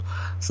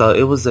So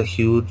it was a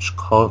huge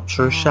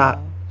culture shock.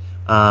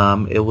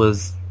 Wow. It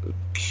was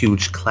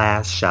huge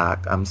class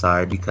shock. I'm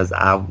sorry because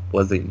I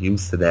wasn't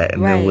used to that,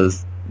 and it Right.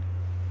 was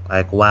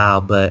like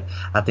wow. But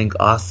I think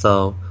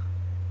also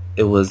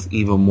it was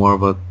even more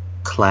of a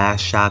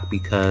class shock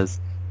because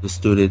the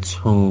students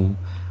whom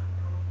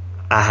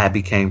I had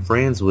became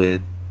friends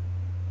with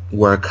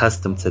were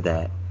accustomed to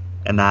that,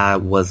 and I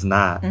was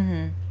not.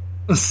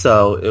 Mm-hmm.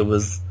 So it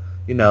was,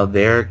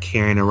 they're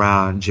carrying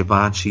around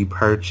Givenchy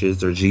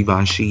purses or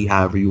Givenchy,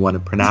 however you want to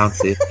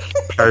pronounce it,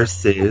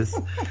 purses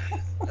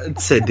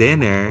to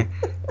dinner,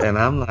 and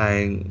I'm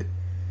like,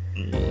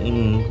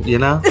 you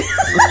know.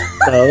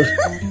 So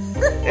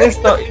and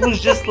so it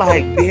was just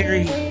like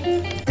very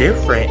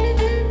different.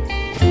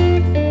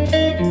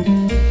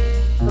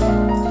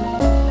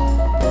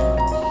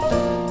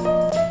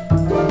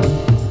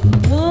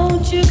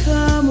 Won't you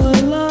come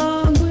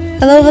along with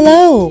Hello,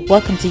 hello.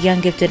 Welcome to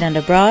Young, Gifted, and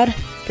Abroad.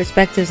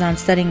 Perspectives on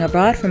studying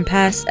abroad from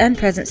past and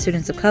present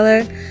students of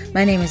color.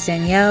 My name is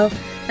Danielle,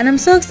 and I'm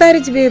so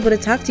excited to be able to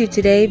talk to you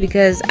today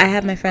because I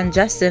have my friend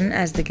Justin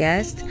as the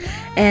guest.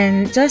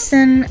 And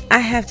Justin, I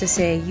have to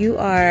say, you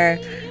are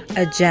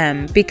a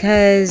gem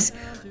because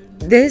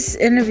this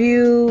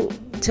interview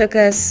took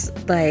us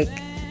like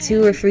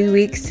 2 or 3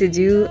 weeks to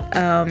do.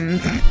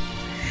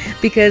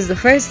 Because the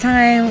first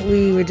time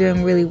we were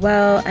doing really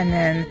well, and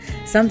then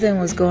something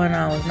was going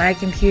on with my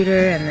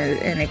computer,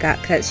 and it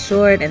got cut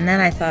short, and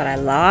then I thought I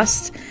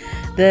lost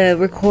the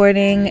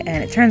recording,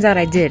 and it turns out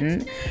I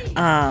didn't,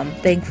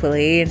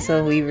 thankfully, and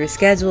so we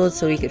rescheduled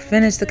so we could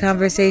finish the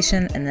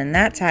conversation, and then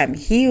that time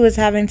he was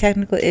having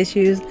technical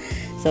issues,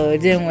 so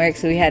it didn't work,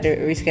 so we had to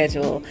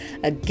reschedule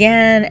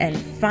again, and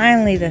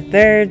finally the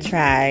third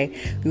try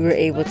we were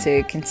able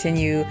to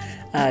continue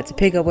to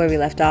pick up where we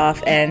left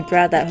off. And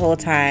throughout that whole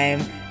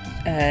time,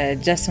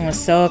 Justin was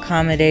so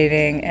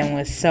accommodating and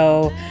was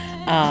so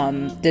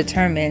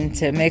determined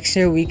to make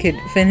sure we could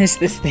finish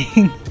this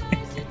thing.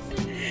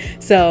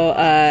 So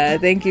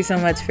thank you so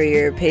much for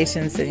your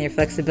patience and your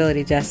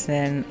flexibility,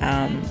 Justin.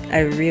 I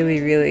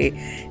really, really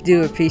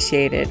do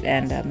appreciate it.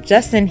 And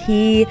Justin,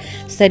 he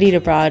studied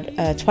abroad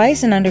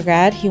twice in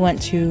undergrad. He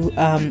went to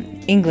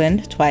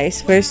England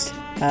twice. First,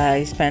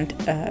 he spent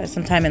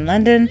some time in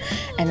London,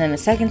 and then the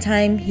second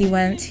time he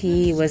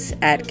was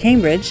at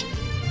Cambridge.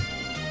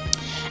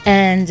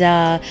 And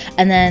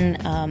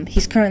then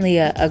he's currently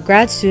a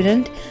grad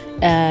student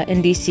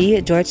in DC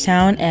at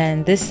Georgetown,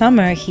 and this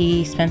summer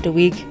he spent a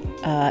week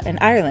in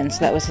Ireland. So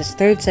that was his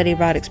third study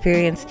abroad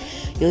experience.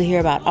 You'll hear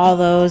about all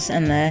those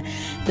and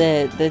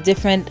the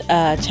different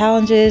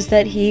challenges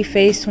that he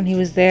faced when he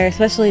was there,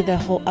 especially the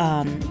whole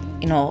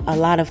a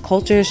lot of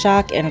culture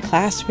shock and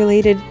class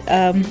related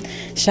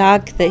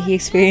shock that he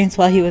experienced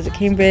while he was at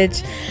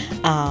Cambridge,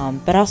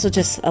 but also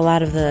just a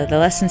lot of the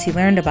lessons he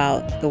learned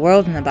about the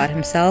world and about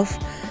himself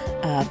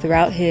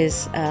throughout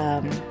his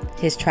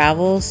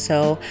travels.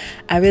 So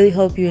I really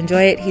hope you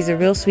enjoy it. He's a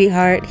real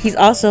sweetheart. He's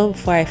also,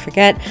 before I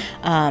forget,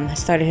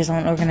 started his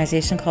own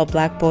organization called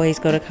Black Boys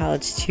Go to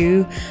College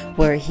Too,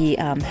 where he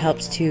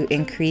helps to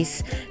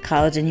increase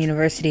college and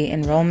university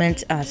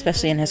enrollment,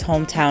 especially in his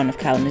hometown of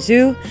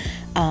Kalamazoo.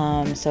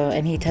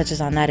 And he touches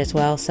on that as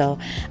well. So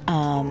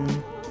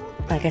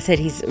like I said,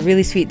 he's a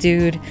really sweet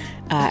dude.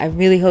 I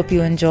really hope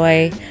you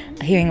enjoy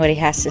hearing what he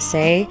has to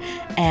say.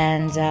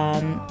 And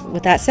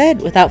with that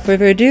said, without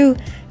further ado,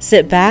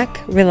 sit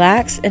back,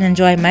 relax, and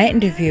enjoy my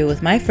interview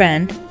with my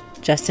friend,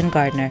 Justin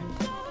Gardner.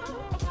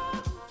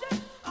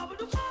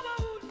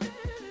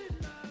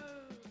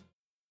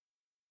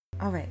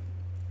 All right.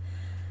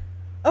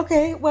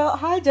 Okay, well,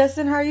 hi,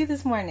 Justin. How are you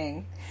this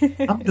morning?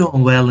 I'm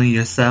doing well in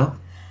yourself.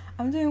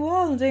 I'm doing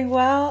well. I'm doing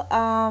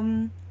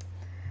well.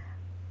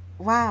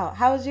 Wow,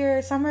 how's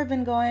your summer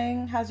been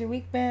going? How's your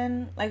week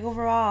been? Like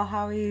overall,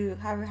 how are you?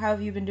 How have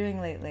you been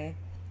doing lately?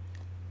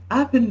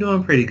 I've been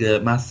doing pretty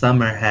good. My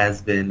summer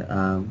has been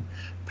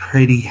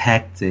pretty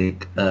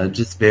hectic.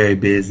 Just very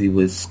busy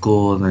with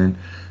school and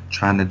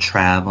trying to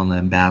travel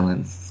and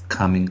balance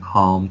coming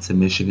home to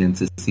Michigan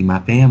to see my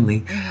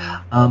family.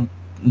 Mm-hmm.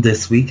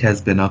 This week has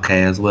been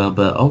okay as well,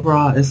 but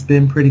overall it's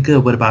been pretty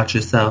good. What about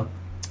yourself?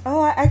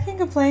 Oh, I can't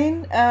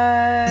complain.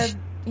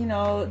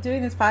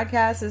 Doing this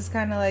podcast is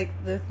kind of like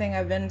the thing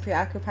I've been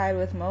preoccupied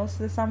with most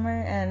this summer,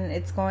 and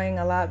it's going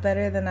a lot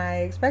better than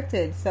I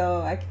expected.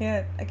 So I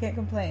can't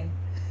complain.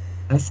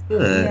 That's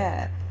good.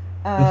 Yeah.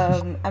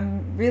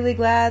 I'm really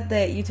glad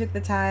that you took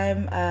the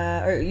time,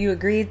 or you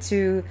agreed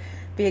to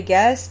be a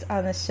guest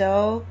on the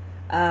show.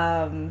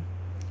 I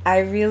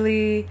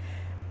really,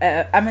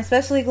 I'm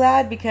especially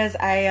glad because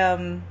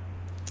I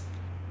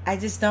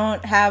just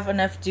don't have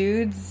enough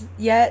dudes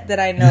yet that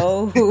I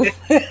know who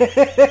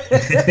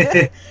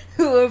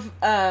have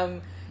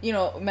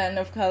men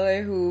of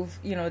color who've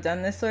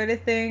done this sort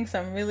of thing. So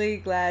I'm really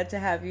glad to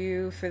have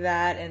you for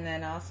that, and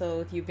then also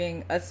with you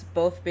being us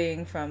both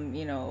being from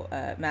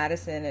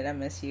Madison at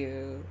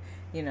MSU,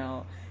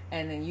 and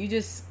then you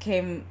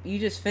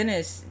just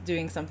finished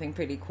doing something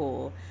pretty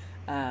cool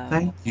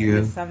Thank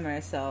you. this summer.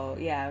 So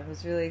yeah, I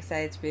was really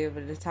excited to be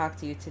able to talk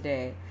to you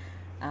today.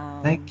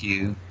 Thank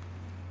you.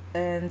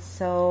 And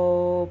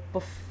so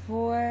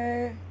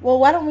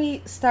why don't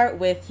we start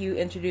with you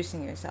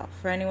introducing yourself?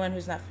 For anyone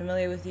who's not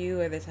familiar with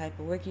you or the type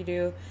of work you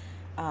do,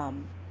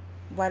 um,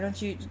 why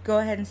don't you go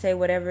ahead and say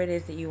whatever it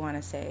is that you want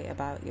to say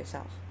about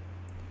yourself?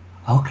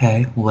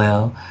 Okay,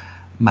 well,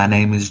 my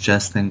name is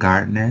Justin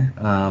Gardner.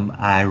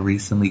 I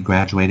recently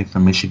graduated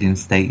from Michigan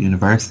State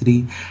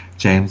University,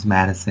 James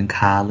Madison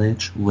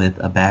College, with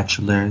a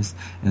bachelor's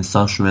in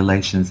social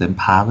relations and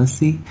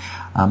policy.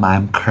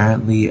 I'm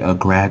currently a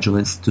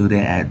graduate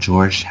student at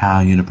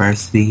Georgetown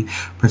University,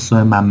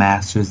 pursuing my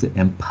master's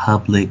in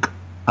public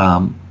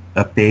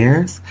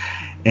affairs,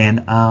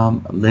 and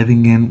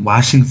living in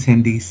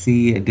Washington,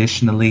 D.C.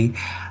 Additionally,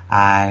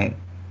 I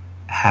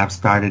have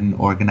started an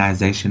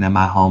organization in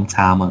my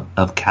hometown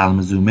of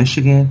Kalamazoo,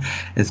 Michigan.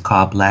 It's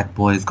called Black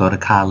Boys Go to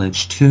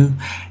College Too,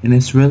 and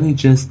it's really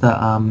just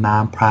a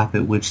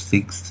nonprofit which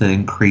seeks to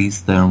increase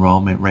the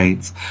enrollment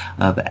rates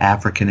of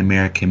African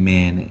American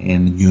men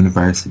in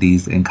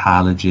universities and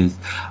colleges,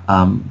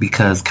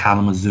 because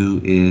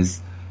Kalamazoo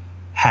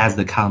has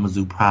the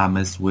Kalamazoo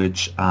Promise,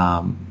 which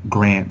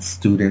grants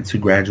students who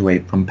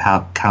graduate from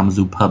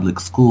Kalamazoo public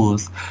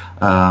schools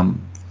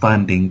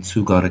funding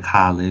to go to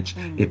college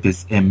if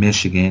it's in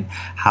Michigan.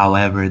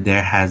 However,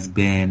 there has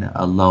been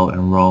a low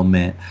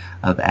enrollment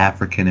of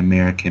African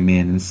American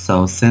men. And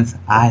so since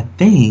I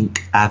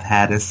think I've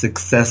had a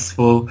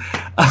successful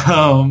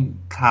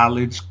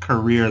college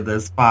career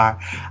thus far,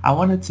 I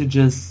wanted to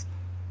just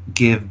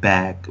give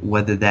back,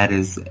 whether that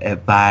is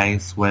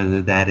advice,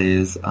 whether that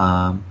is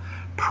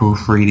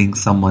proofreading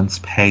someone's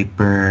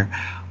paper,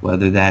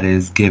 whether that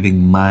is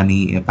giving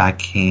money if I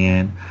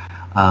can,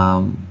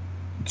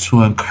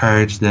 to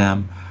encourage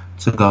them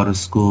to go to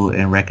school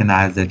and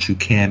recognize that you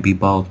can be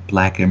both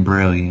black and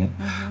brilliant.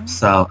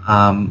 So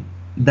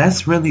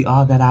that's really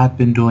all that I've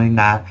been doing.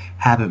 I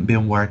haven't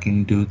been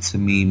working due to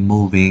me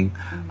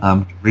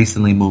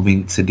recently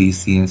moving to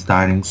DC and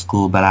starting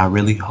school, but I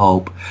really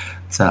hope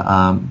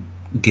to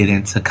get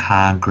into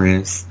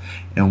Congress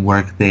and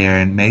work there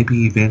and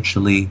maybe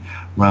eventually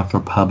run for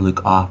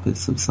public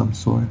office of some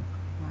sort.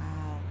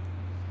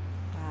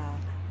 Wow.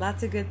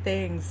 Lots of good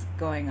things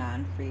going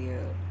on for you.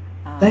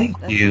 Thank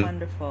you. That's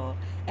wonderful.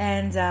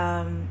 And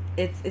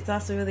it's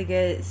also really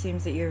good. It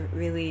seems that you're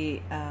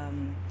really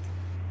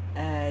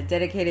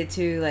dedicated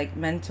to like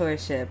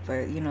mentorship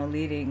or,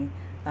 leading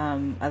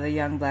other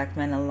young black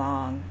men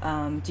along.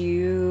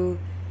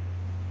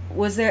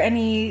 Was there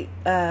any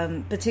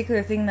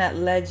particular thing that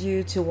led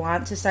you to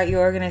want to start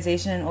your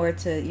organization or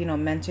to,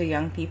 mentor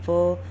young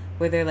people?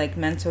 Were there like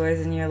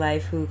mentors in your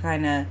life who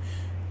kind of,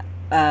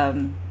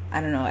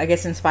 I don't know, I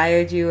guess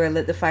inspired you or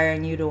lit the fire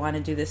in you to want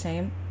to do the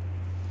same?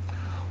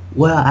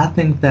 Well, I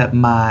think that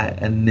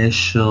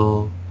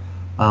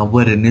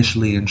what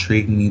initially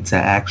intrigued me to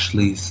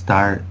actually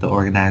start the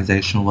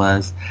organization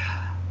was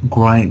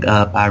growing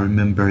up. I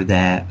remember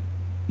that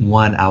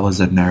one, I was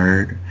a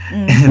nerd,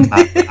 and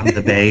I'm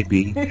the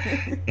baby,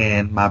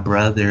 and my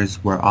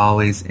brothers were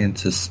always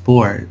into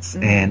sports,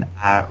 and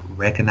I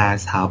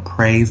recognized how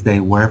praised they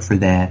were for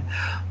that,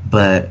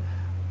 but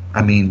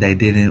I mean, they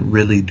didn't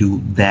really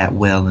do that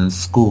well in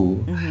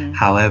school.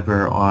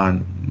 However,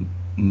 on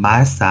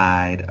my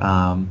side,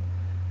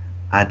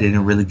 I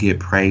didn't really get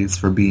praised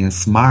for being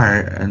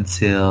smart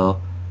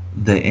until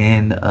the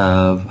end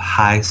of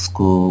high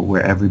school,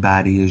 where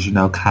everybody is,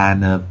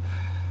 kind of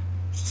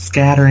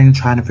scattering,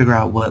 trying to figure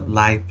out what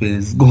life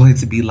is going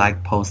to be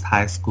like post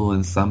high school,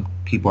 and some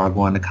people are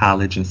going to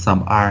college and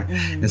some aren't.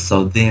 And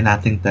so then I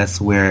think that's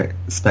where,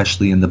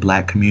 especially in the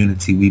black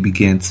community, we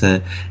begin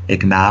to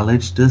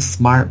acknowledge the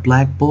smart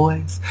black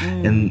boys,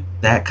 and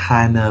that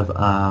kind of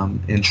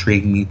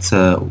intrigued me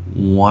to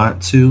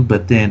want to.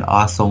 But then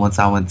also once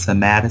I went to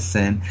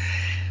Madison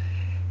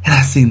and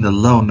I seen the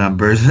low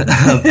numbers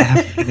of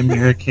African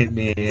American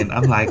men,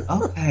 I'm like,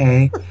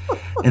 okay.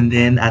 And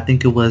then I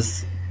think it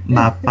was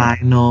my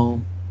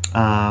final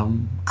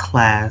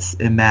class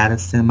in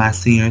Madison, my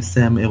senior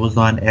sem, it was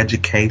on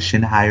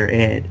education, higher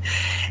ed,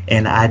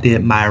 and I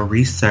did my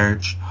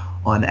research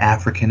on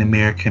African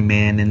American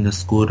men in the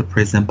school to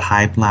prison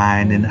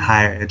pipeline and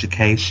higher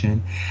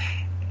education,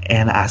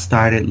 and I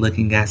started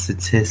looking at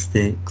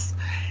statistics,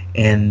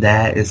 and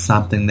that is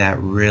something that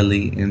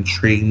really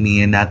intrigued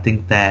me. And I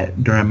think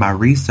that during my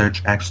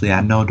research,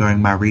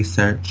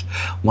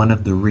 one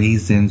of the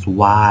reasons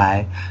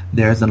why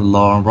there's a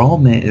low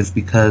enrollment is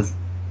because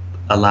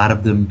a lot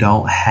of them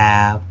don't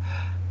have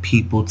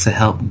people to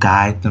help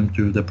guide them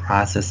through the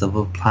process of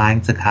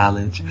applying to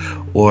college,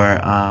 or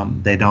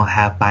they don't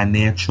have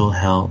financial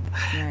help.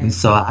 And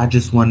so I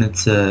just wanted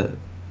to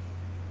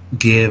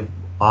give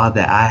all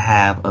that I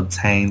have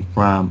obtained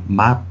from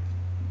my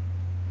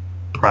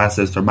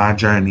process or my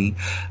journey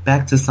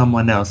back to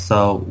someone else,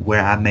 so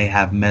where I may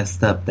have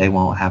messed up, they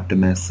won't have to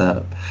mess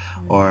up,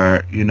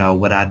 or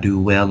what I do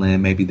well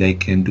in, maybe they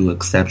can do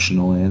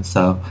exceptional in.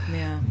 So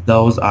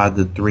those are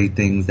the three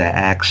things that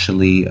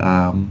actually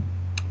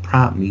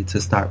prompt me to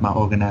start my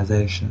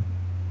organization.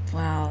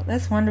 Wow,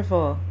 that's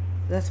wonderful.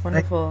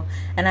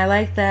 And I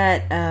like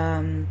that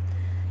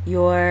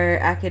your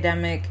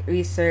academic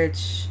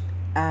research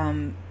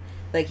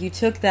like you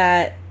took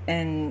that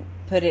and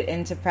put it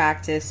into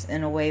practice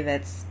in a way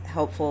that's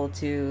helpful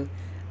to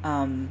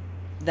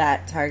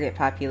that target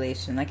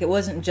population. Like it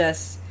wasn't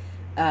just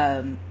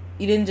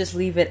you didn't just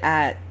leave it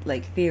at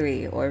like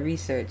theory or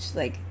research.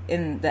 Like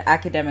in the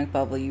academic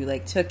bubble, you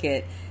like took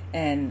it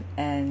and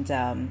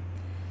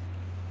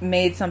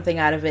made something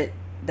out of it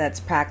that's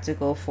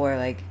practical for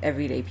like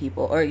everyday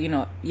people, or you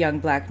know, young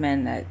Black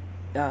men that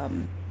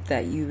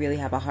that you really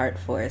have a heart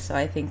for. So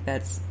I think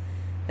that's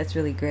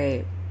really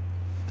great.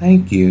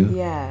 Thank you.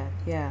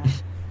 Yeah.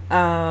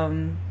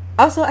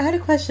 Also, I had a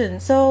question.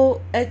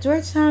 So at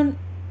Georgetown,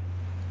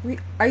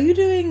 are you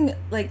doing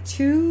like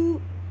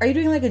are you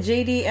doing like a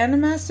JD and a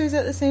master's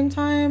at the same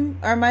time?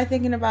 Or am I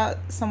thinking about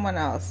someone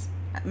else?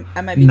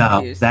 I might be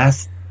confused. No,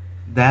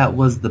 that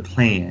was the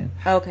plan.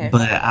 Okay.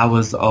 But I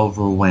was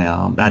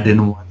overwhelmed. I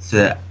didn't want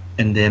to.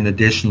 And then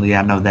additionally,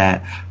 I know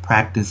that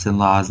practicing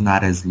law is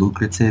not as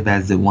lucrative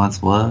as it once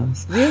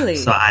was. Really?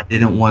 So I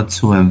didn't want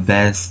to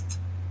invest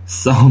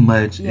so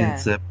much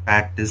into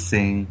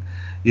practicing,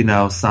 you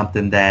know,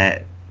 something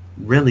that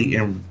really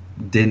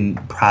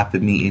didn't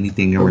profit me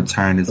anything in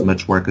return as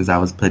much work as I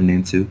was putting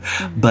into.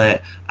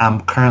 But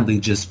I'm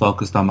currently just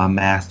focused on my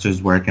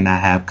master's work, and I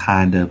have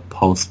kind of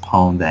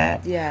postponed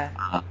that.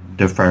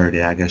 Deferred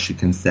it, I guess you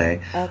can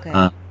say.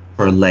 Okay.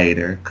 For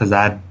later, because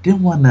I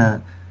didn't want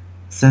to,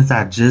 since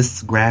I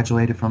just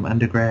graduated from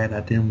undergrad,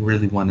 I didn't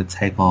really want to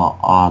take on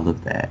all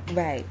of that.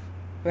 Right.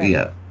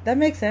 Yeah. That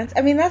makes sense.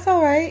 I mean, that's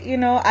all right. You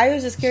know, I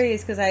was just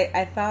curious because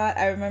I thought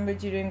I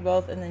remembered you doing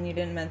both, and then you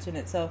didn't mention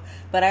it. So,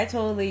 but I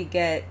totally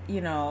get,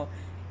 you know,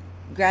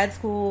 grad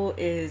school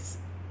is,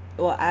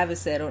 well,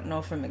 obviously I don't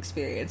know from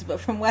experience, but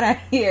from what I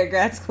hear,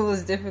 grad school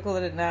is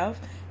difficult enough,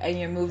 and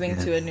you're moving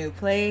to a new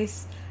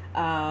place.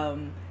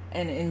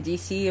 And in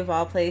DC, of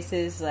all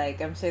places,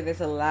 like, I'm sure there's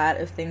a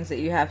lot of things that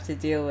you have to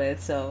deal with.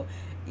 So,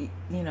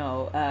 you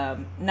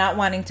know, not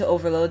wanting to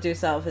overload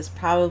yourself is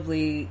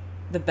probably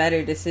the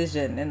better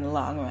decision in the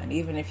long run,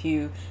 even if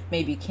you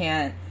maybe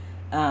can't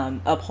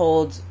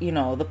uphold, you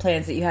know, the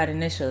plans that you had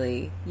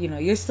initially. You know,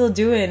 you're still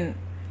doing it.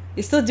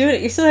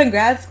 You're still in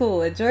grad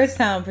school at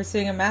Georgetown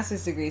pursuing a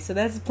master's degree. So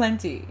that's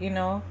plenty, you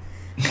know.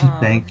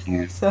 Thank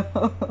you.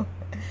 So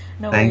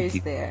no worries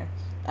there.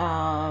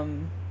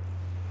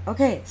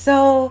 Okay,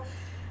 so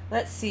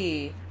let's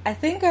see. I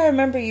think I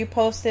remember you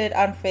posted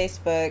on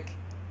Facebook.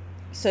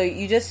 So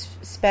you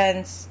just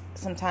spent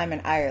some time in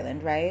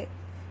Ireland, right?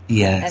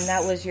 Yes. And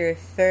that was your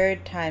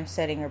third time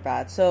studying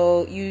abroad.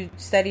 So you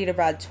studied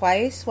abroad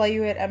twice while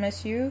you were at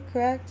MSU,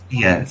 correct?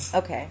 Yes.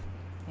 Okay.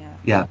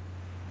 Yeah.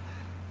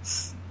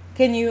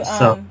 Can you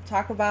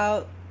talk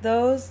about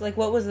those? Like,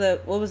 what was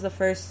the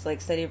first like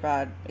study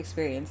abroad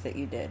experience that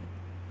you did?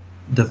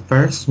 The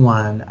first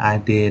one I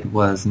did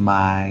was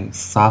my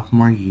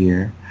sophomore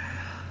year.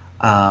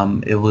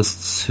 It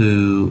was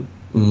to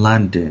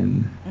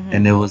London,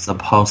 and it was a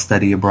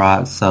post-study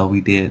abroad, so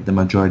we did the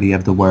majority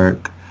of the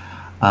work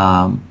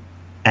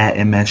at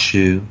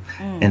MSU.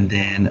 And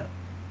then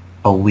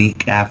a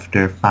week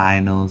after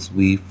finals,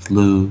 we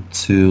flew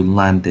to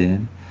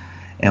London,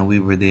 and we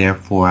were there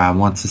for, I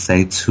want to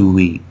say, 2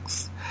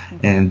 weeks,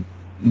 and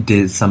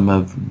did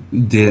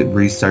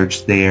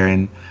research there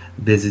and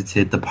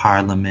visited the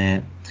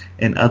Parliament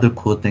and other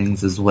cool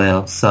things as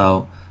well.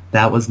 So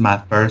that was my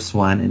first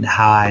one, and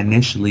how I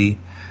initially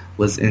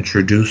was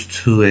introduced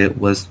to it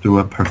was through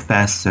a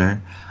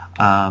professor.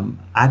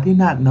 I did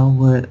not know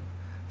what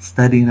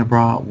studying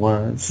abroad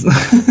was.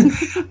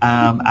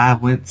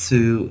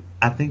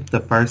 I think the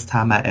first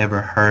time I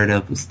ever heard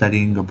of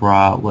studying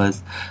abroad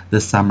was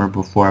the summer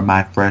before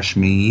my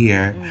freshman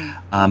year.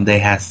 They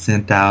had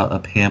sent out a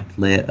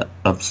pamphlet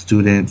of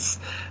students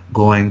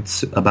going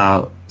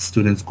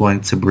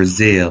to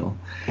Brazil.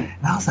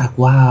 And I was like,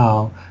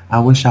 wow, I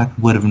wish I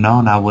would have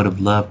known. I would have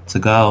loved to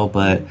go,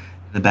 but in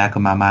the back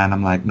of my mind,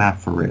 I'm like, not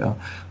for real.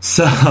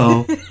 So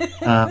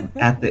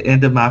at the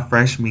end of my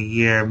freshman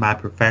year, my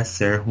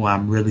professor, who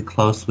I'm really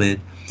close with,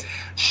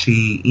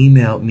 she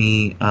emailed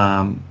me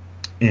and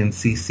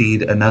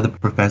CC'd another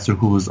professor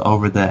who was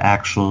over the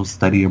actual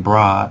study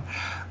abroad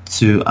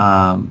to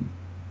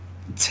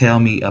tell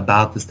me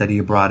about the study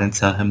abroad and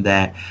tell him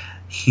that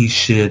he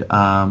should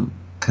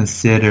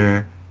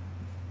consider,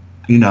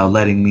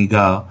 letting me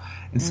go.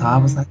 And so I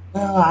was like,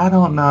 well, I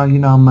don't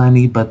know,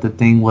 money. But the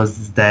thing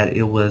was that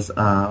it was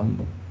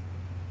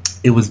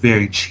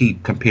very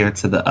cheap compared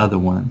to the other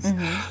ones.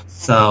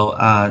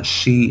 So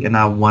she and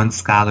I won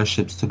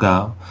scholarships to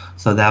go.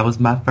 So that was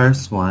my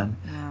first one.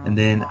 Wow. And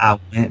then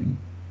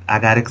I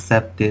got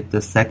accepted.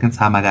 The second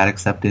time I got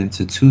accepted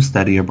into 2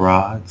 study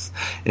abroads.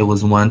 It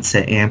was one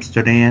to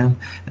Amsterdam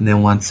and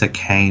then one to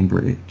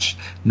Cambridge.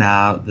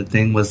 Now, the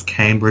thing was,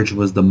 Cambridge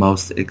was the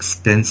most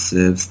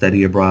expensive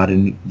study abroad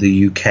in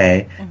the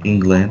UK,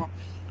 England.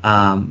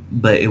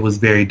 But it was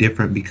very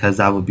different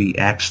because I would be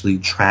actually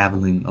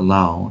traveling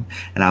alone,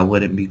 and I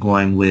wouldn't be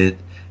going with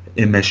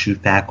MSU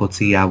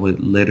faculty. I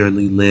would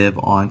literally live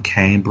on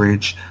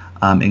Cambridge,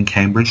 in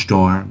Cambridge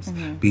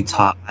dorms, be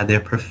taught by their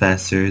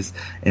professors,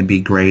 and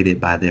be graded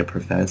by their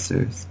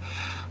professors.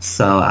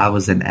 So I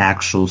was an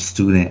actual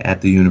student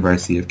at the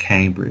University of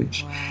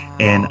Cambridge.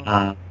 And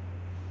Wow.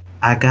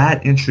 I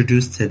got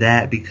introduced to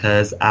that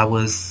because I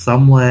was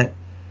somewhat,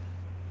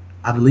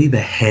 I believe,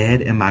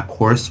 ahead in my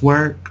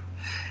coursework.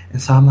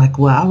 And so I'm like,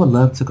 well, I would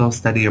love to go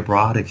study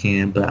abroad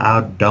again, but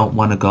I don't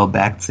want to go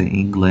back to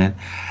England.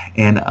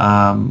 And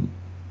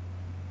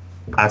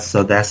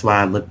so that's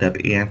why I looked up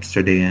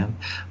Amsterdam.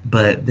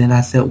 But then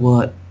I said,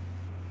 well,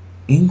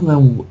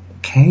 England,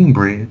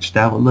 Cambridge,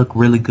 that would look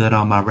really good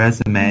on my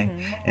resume,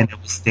 Mm-hmm. and it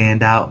would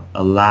stand out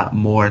a lot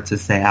more to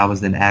say I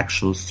was an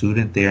actual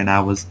student there and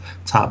I was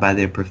taught by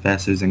their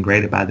professors and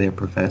graded by their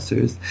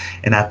professors.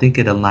 And I think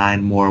it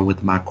aligned more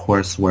with my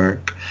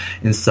coursework.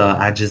 And so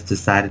I just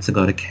decided to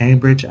go to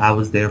Cambridge. I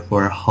was there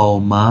for a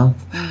whole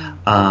month.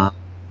 Um,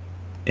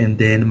 and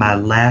then my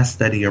last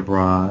study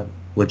abroad,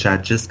 which I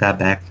just got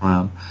back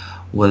from,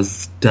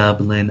 was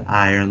Dublin,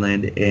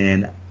 Ireland,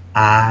 and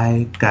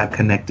I got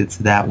connected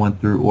to that one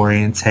through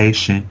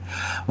orientation.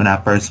 When I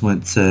first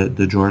went to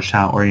the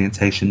Georgetown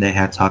orientation, they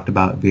had talked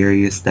about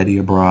various study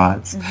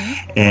abroads,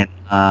 Mm-hmm.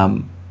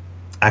 and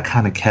I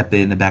kind of kept it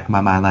in the back of my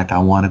mind, like, I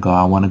want to go,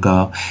 I want to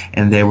go.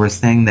 And they were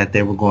saying that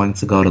they were going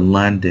to go to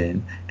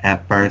London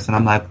at first, and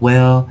I'm like,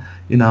 well,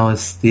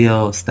 it's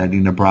still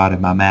studying abroad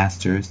in my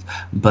master's,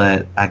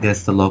 but I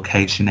guess the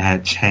location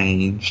had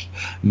changed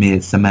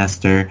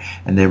mid-semester,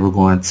 and they were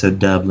going to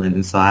Dublin.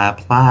 And so I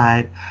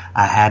applied.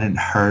 I hadn't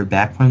heard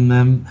back from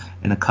them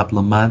in a couple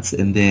of months,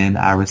 and then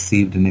I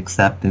received an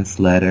acceptance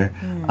letter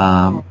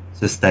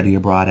to study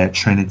abroad at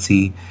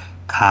Trinity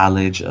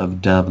College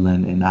of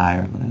Dublin in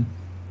Ireland.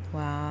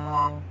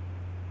 Wow.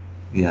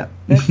 Yeah.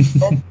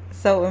 That's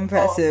so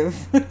impressive.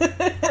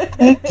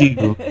 Thank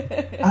you.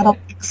 I don't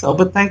think so,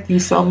 but thank you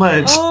so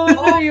much. Oh,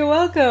 no, you're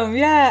welcome.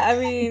 Yeah, I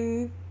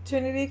mean,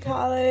 Trinity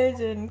College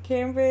and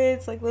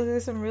Cambridge, like, those are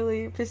some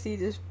really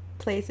prestigious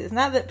places.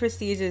 Not that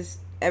prestige is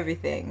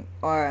everything,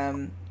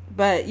 or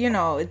but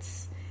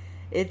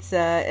it's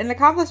an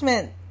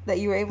accomplishment that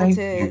you were able Thank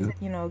to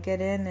you. get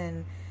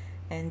in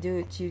and do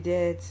what you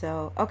did.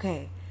 So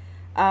okay,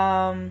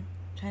 trying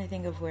to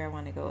think of where I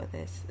want to go with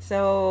this.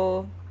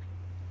 So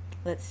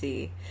let's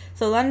see.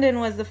 So London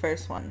was the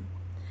first one.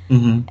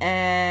 Mm-hmm.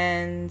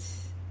 And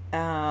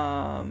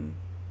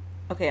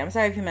okay, I'm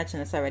sorry if you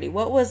mentioned this already.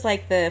 What was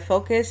like the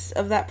focus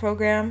of that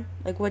program?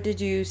 Like, what did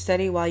you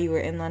study while you were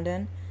in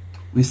London?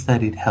 We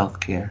studied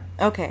healthcare.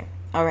 Okay,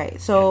 all right.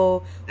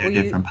 So There were are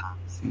you? different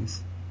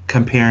policies,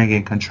 comparing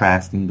and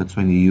contrasting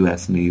between the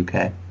U.S. and the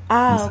U.K.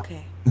 Ah,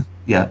 okay,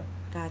 Yeah.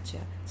 gotcha.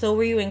 So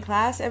were you in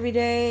class every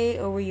day,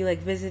 or were you like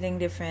visiting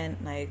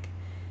different like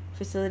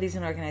facilities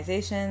and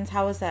organizations?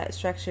 How was that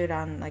structured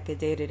on like a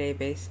day-to-day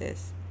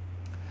basis?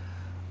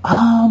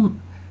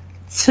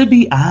 To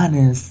be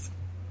honest,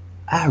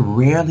 I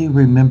rarely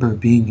remember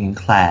being in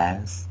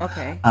class.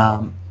 Okay.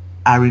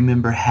 I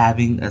remember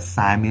having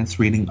assignments,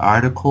 reading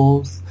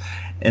articles,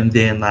 and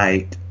then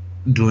like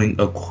doing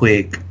a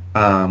quick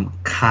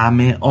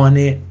comment on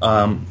it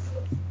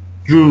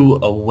through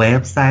a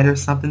website or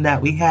something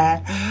that we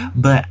had. Mm-hmm.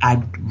 But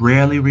I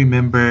rarely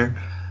remember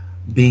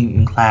being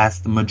in class.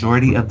 The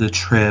majority of the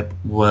trip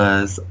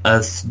was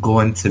us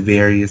going to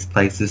various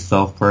places.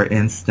 So for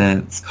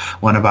instance,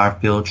 one of our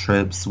field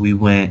trips, we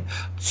went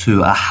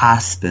to a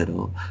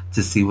hospital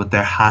to see what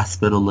their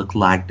hospital looked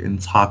like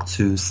and talk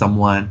to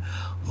someone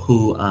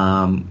who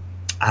I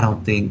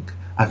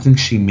think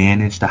she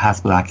managed the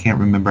hospital. I can't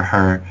remember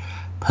her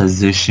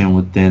position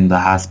within the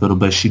hospital,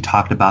 but she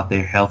talked about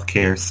their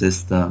healthcare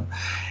system.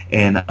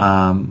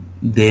 And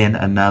then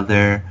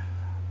another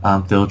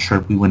field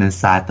trip, we went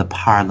inside the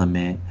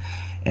Parliament,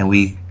 and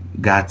we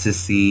got to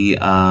see,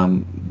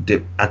 I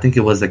think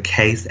it was a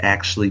case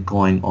actually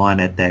going on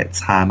at that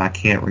time. I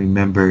can't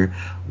remember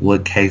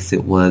what case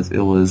it was.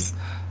 It was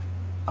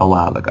a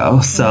while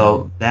ago.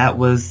 So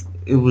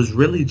it was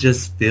really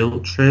just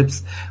field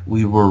trips.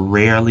 We were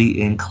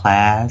rarely in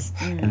class.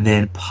 And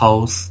then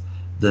post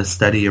the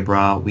study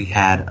abroad, we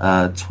had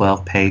a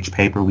 12-page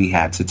paper we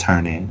had to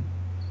turn in.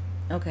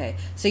 Okay.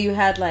 So you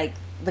had like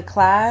the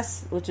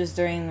class, which was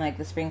during like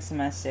the spring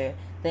semester.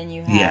 Then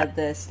you had Yeah.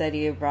 the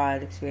study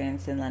abroad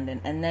experience in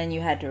London, and then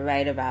you had to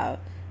write about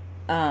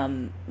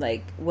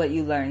like what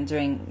you learned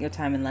during your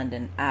time in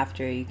London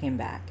after you came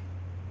back.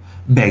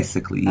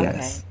 Basically,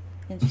 yes.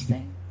 Okay.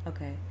 Interesting.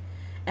 Okay.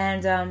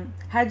 And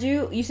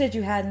you said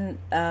you hadn't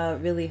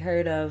really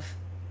heard of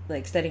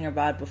like studying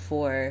abroad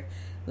before,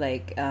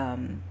 like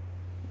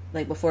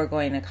before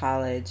going to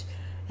college.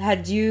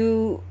 Had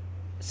you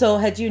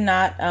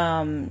not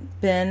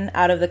been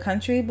out of the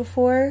country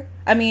before?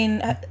 I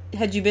mean,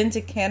 had you been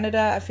to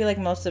Canada? I feel like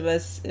most of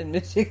us in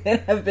Michigan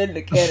have been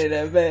to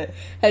Canada, but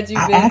had you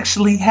I been?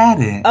 actually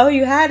hadn't. Oh,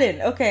 you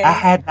hadn't? Okay. I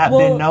had not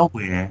been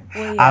nowhere.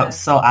 Well, yeah.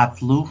 So I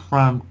flew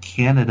from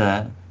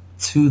Canada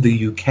to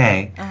the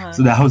UK. Uh-huh.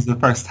 So that was the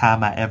first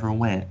time I ever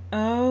went.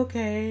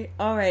 Okay.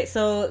 All right.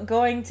 So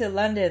going to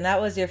London, that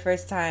was your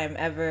first time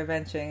ever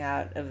venturing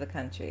out of the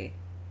country.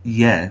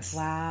 Yes.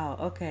 Wow.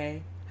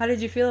 Okay. How did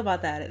you feel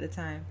about that at the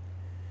time?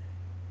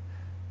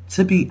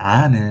 To be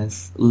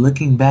honest,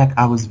 looking back,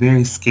 I was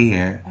very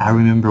scared. I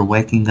remember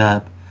waking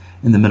up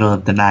in the middle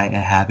of the night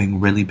and having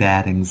really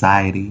bad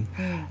anxiety.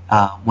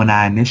 When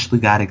I initially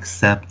got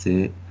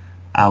accepted,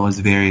 I was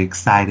very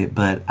excited,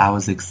 but I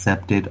was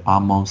accepted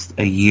almost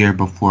a year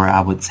before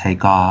I would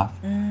take off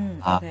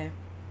Okay.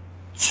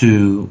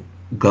 to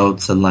go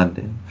to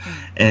London.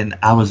 And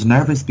I was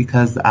nervous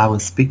because I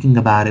was speaking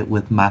about it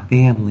with my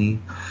family,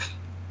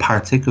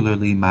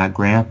 particularly my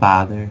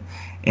grandfather,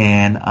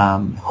 and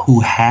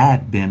who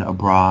had been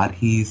abroad.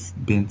 He's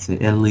been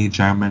to Italy,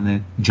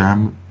 Germany,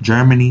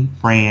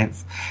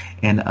 France,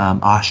 and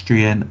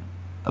Austria, and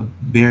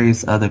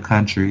various other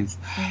countries.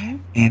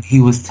 And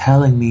he was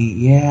telling me,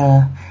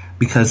 yeah,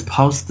 because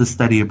post the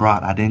study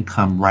abroad, I didn't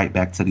come right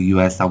back to the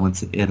U.S. I went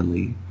to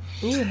Italy.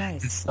 Ooh,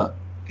 nice. So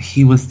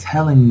he was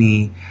telling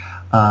me,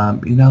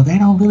 they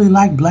don't really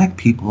like black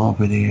people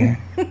over there.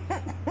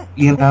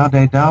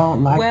 They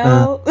don't like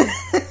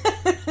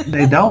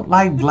they don't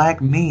like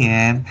black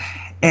men.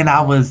 And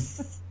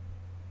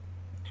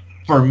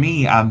for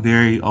me, I'm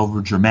very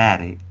over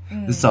dramatic.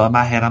 So in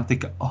my head, I'm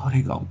thinking, oh,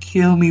 they're going to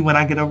kill me when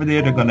I get over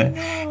there. They're going to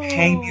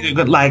hang me.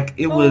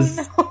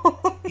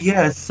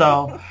 Yeah,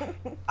 so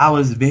I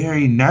was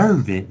very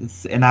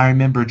nervous. And I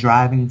remember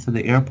driving to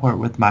the airport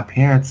with my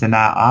parents, and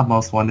I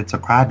almost wanted to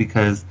cry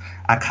because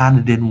I kind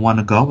of didn't want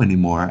to go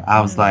anymore.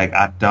 I was like,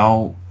 I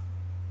don't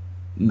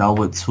know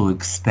what to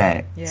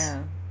expect.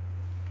 Yeah.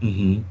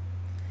 Mm-hmm.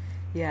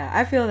 Yeah,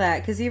 I feel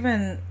that because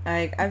even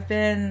like I've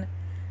been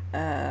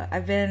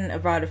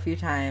abroad a few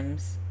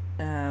times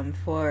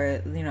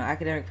for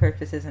academic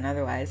purposes and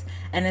otherwise,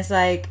 and it's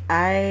like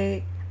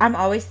I'm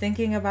always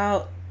thinking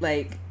about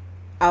like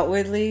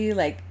outwardly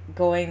like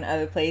going to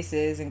other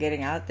places and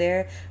getting out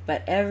there,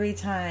 but every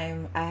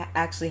time I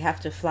actually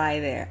have to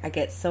fly there, I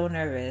get so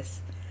nervous.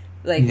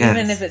 Like,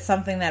 even if it's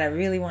something that I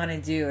really want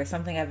to do or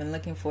something I've been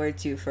looking forward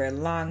to for a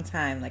long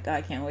time, like, oh,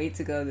 I can't wait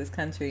to go to this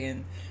country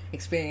and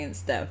experience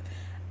stuff.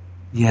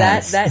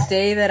 Yes. That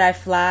day that I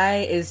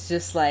fly is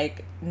just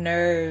like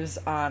nerves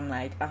on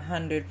like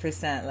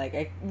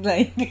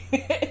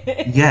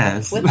 100%,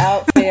 yes,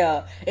 without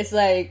fail. It's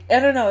like, I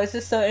don't know, it's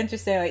just so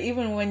interesting. Like,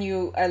 even when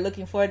you are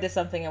looking forward to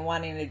something and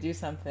wanting to do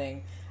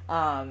something,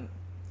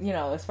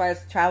 as far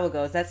as travel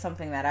goes, that's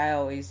something that I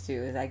always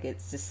do. Is I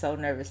get just so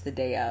nervous the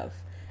day of,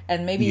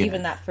 and maybe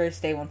even that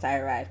first day once I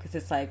arrive, because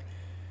it's like,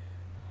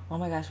 oh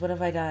my gosh, what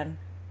have I done?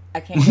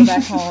 I can't go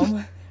back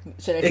home.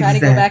 Should I try to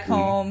go back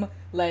home?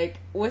 Like,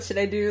 what should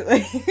I do?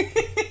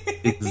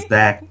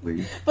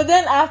 Exactly. But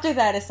then after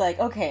that, it's like,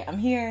 okay, I'm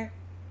here.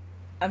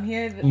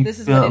 This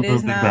is what it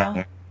is now.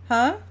 Better.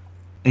 Huh?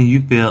 And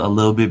you feel a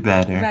little bit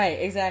better. Right,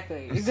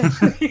 exactly.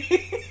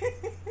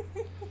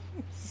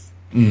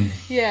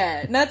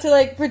 Yeah, not to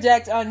like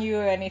project on you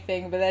or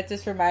anything, but that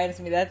just reminds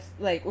me, that's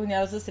like when I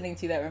was listening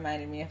to you, that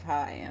reminded me of how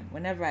I am.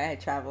 Whenever I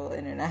travel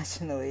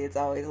internationally, it's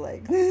always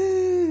like,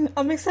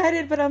 I'm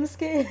excited, but I'm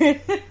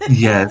scared.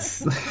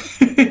 Yes.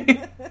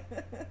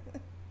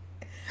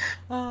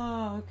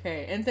 Oh,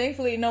 okay. And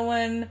thankfully no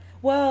one,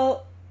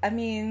 well, I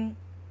mean,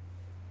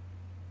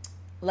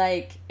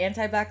 like,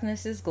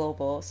 anti-blackness is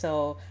global,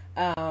 so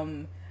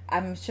I'm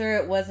sure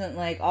it wasn't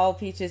like all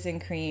peaches and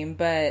cream,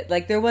 but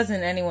like there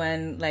wasn't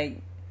anyone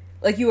like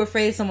you were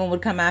afraid someone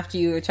would come after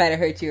you or try to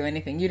hurt you or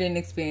anything. You didn't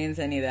experience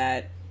any of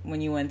that when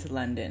you went to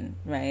London,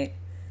 right?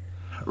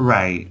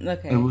 Right.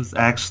 Okay. It was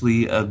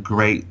actually a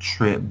great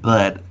trip,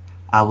 but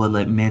I will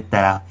admit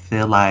that I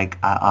feel like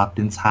I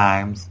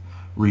oftentimes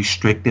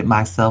restricted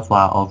myself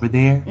while over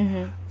there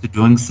to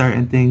doing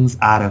certain things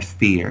out of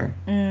fear.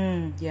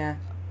 Yeah.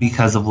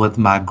 Because of what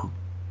my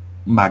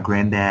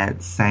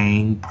granddad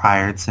saying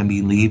prior to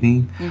me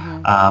leaving.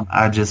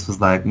 I just was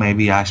like,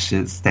 maybe I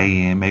should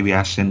stay in, maybe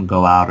I shouldn't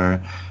go out,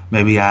 or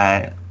maybe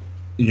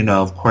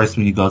of course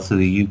when you go to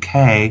the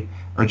UK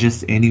or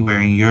just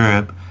anywhere in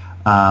Europe,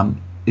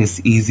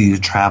 it's easy to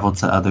travel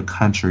to other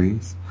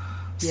countries.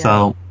 Yeah.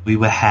 So we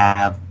would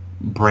have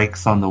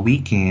breaks on the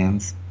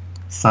weekends.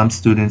 Some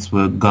students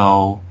would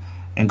go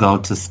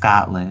to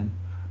Scotland,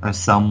 or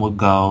some would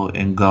go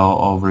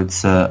over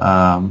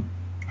to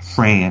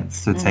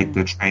France to take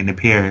the train to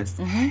Paris.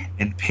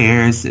 And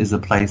Paris is a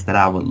place that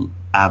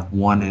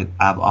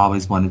I've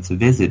always wanted to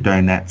visit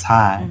during that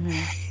time.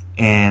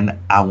 And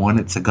I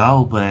wanted to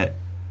go, but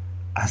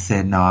I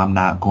said, no, I'm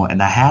not going.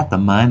 And I had the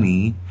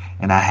money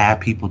and I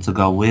had people to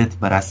go with,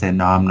 but I said,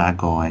 no, I'm not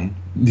going,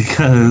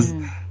 because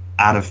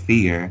out of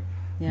fear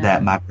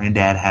that my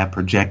granddad had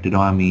projected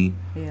on me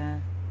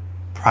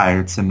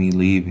prior to me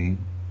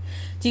leaving.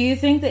 Do you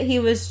think that he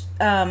was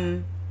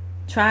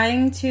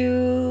trying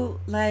to,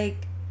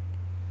 like,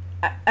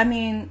 I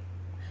mean,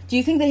 do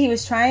you think that he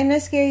was trying to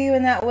scare you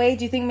in that way?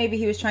 Do you think maybe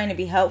he was trying to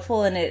be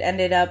helpful and it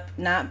ended up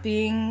not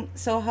being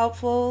so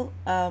helpful?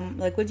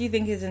 Like, what do you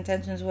think his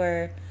intentions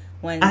were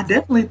when... I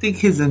definitely think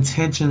his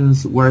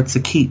intentions were to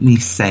keep me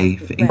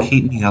safe and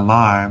keep me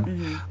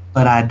alarmed.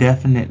 But I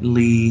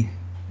definitely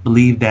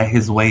believe that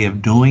his way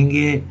of doing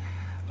it,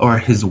 or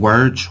his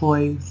word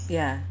choice,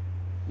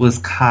 was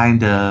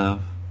kind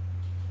of,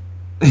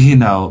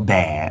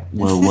 bad.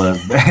 Well,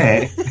 was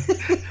bad.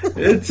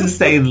 To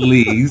say the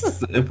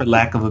least, for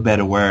lack of a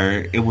better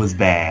word, it was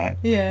bad.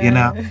 Yeah. You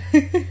know?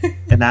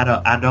 And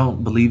I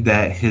don't believe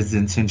that his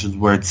intentions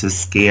were to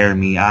scare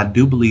me. I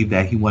do believe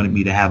that he wanted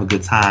me to have a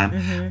good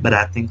time, but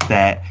I think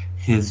that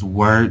his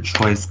word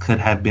choice could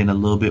have been a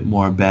little bit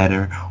more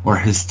better, or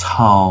his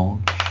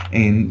tone.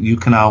 And you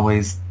can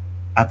always,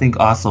 I think,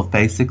 also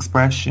face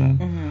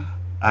expression.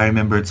 I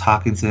remember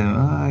talking to him,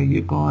 oh,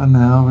 you're going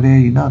over there,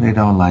 you know they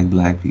don't like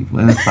black people.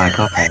 And it's like,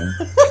 okay.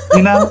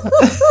 You know?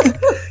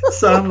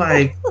 So I'm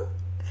like,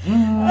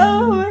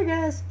 oh my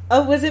gosh.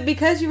 Oh, was it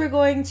because you were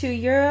going to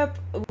Europe?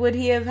 Would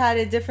he have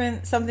had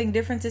something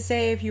different to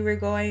say if you were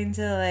going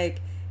to,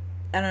 like,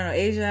 I don't know,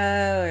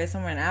 Asia or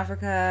somewhere in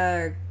Africa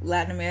or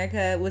Latin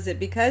America? Was it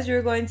because you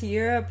were going to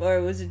Europe,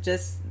 or was it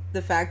just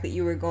the fact that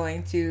you were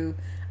going to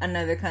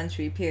another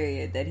country,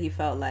 period, that he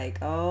felt like,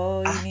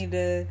 oh, you need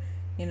to,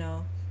 you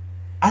know?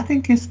 I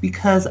think it's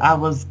because I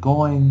was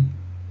going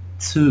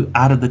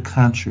out of the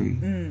country.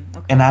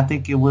 Okay. And I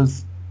think it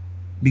was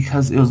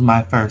because it was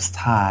my first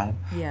time.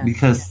 Yeah.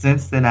 Because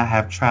since then I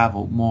have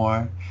traveled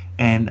more,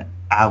 and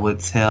I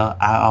always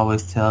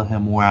tell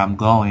him where I'm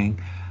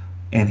going,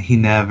 and he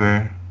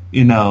never,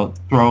 we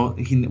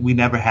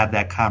never had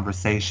that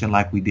conversation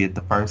like we did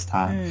the first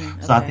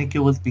time. So I think it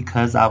was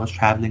because I was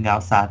traveling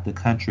outside the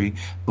country,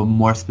 but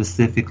more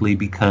specifically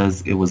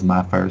because it was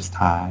my first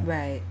time.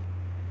 Right.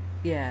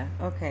 Yeah,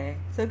 okay.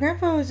 So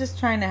Grandpa was just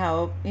trying to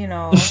help,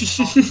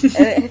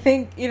 I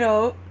think,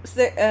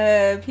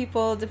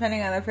 people,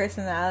 depending on their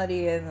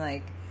personality and,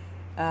 like,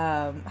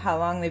 how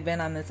long they've been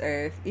on this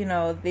earth,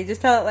 they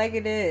just tell it like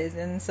it is.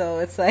 And so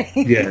it's like...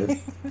 Yes.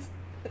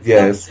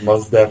 Yes,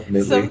 most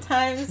definitely.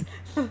 Sometimes,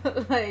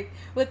 like,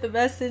 with the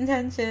best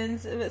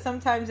intentions, but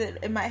sometimes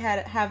it might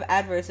have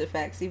adverse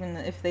effects, even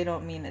if they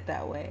don't mean it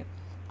that way.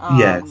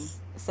 Yes.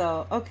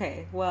 So,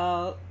 okay.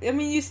 Well, I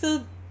mean, you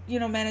still...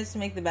 managed to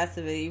make the best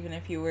of it, even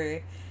if you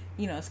were,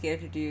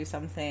 scared to do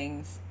some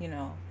things,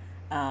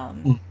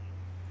 I'm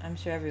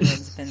sure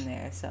everyone's been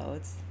there, so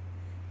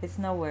it's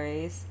no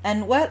worries.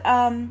 And what,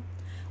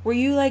 were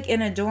you, like,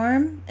 in a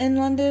dorm in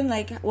London?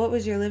 Like, what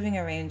was your living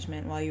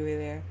arrangement while you were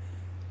there?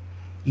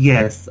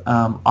 Yes,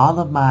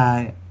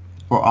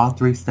 for all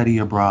three study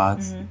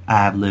abroads, I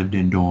have lived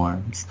in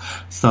dorms.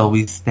 So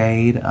I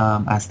stayed in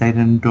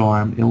a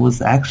dorm. It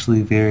was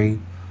actually very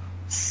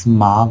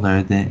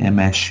smaller than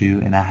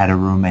MSU, and I had a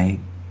roommate,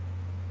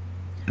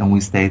 and we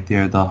stayed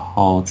there the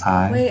whole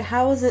time. Wait,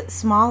 how was it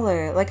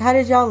smaller? Like, how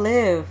did y'all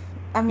live?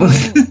 I mean,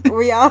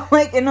 were y'all,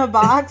 like, in a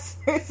box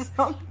or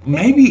something?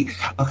 Maybe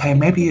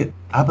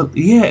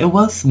it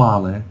was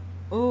smaller.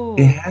 Ooh.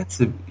 It had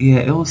to,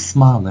 it was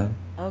smaller.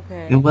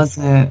 Okay. It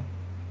wasn't,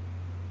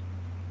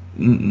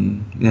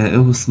 yeah,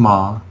 it was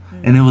small,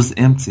 and it was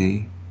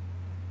empty.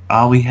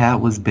 All we had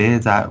was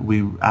beds. I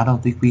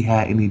don't think we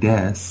had any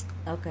desks.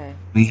 Okay.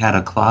 We had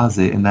a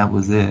closet, and that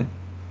was it.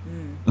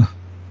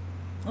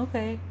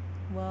 Okay.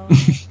 Well,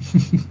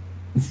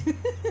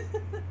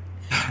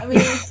 I mean,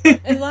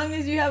 as long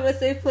as you have a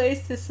safe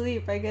place to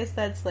sleep, I guess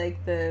that's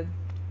like the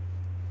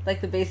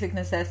basic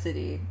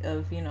necessity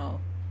of,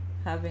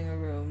 having a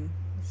room,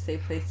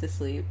 safe place to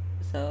sleep.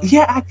 So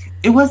yeah,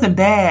 it wasn't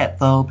bad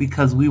though,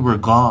 because we were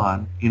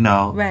gone,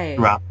 right,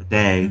 throughout the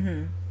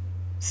day.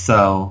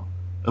 So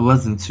it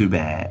wasn't too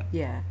bad.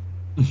 Yeah.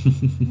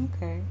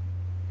 Okay.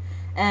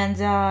 And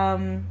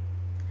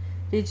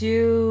did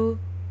you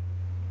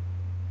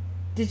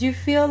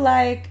feel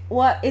like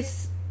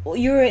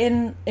you were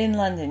in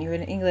London, you were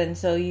in England,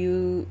 so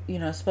you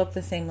spoke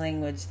the same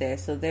language there,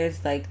 so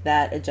there's like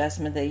that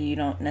adjustment that you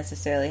don't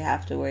necessarily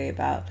have to worry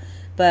about.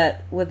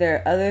 But were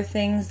there other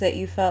things that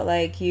you felt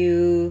like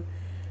you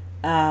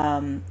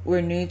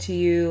were new to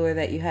you, or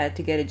that you had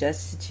to get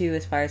adjusted to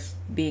as far as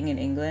being in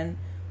England?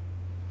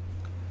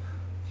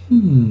 I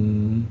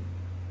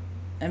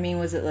mean,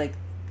 was it like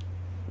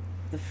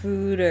the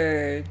food,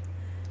 or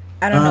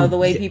I don't know, the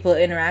way people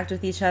interact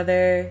with each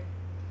other?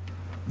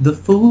 The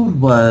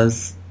food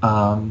was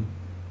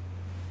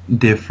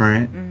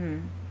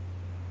different.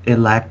 It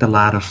lacked a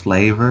lot of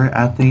flavor,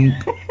 I think.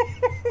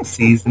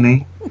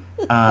 Seasoning.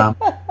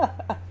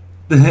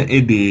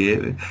 It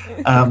did.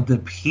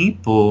 The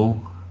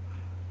people,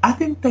 I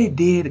think they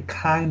did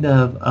kind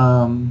of,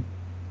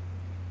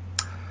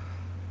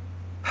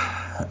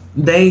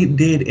 they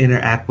did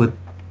interact with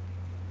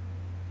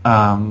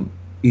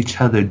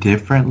each other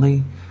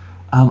differently.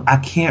 I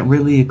can't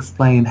really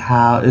explain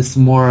how. It's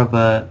more of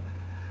a,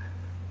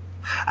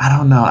 I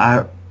don't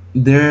know,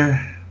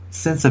 their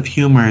sense of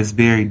humor is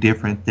very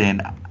different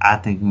than I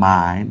think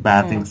mine,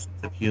 but I think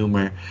sense of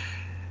humor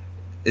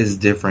is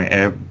different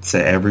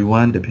to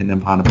everyone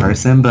depending upon the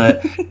person.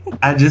 But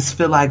I just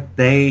feel like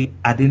they're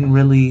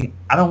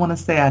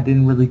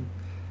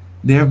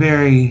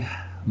very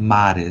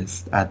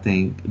modest, I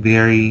think.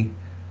 Very,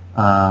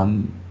 I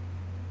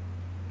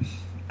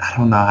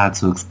don't know how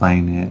to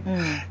explain it.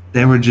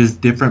 They were just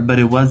different, but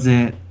it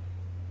wasn't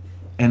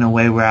in a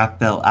way where I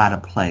felt out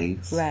of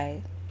place.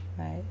 Right.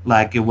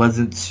 Like, it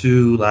wasn't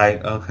too,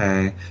 like,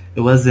 okay.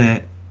 It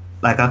wasn't,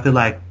 like, I feel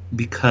like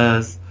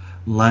because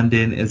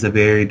London is a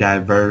very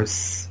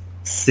diverse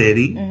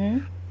city,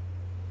 Mm-hmm.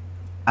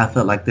 I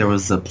felt like there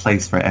was a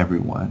place for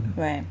everyone.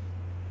 Right.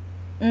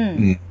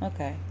 Yeah,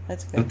 Okay,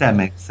 that's if good. that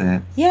makes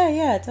sense. Yeah,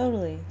 yeah,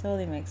 totally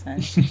makes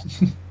sense.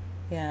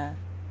 Yeah.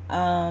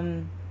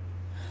 Um,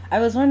 I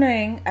was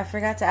wondering. I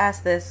forgot to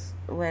ask this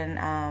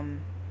when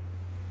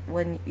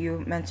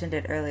you mentioned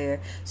it earlier.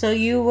 So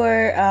you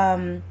were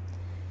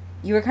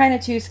kind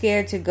of too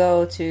scared to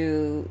go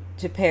to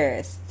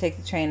Paris, take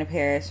the train to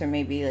Paris, or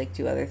maybe like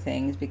do other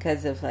things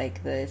because of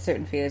like the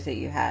certain fears that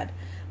you had.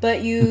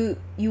 But you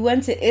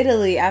went to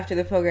Italy after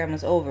the program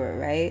was over,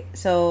 right?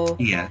 So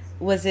Yes.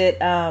 was it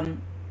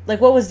like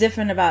what was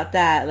different about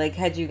that? Like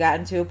had you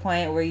gotten to a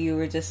point where you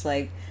were just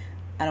like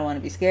I don't want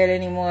to be scared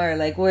anymore? Or,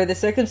 like were the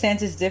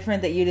circumstances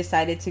different that you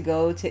decided to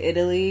go to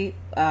Italy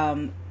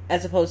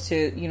as opposed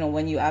to,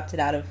 when you opted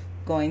out of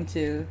going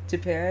to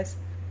Paris?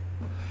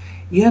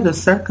 Yeah, the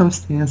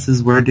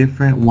circumstances were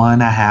different.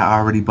 One, I had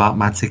already bought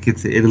my ticket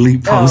to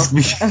Italy Oh, post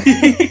me.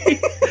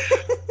 okay.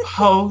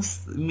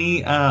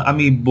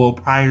 Well,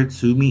 prior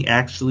to me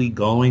actually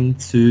going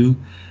to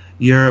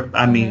Europe,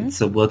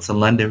 Mhm. to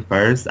London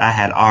first, I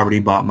had already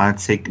bought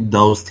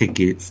those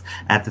tickets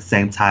at the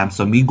same time.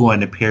 So me going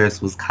to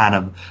Paris was kind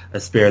of a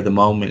spare of the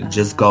moment,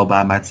 just go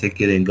buy my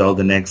ticket and go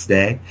the next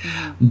day.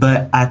 Mhm.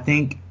 But I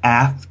think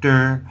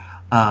after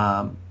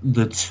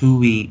the 2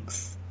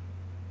 weeks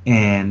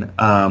in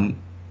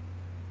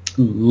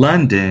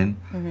London,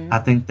 Mhm. I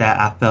think that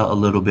I felt a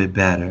little bit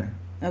better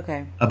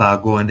Okay.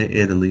 about going to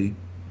Italy.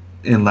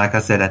 And like I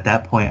said, at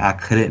that point, I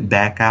couldn't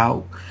back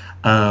out.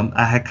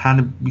 I had kind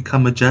of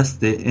become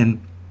adjusted, and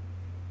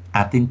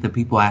I think the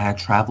people I had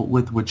traveled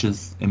with, which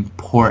is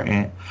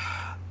important,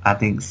 I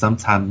think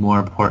sometimes more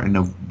important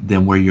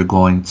than where you're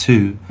going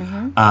to,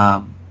 Mhm.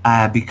 I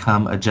had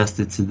become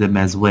adjusted to them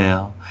as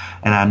well.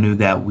 And I knew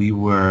that we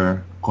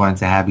were going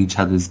to have each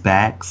other's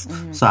backs,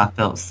 Mhm. so I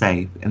felt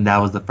safe. And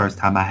that was the first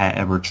time I had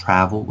ever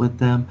traveled with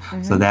them.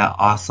 So Mhm. that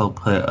also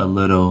put a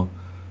little,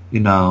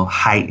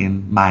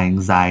 heightened my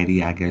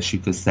anxiety, I guess you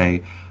could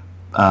say,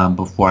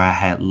 before I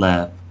had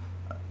left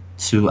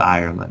to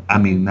Ireland. I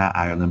mean, Mhm. not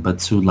Ireland, but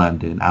to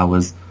London.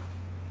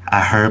 I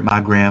heard my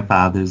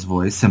grandfather's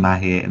voice in my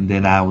head, and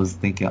then I was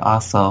thinking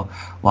also,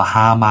 well,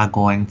 how am I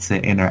going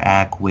to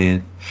interact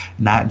with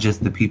not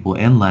just the people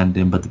in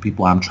London, but the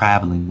people I'm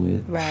traveling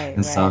with? Right,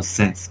 And so, right.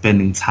 since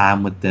spending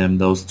time with them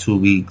those 2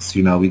 weeks,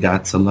 we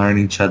got to learn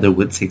each other,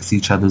 what ticks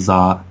each other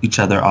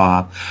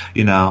off.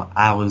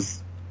 I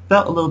was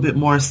felt a little bit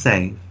more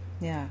safe.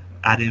 Yeah.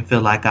 I didn't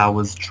feel like I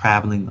was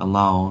traveling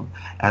alone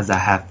as I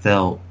have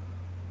felt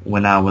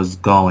when I was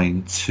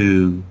going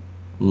to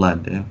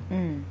London.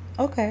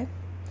 Okay.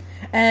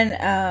 And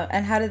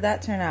how did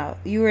that turn out?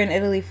 You were in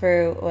Italy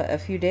for what, a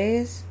few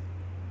days?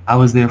 I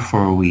was there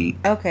for a week.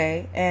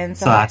 Okay. And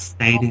so So I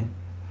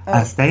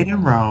oh, stayed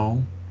in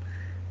Rome,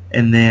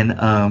 and then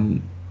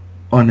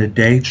on a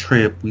day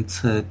trip we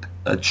took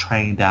a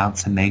train down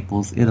to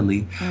Naples,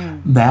 Italy.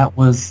 mm, That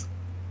was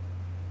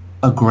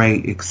a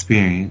great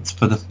experience.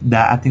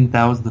 I think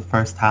that was the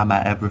first time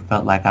I ever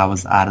felt like I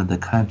was out of the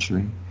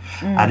country.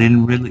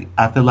 mm,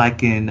 I feel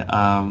like in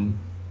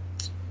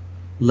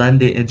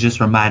London it just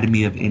reminded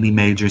me of any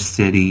major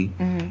city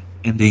mhm,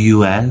 in the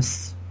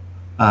US,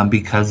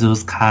 because it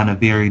was kind of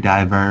very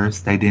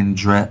diverse. I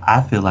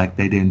feel like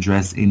they didn't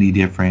dress any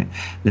different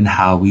than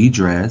how we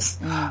dress.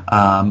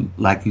 mm.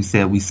 Like you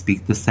said, we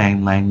speak the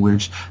same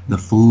language. The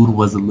food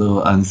was a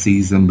little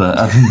unseasoned, but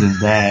other than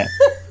that,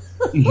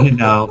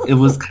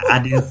 I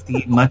didn't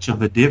see much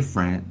of a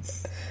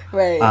difference.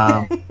 Right.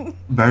 Um,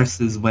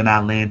 versus when I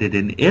landed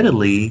in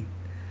Italy,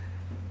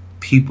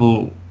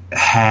 people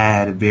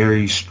had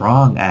very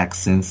strong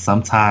accents.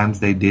 Sometimes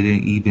they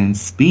didn't even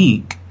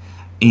speak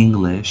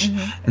English.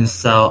 Mhm. And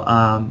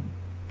so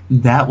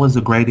that was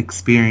a great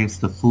experience.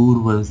 The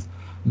food was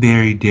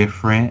very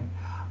different,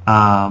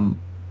 um,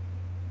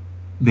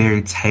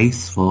 very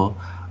tasteful.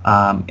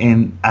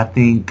 And I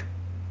think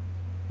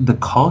the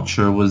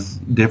culture was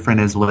different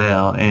as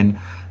well. And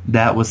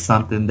that was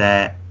something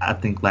that I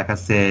think, like I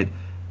said,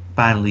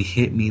 finally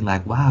hit me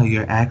like, wow,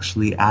 you're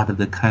actually out of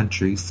the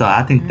country. So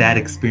I think that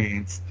Mm,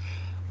 experience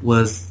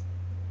was,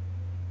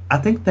 I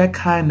think that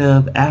kind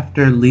of,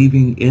 after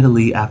leaving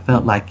Italy, I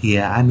felt like,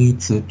 yeah, I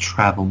need to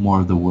travel more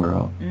of the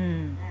world.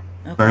 mm.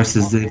 Okay.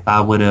 Versus if I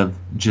would have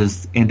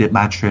just ended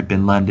my trip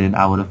in London,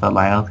 I would have felt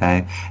like,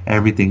 okay,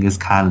 everything is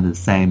kind of the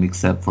same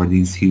except for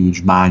these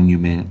huge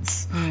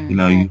monuments, Mm. you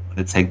want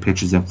to take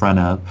pictures in front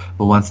of.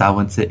 But once I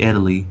went to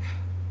Italy,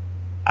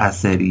 I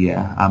said,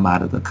 yeah, I'm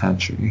out of the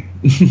country.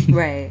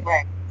 Right.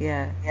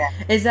 Yeah.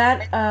 Is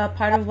that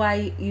part of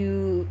why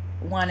you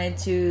wanted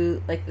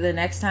to, like, the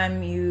next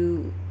time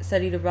you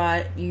studied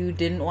abroad, you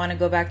didn't want to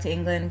go back to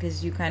England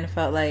because you kind of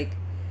felt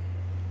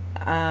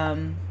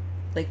um,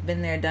 like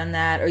been there, done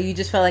that, or you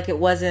just felt like it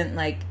wasn't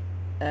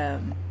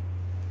um,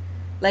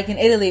 like in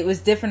Italy, it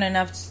was different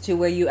enough to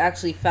where you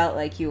actually felt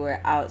like you were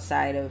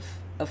outside of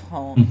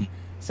home.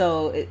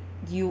 So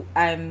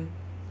I'm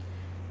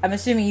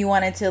assuming you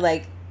wanted to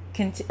like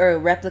or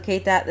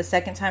replicate that the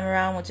second time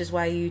around, which is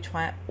why you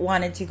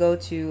wanted to go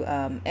to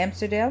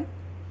Amsterdam.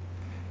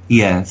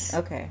 Yes.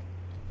 Okay.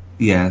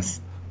 Yes,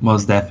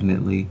 most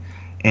definitely.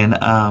 And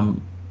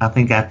I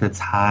think at the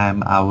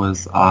time I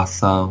was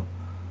also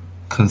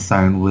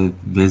concerned with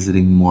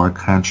visiting more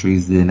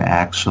countries than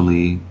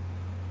actually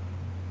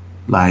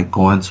like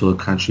going to a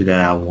country that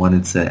I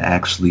wanted to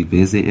actually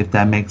visit, if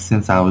that makes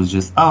sense. I was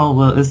just, oh,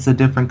 well, it's a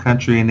different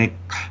country and it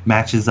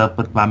matches up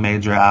with my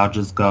major. I'll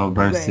just go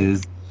Right.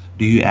 versus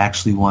do you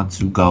actually want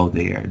to go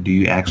there? Do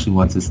you actually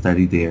want to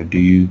study there? Do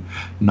you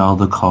know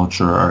the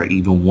culture or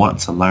even want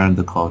to learn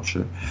the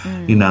culture,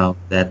 Mm.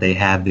 that they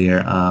have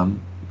there?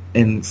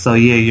 And so,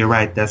 yeah, you're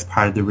right. That's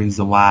part of the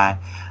reason why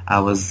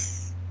I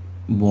was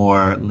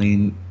more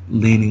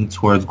leaning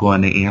towards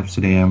going to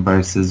Amsterdam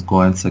versus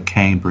going to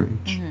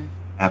Cambridge Hmm.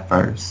 at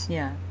first.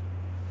 Yeah.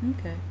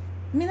 Okay.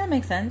 I mean, that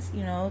makes sense.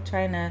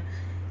 Trying to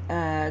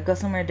go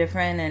somewhere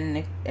different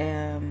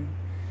and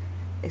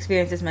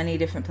experience as many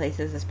different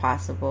places as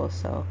possible.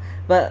 So,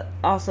 but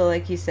also,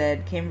 like you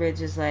said,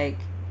 Cambridge is like,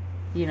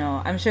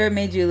 I'm sure it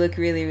made you look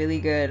really, really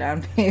good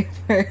on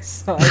paper.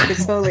 So I could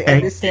totally Thank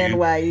understand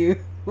you.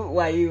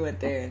 why you went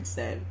there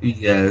instead.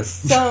 Yes.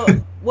 So,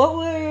 what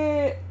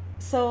were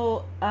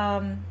so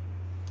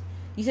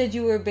you said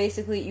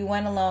you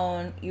went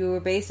alone. You're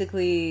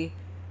basically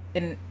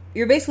an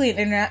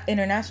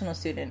international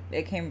student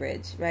at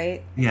Cambridge,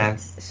 right?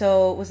 Yes.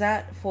 So was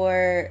that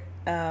for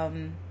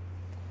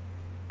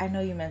I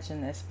know you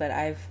mentioned this, but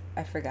I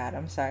forgot.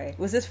 I'm sorry.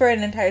 Was this for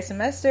an entire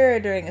semester or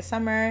during a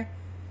summer?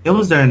 It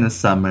was during the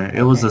summer.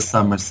 It was Okay. a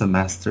summer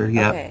semester.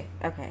 Yep. Okay.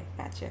 Okay.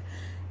 Gotcha.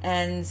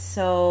 And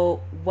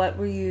so, what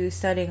were you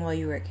studying while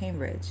you were at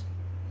Cambridge?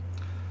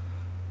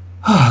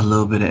 A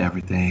little bit of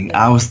everything.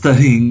 Yeah. I was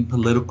studying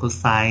political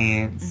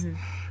science,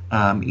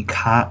 Hmm.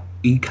 econ.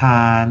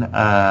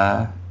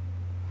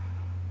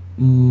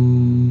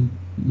 Mm,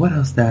 what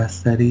else did I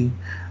study?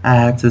 I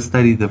had to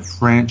study the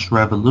French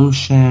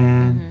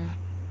Revolution.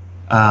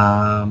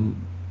 Hmm.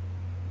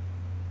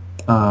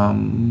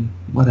 Um,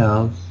 what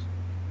else?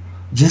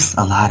 Just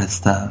a lot of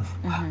stuff.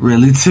 Hmm.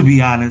 Really, to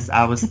be honest,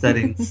 I was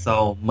studying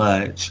so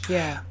much.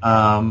 Yeah.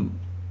 Um,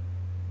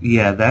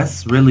 yeah,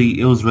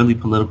 it was really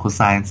political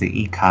science and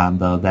econ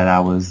though that I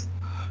was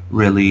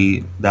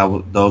really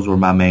those were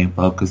my main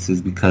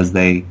focuses because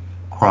they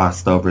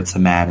crossed over to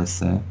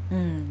Madison.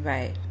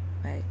 Right.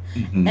 Right.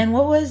 Hmm. And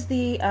what was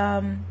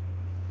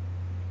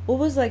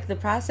like the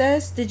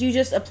process? Did you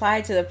just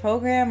apply to the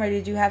program, or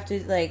did you have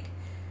to like?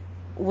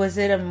 Was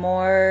it a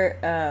more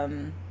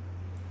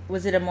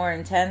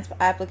intense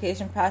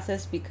application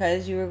process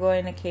because you were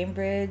going to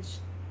Cambridge?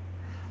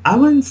 I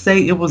wouldn't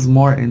say it was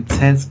more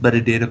intense, but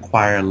it did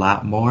acquire a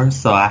lot more.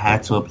 So I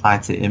had to apply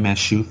to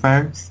MSU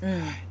first.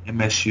 Mm.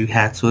 MSU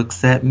had to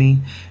accept me,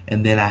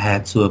 and then I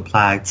had to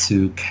apply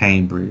to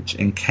Cambridge,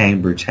 and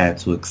Cambridge had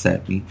to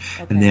accept me.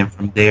 And Okay. then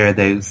from there,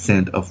 they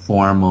sent a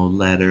formal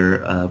letter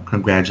of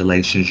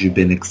congratulations, you've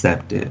been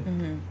accepted.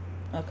 Hmm.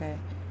 Okay.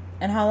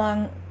 And how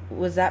long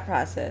was that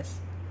process?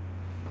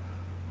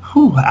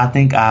 Whew, I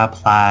think I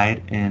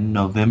applied in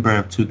November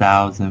of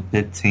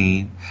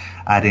 2015.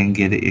 I didn't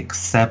get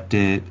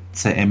accepted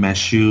to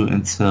MSU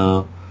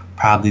until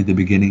probably the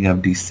beginning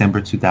of December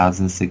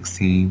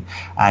 2016.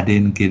 I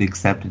didn't get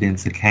accepted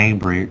into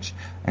Cambridge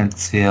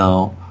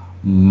until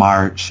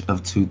March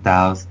of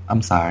 2000.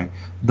 I'm sorry,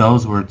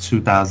 those were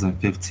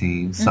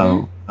 2015. Mm-hmm.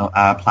 So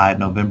I applied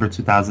November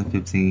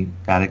 2015,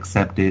 got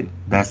accepted.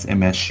 That's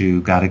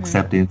MSU. Got Mm-hmm.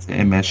 accepted into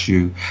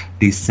MSU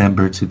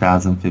December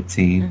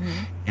 2015. Mm-hmm.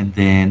 And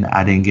then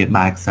I didn't get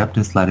my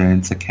acceptance letter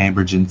into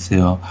Cambridge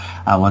until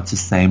I want to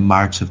say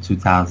March of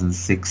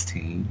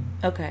 2016.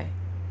 Okay.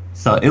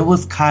 So it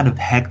was kind of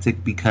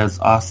hectic because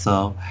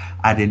also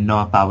I didn't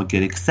know if I would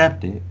get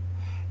accepted.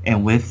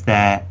 And with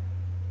that,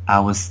 I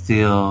was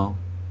still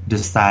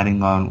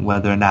deciding on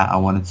whether or not I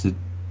wanted to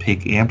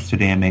pick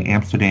Amsterdam. And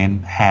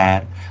Amsterdam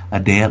had a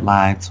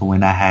deadline to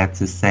when I had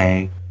to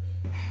say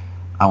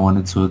I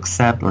wanted to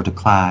accept or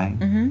decline.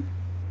 Mm-hmm.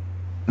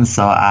 And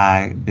so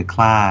I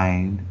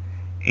declined,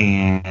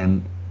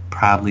 and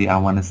probably I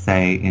want to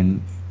say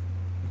in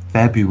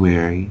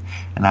February,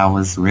 and I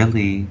was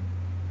really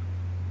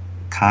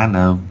kind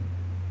of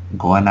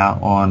going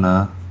out on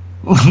a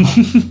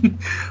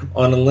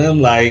on a limb,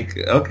 like,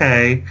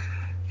 okay,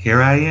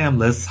 here I am.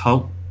 Let's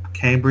hope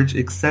Cambridge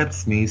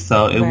accepts me.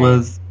 So Right. it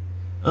was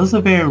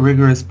a very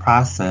rigorous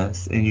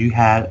process, and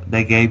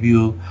they gave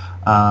you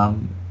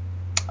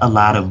a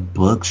lot of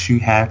books you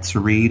had to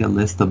read, a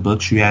list of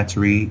books you had to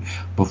read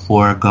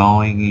before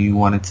going, and you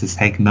wanted to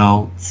take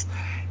notes,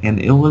 and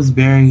it was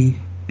very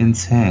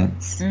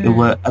intense. It Mm.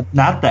 was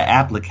not the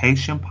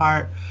application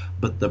part,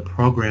 but the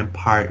program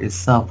part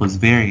itself was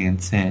very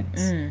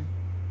intense. Mm.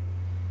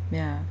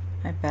 Yeah,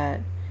 I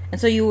bet. And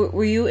so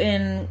were you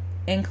in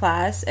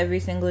class every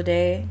single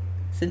day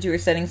since you were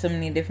studying so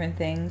many different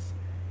things?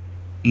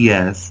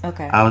 Yes,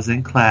 Okay. I was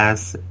in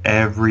class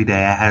every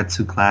day. I had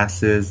two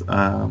classes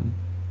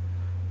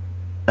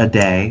a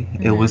day.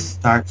 It would Mm-hmm.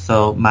 start,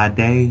 so my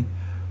day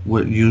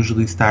would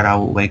usually start, I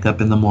would wake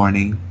up in the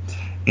morning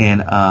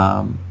and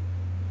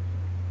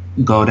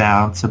go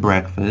down to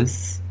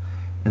breakfast.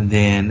 And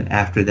then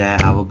after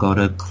that, I would go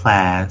to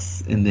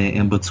class. And then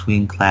in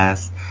between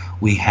class,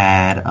 we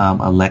had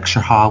a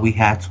lecture hall we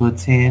had to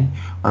attend,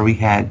 or we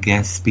had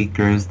guest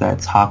speakers that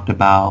talked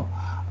about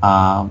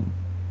um,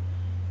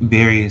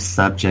 various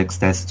subjects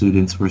that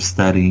students were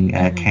studying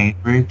at Mm-hmm.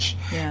 Cambridge.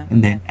 Yeah.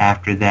 And then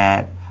after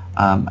that,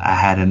 I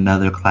had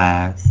another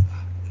class.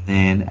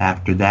 Then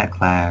after that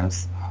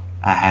class,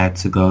 I had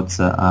to go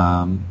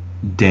to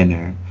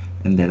dinner,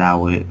 and then I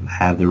would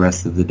have the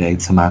rest of the day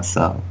to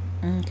myself.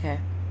 Okay.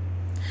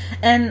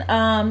 And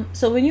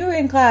so when you were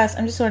in class,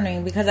 I'm just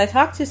wondering because I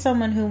talked to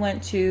someone who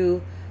went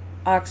to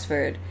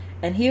Oxford,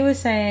 and he was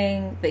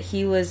saying that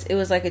it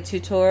was like a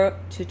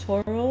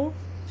tutorial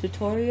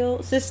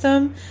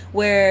system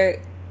where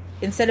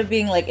instead of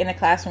being like in a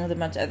classroom with a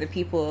bunch of other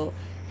people,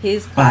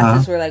 his Uh-huh.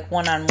 classes were like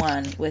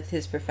one-on-one with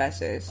his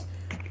professors.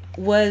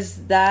 Was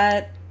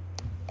that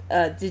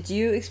did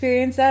you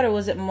experience that, or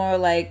was it more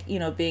like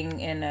being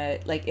in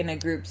a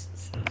group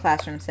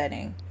classroom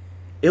setting?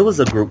 It was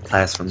a group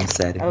classroom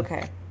setting.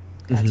 Okay,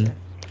 Hmm. gotcha.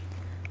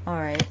 All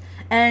right.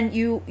 And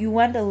you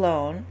went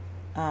alone,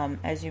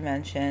 as you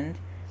mentioned.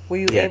 Were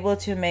you Yeah. able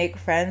to make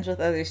friends with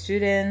other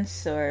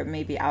students, or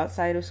maybe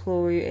outside of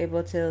school? Were you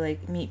able to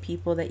like meet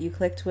people that you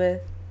clicked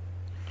with?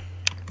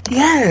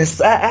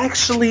 Yes, I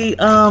actually,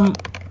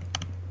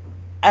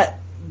 I,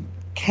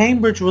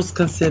 Cambridge was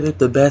considered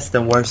the best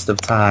and worst of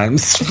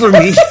times for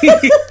me.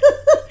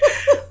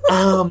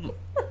 um,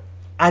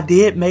 I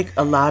did make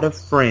a lot of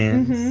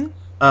friends.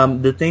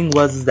 Mm-hmm. The thing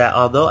was is that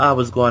although I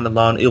was going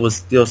alone, it was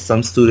still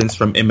some students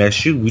from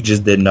MSU. We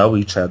just didn't know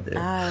each other.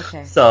 Ah,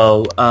 okay.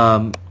 So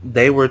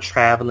they were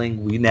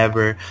traveling. We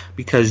never,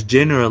 because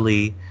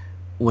generally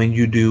when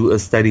you do a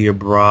study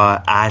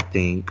abroad, I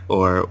think,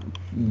 or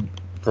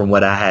from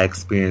what I had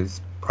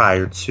experienced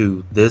prior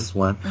to this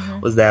one, Mm-hmm.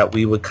 was that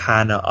we would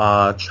kind of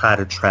all try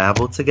to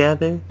travel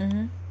together,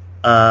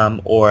 Mm-hmm.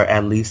 or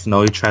at least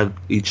know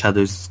each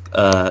other's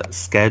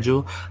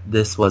schedule.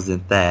 This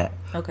wasn't that.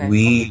 Okay.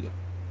 We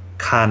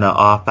kind of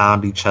all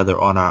found each other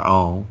on our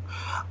own.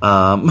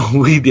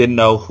 We didn't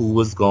know who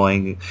was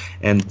going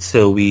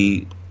until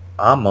we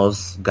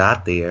almost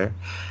got there,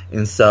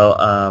 and so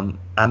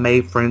I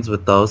made friends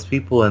with those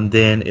people, and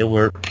then it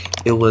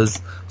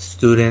was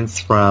students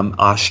from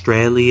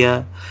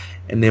Australia,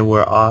 and it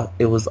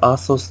was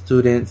also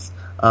students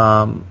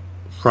from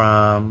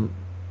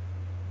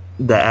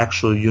the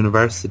actual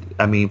university.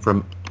 I mean,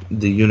 from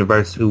the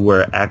university, who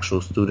were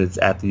actual students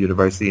at the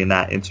university and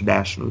not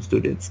international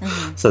students.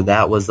 Mm-hmm. So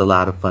that was a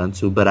lot of fun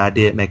too. But I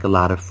did make a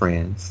lot of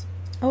friends.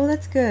 Oh,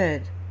 that's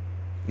good.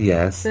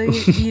 Yes. So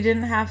you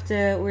didn't have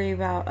to worry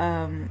about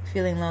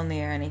feeling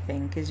lonely or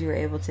anything because you were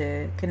able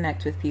to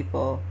connect with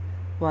people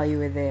while you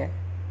were there.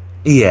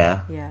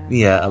 Yeah. Yeah.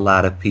 Yeah, a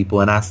lot of people.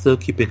 And I still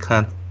keep in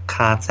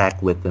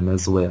contact with them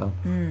as well.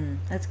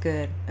 That's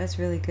good. That's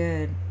really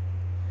good.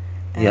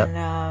 Yep.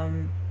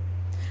 And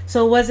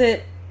so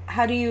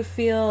how do you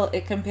feel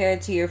it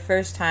compared to your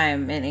first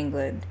time in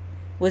England?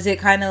 Was it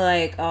kind of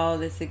like, oh,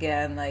 this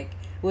again? Like,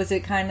 was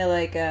it kind of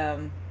like,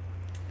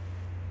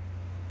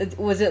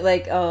 was it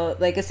like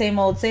a same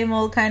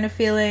old kind of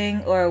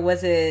feeling? Or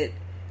was it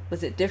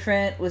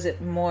different? Was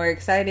it more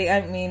exciting?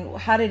 I mean,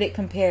 how did it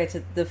compare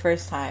to the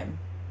first time?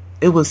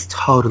 It was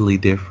totally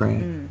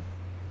different.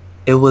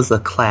 It was a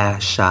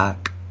class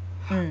shock.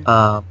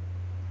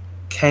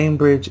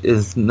 Cambridge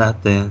is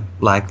nothing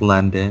like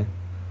London.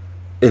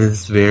 It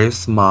is very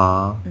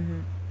small,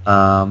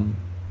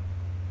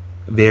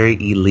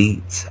 very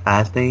elite,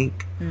 I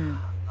think,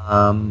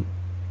 in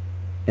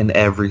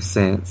every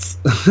sense.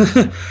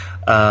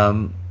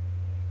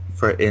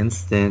 For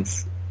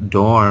instance,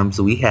 dorms,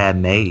 we had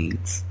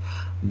maids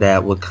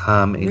that would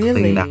come and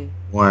clean out Really?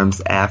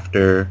 dorms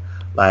after,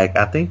 like,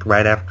 I think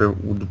right after,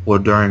 well,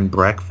 during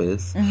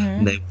breakfast.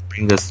 And they would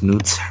bring us new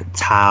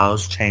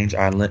towels, change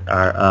our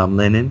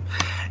linen.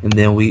 And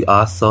then we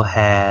also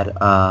had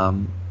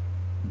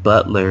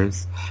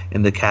butlers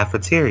in the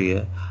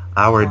cafeteria.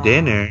 Our Wow.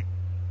 dinner,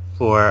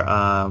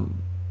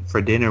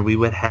 for dinner, we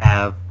would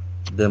have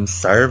them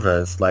serve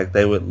us. Like,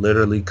 they would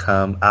literally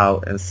come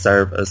out and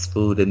serve us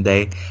food, and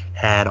they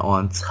had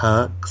on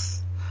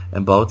tux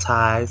and bow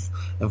ties.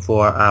 And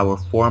for our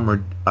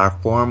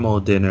formal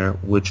dinner,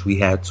 which we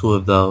had 2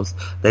 of those,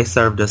 they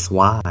served us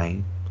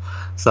wine.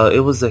 So it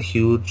was a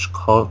huge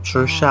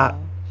culture shock.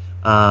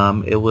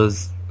 It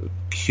was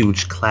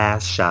huge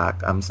class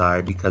shock. I'm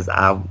sorry, because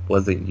I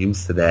wasn't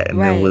used to that, and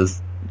Right. it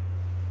was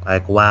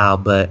like, wow.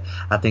 But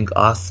I think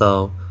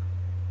also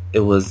it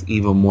was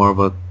even more of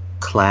a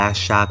class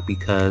shock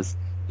because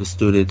the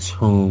students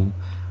whom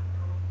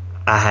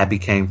I had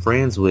became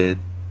friends with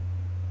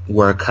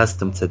were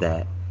accustomed to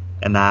that,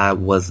 and I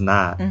was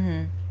not.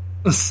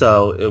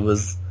 So it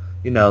was,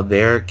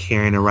 they're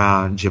carrying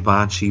around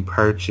Givenchy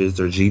purses,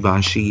 or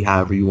Givenchy,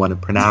 however you want to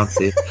pronounce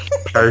it,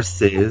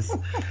 purses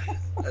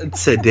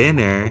to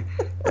dinner,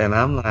 and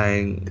I'm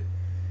like,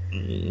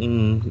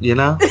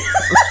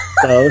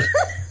 so,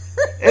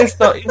 and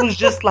so it was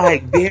just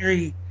like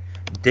very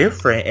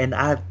different, and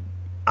I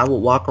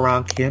would walk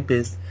around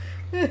campus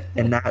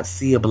and not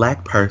see a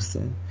black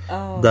person,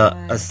 Oh,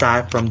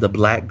 aside from the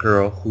black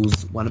girl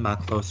who's one of my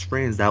close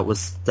friends that was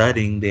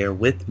studying there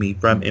with me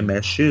from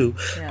MSU,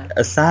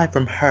 aside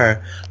from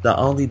her, the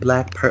only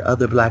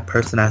other black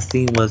person I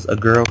seen was a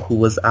girl who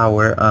was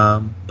our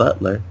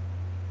butler.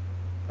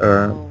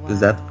 Or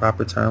is that the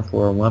proper term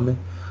for a woman?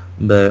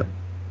 But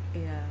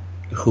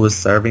who was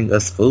serving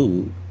us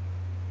food.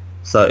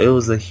 So it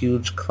was a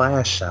huge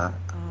class shock.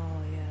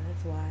 Oh yeah,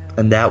 that's wild.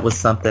 And that was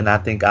something I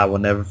think I will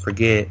never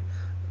forget.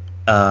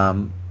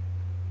 That's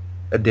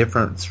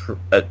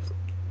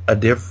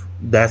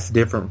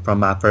different from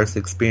my first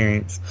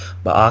experience,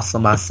 but also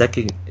my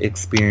second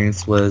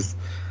experience was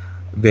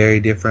very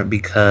different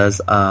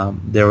because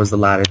there was a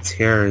lot of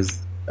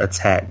terrorist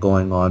attack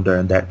going on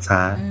during that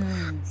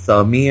time.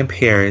 So me and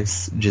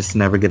Paris just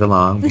never get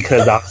along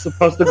because I was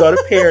supposed to go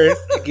to Paris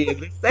again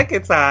the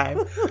second time,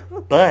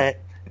 but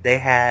they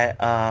had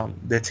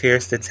the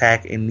terrorist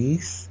attack in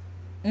Nice,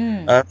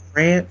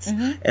 France,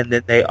 and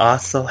then they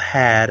also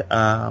had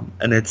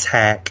an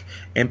attack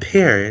in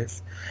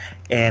Paris,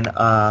 and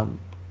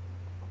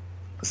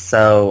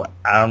so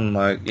I'm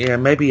like, yeah,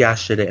 maybe I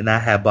shouldn't. And I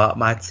had bought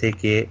my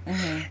ticket,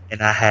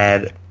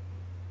 and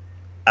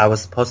I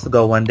was supposed to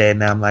go one day,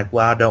 and I'm like,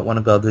 well, I don't want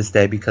to go this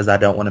day because I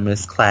don't want to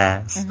miss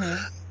class.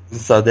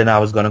 So then I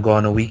was going to go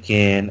on the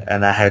weekend,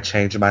 and I had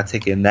changed my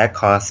ticket, and that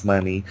cost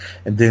money.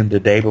 And then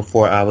the day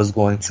before I was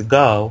going to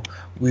go,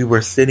 we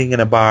were sitting in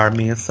a bar,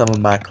 me and some of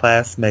my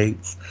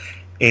classmates,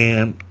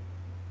 and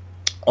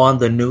on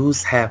the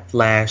news had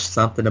flashed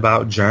something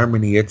about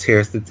Germany, a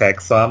terrorist attack.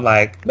 So I'm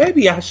like,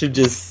 maybe I should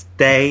just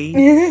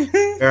stay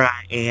where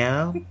I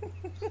am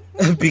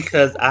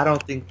because I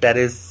don't think that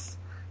is,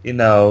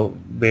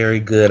 very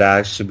good.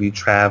 I should be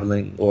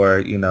traveling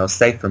or,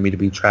 safe for me to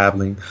be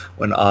traveling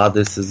when all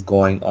this is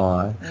going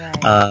on.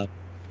 Right.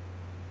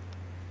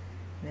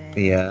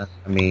 Yeah,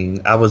 I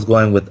mean, I was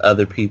going with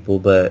other people,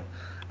 but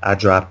I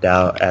dropped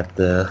out at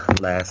the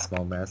last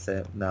moment. I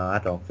said, no, I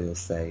don't feel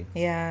safe.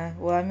 Yeah,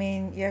 well, I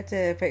mean, you have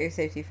to put your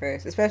safety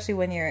first, especially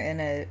when you're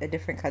in a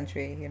different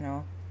country,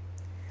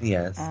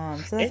 Yes.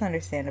 So that's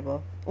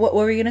understandable. What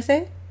were you going to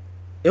say?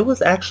 It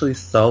was actually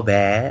so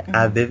bad.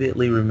 I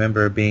vividly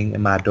remember being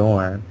in my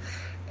dorm,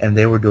 and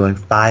they were doing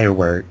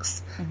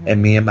fireworks,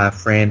 and me and my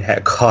friend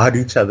had called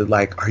each other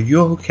like, are you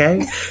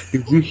okay?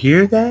 Did you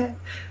hear that?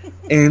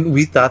 And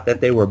we thought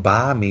that they were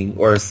bombing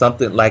or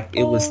something. Like,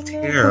 it was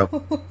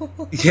terrible.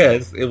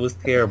 Yes, it was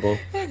terrible.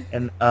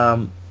 And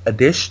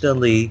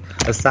additionally,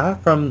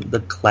 aside from the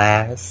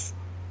class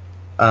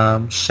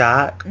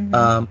shock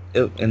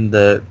in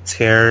the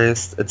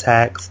terrorist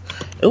attacks,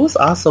 it was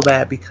also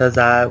bad because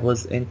I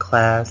was in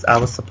class. I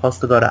was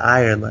supposed to go to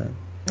Ireland.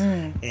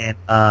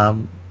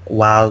 And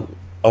while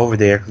over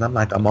there,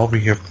 because I'm over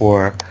here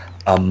for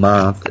a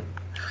month,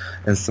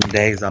 and some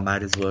days I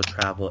might as well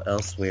travel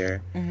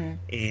elsewhere.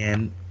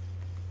 And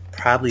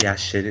probably I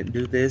shouldn't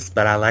do this,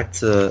 but I like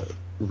to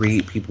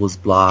read people's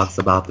blogs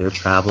about their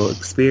travel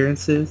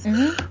experiences,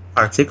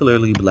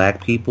 particularly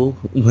black people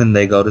when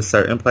they go to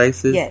certain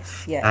places.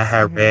 Yes. I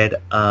had read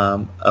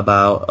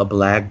about a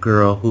black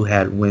girl who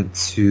had went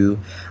to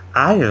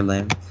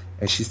Ireland,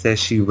 and she said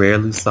she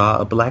rarely saw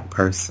a black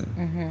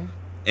person.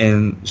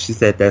 And she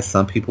said that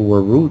some people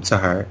were rude to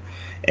her.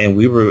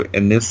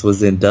 And this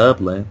was in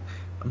Dublin.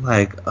 I'm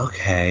like,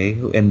 okay.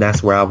 And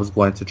that's where I was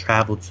going to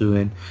travel to.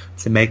 And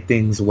to make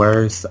things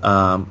worse,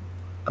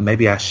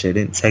 maybe I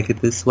shouldn't take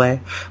it this way,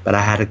 but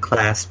I had a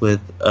class with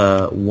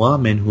a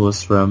woman who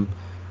was from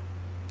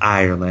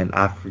Ireland.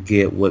 I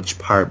forget which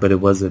part, but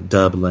it wasn't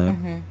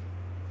Dublin.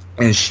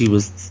 And she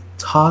was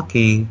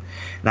talking,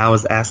 and I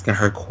was asking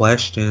her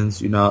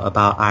questions,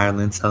 about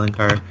Ireland, telling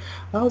her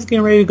I was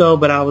getting ready to go,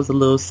 but I was a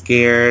little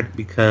scared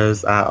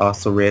because I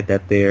also read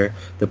that the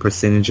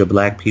percentage of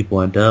black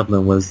people in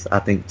Dublin was, I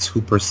think,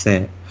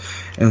 2%.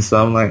 And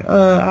so I'm like,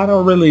 I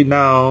don't really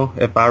know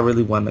if I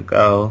really want to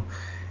go.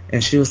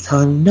 And she was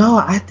telling me,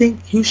 no, I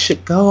think you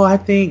should go. I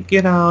think,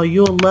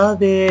 you'll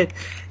love it.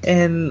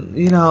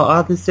 And,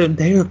 all this, and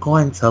they are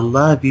going to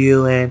love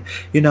you. And,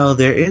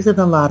 there isn't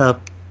a lot of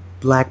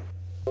black.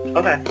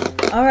 Okay.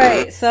 All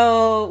right.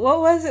 So what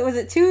was it? Was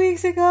it 2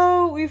 weeks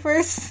ago we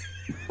first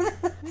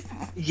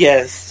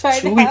Yes.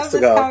 tried 2 to weeks have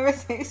this ago.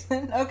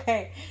 conversation?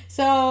 Okay.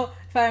 So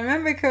if I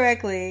remember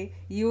correctly,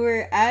 you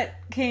were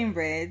at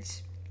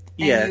Cambridge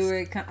and Yes. you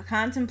were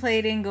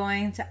contemplating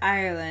going to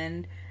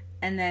Ireland.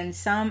 And then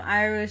some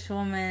Irish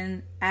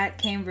woman at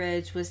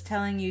Cambridge was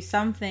telling you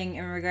something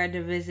in regard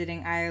to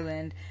visiting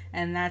Ireland,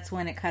 and that's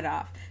when it cut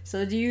off.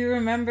 So do you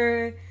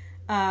remember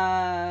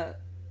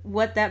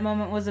what that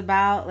moment was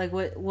about? Like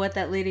what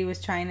that lady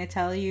was trying to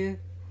tell you?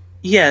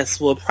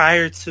 Yes. Well,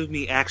 prior to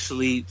me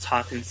actually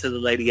talking to the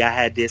lady, I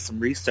had did some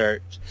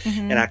research,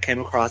 and I came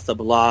across a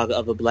blog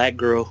of a black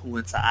girl who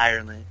went to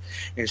Ireland,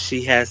 and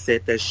she had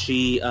said that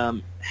she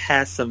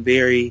has some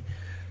very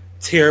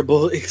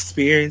terrible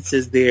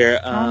experiences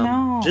there.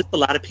 Just a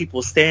lot of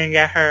people staring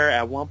at her.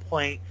 At one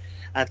point,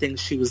 I think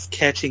she was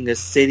catching a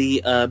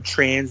city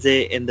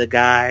transit, and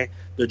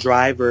the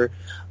driver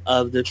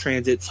of the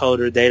transit told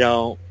her they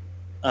don't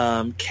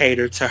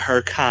cater to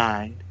her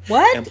kind.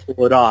 What? and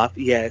pulled off.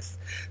 Yes.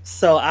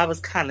 So I was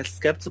kind of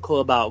skeptical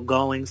about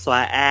going. So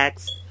I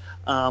asked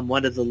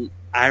one of the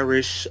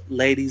Irish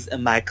ladies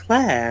in my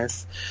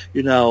class,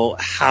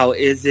 how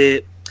is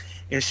it?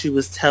 And she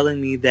was telling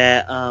me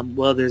that,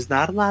 well, there's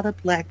not a lot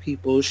of black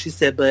people. She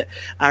said, but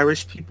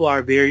Irish people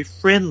are very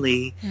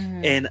friendly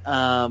and,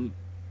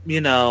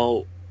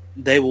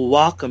 they will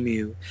welcome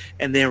you.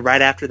 And then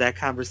right after that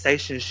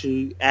conversation,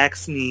 she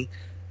asked me,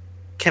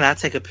 can I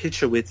take a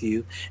picture with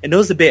you? And it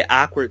was a bit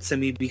awkward to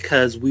me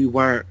because we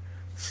weren't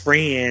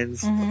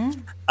friends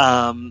to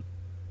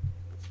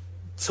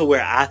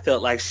where I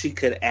felt like she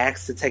could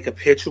ask to take a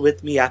picture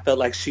with me. I felt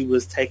like she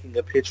was taking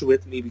a picture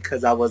with me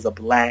because I was a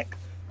black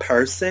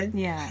person.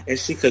 Yeah. And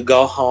she could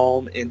go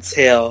home and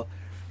tell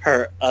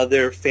her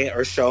other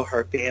or show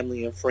her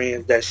family and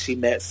friends that she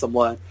met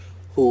someone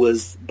who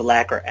was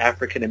black or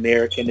African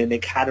American, and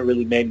it kind of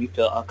really made me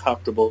feel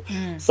uncomfortable.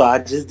 So I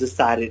just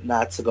decided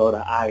not to go to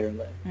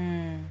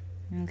Ireland.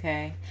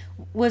 Okay.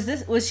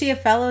 Was she a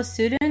fellow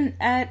student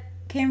at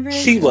Cambridge?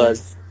 She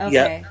was.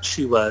 Okay. Yep,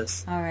 she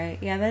was. All right.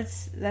 Yeah,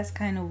 that's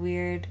kind of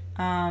weird.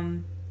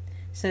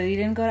 So you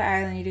didn't go to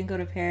Ireland, you didn't go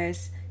to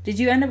Paris. Did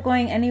you end up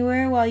going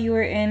anywhere while you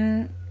were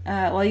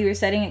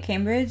studying at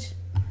Cambridge?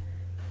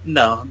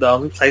 No, the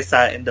only place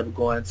I ended up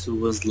going to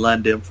was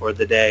London for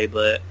the day,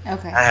 but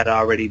okay. I had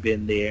already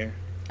been there.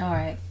 All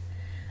right.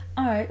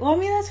 Well, I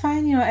mean, that's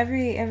fine.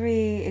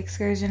 Every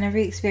excursion,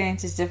 every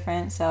experience is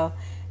different. So,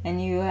 and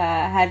you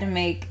had to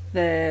make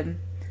the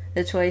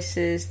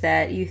choices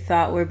that you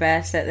thought were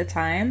best at the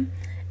time.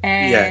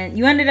 And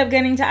you ended up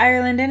getting to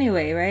Ireland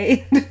anyway,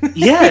 right?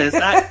 Yes,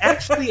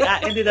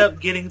 I ended up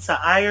getting to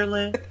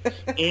Ireland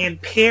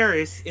and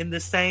Paris in the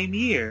same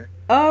year.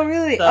 Oh,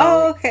 really?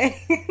 So, okay.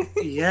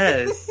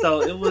 Yes,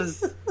 so it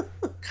was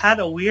kind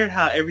of weird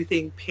how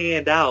everything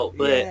panned out,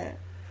 but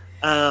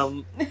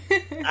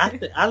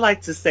I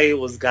like to say it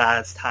was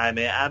God's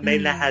timing. I may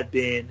not have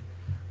been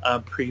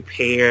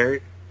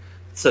prepared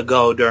to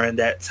go during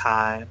that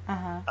time.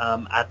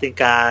 I think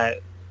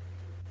I,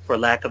 for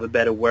lack of a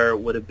better word,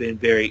 would have been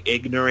very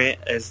ignorant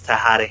as to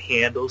how to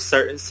handle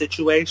certain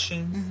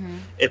situations.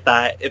 If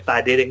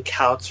I did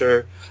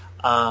encounter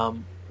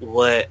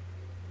what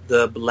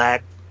the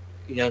black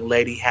young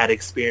lady had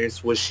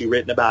experienced, was she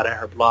written about in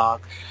her blog,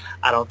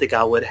 I don't think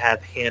I would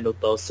have handled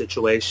those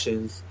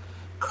situations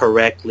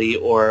correctly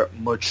or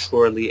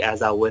maturely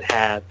as I would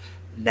have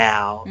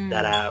now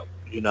that I,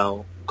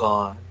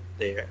 gone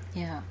there.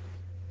 Yeah.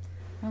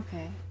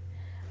 Okay.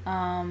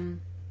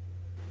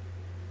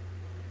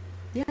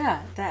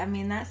 Yeah,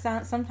 that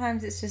sounds,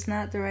 sometimes it's just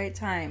not the right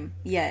time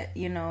yet,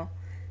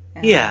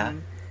 Yeah.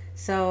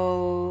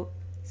 So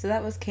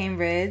that was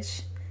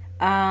Cambridge.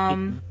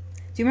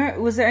 Do you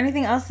remember, was there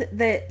anything else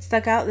that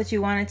stuck out that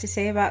you wanted to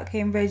say about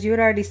Cambridge? You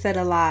had already said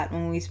a lot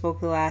when we spoke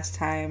the last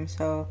time,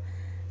 so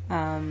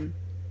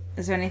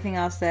is there anything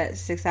else that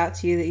sticks out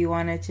to you that you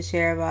wanted to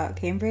share about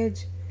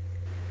Cambridge?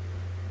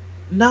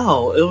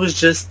 No, it was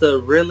just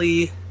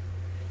really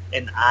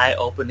an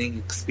eye-opening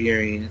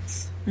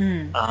experience.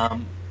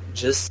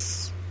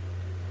 Just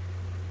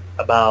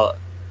about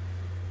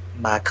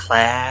my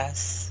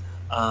class,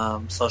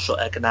 social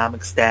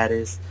economic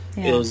status.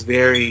 It was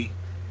very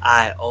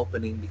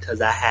eye-opening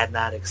because I had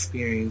not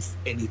experienced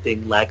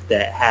anything like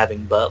that,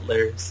 having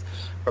butlers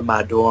from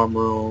my dorm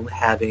room,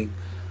 having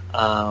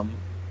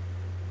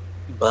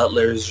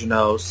butlers,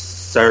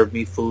 serve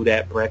me food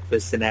at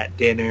breakfast and at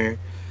dinner.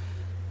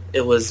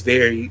 It was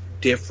very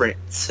different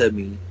to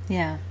me.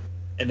 Yeah.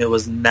 And it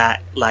was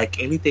not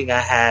like anything I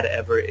had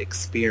ever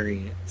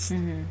experienced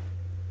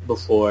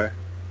before.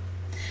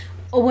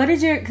 What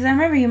did because I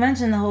remember you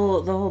mentioned the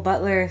whole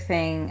butler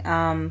thing.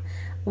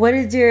 What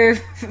did your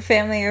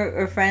family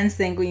or friends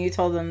think when you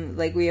told them,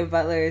 like, we have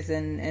butlers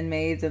and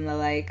maids and the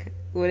like?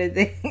 What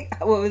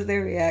was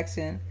their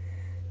reaction?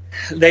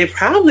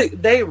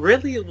 They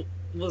really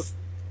was,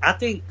 I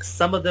think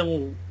some of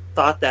them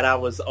thought that I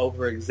was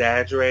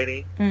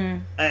over-exaggerating.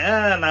 No,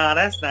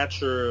 that's not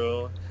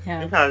true.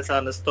 You're probably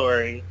telling the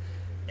story.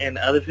 And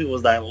other people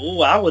was like,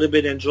 ooh, I would have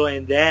been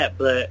enjoying that,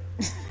 but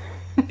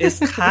it's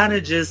kind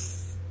of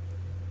just,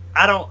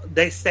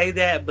 they say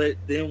that, but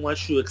then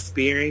once you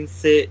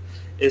experience it,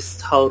 it's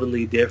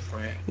totally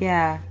different.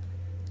 Yeah.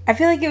 I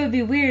feel like it would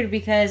be weird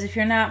because if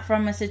you're not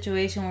from a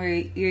situation where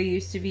you're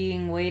used to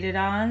being waited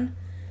on,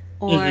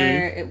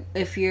 or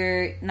if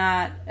you're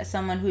not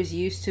someone who's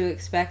used to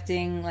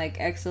expecting, like,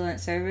 excellent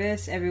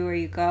service everywhere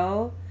you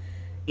go,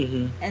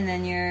 and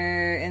then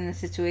you're in the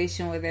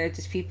situation where there are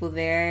just people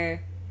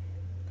there,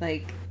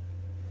 like,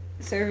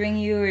 serving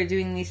you or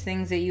doing these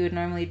things that you would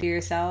normally do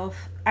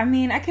yourself. I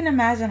mean, I can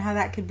imagine how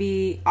that could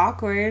be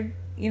awkward,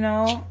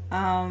 Very.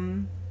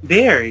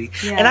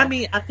 Yeah. And I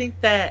mean, I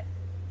think that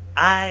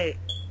I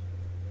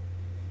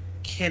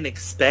can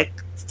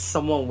expect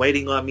someone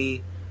waiting on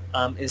me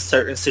in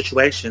certain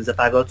situations.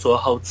 If I go to a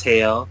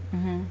hotel,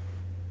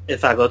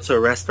 if I go to a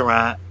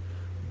restaurant,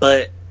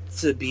 but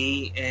to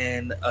be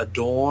in a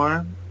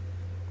dorm,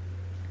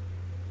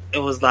 it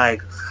was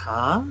like,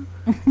 huh?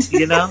 Right.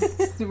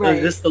 It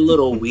was just a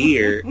little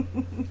weird.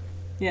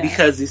 Yeah.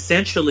 Because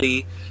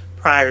essentially,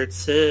 prior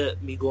to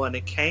me going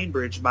to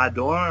Cambridge, my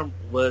dorm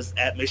was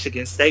at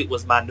Michigan State,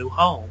 was my new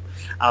home.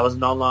 I was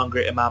no longer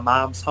in my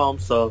mom's home,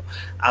 so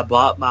I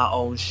bought my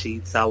own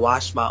sheets. I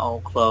washed my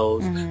own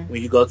clothes. Mm-hmm.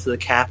 When you go to the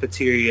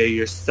cafeteria,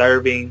 you're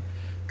serving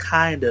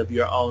kind of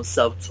your own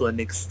self to an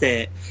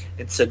extent.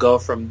 And to go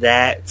from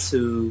that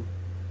to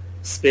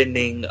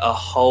spending a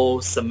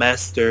whole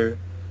semester,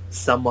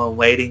 someone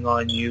waiting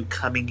on you,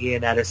 coming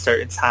in at a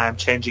certain time,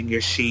 changing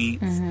your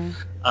sheets,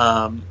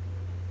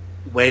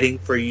 waiting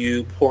for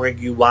you, pouring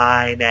you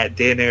wine at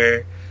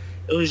dinner.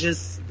 It was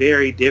just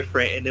very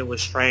different, and it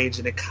was strange,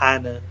 and it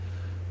kind of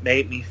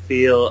made me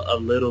feel a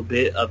little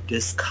bit of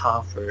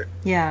discomfort.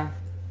 Yeah.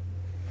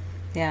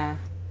 Yeah.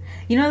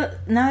 You know,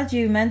 now that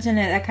you mention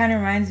it, that kind of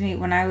reminds me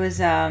when I was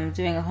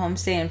doing a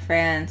homestay in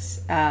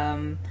France,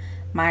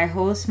 my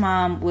host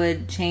mom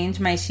would change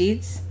my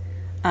sheets.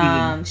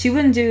 She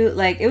wouldn't do,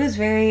 like, it was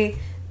very,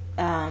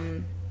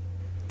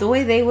 the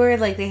way they were,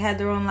 like, they had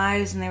their own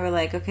lives, and they were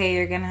like, okay,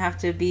 you're gonna have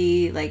to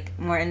be, like,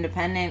 more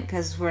independent,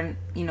 because we're,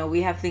 you know,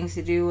 we have things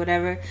to do,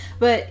 whatever.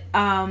 But,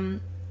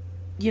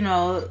 you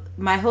know,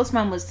 my host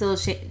mom would still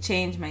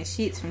change my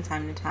sheets from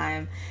time to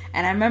time.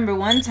 And I remember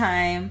one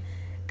time,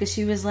 because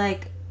she was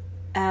like,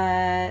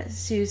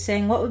 she was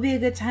saying, what would be a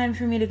good time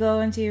for me to go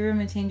into your room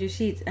and change your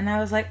sheets? And I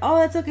was like, oh,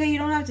 that's okay, you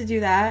don't have to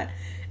do that.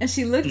 And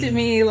she looked at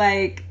me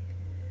like,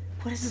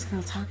 what is this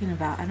girl talking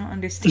about? I don't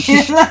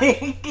understand.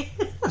 Like,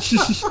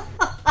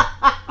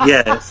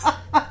 yes.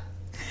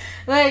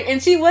 Like,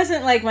 and she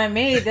wasn't like my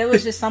maid. That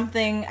was just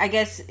something, I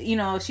guess, you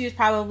know, she was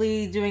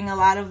probably doing a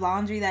lot of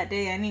laundry that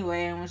day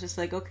anyway, and was just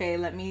like, okay,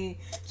 let me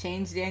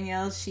change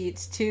Danielle's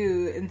sheets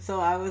too. And so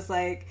I was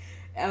like,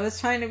 I was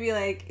trying to be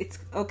like, it's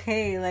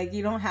okay, like,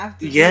 you don't have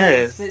to do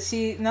Yes. this.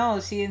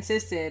 But she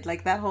insisted.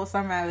 Like, that whole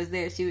summer I was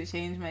there, she would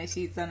change my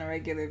sheets on a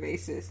regular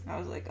basis. And I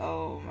was like,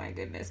 oh my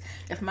goodness.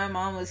 If my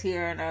mom was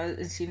here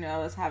and she knew I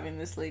was having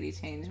this lady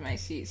change my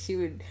sheets, she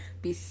would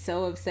be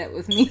so upset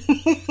with me.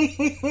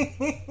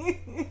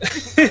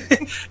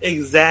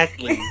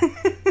 Exactly.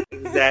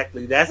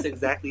 Exactly. That's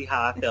exactly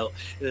how I felt.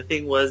 And the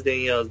thing was,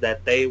 Danielle, is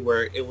that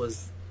it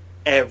was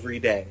every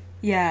day.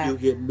 Yeah. You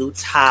get new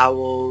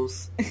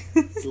towels,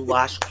 new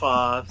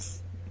washcloths,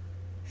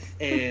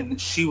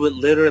 and she would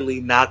literally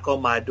knock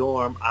on my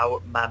dorm.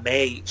 My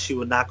maid, she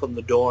would knock on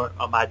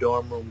my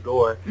dorm room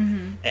door,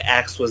 and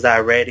ask, was I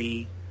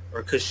ready,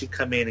 or could she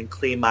come in and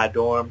clean my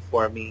dorm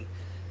for me?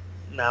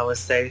 And I would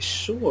say,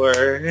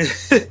 sure,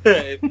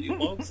 if you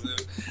want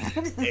to.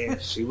 And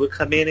she would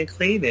come in and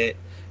clean it.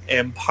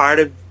 And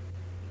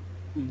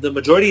the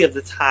majority of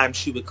the time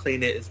she would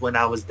clean it is when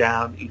I was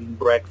down eating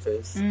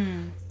breakfast.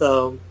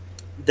 So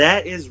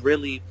that is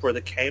really for the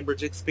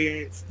Cambridge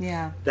experience.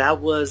 Yeah. That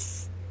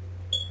was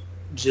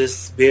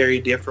just very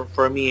different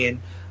for me.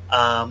 And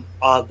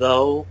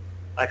although,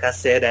 like I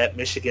said, at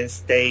Michigan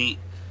State,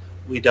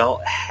 we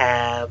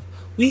have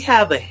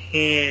a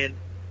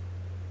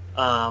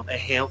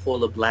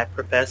handful of black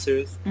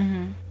professors.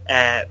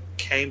 At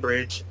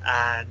Cambridge,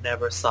 I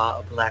never saw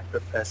a black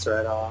professor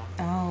at all.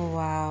 Oh,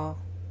 wow.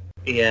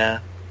 Yeah.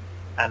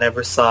 I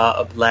never saw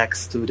a black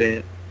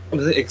student,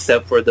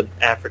 except for the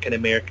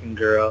African-American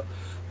girl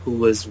who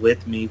was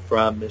with me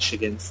from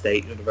Michigan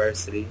State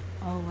University.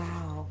 Oh,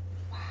 wow.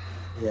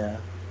 Yeah.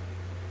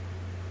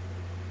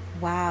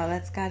 Wow,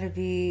 that's gotta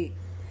be...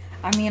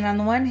 I mean, on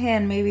the one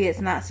hand, maybe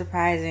it's not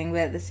surprising, but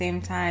at the same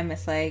time,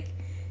 it's like,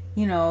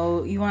 you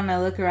know, you want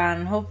to look around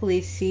and hopefully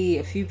see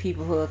a few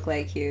people who look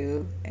like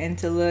you, and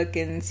to look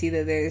and see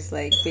that there's,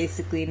 like,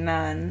 basically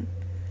none,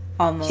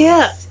 almost.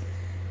 Yeah,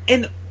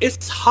 and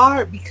it's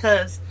hard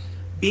because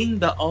being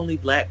the only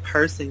black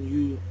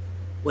person,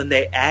 when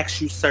they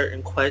ask you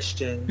certain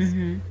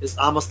questions, it's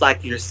almost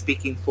like you're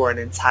speaking for an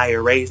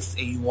entire race,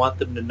 and you want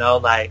them to know,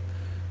 like,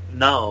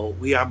 no,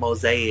 we are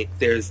mosaic.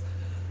 There's,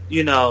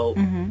 you know,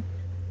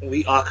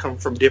 we all come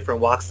from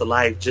different walks of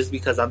life. Just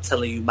because I'm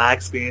telling you my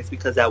experience,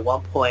 because at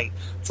one point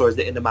towards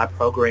the end of my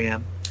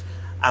program,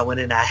 I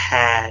went and I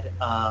had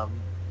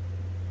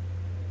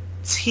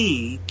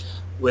tea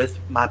with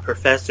my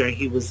professor, and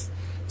he was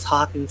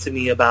talking to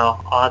me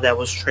about all that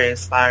was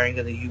transpiring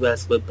in the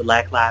U.S. with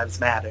Black Lives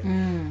Matter.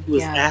 He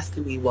was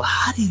asking me, well,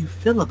 how do you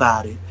feel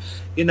about it?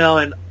 You know,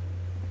 and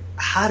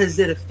how does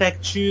it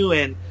affect you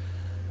and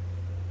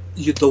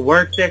the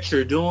work that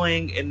you're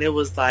doing? And it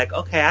was like,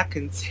 okay, I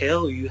can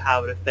tell you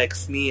how it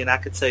affects me, and I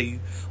can tell you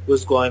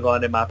what's going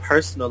on in my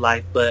personal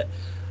life, but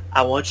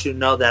I want you to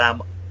know that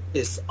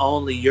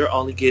you're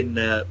only getting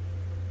a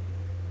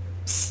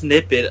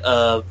snippet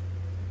of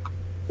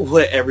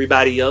what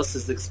everybody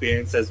else's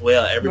experience as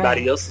well.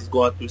 Everybody else is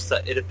going through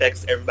it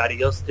affects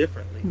everybody else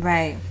differently.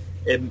 Right.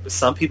 And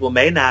some people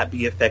may not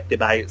be affected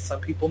by it.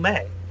 Some people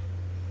may.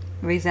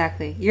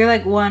 Exactly. You're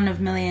like one of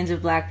millions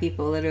of black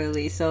people,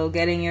 literally. So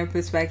getting your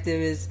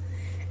perspective is,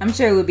 I'm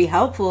sure it would be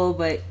helpful,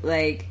 but,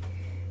 like,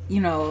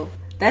 you know,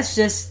 that's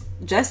just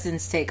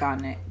Justin's take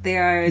on it.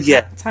 There are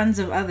tons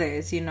of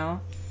others, you know?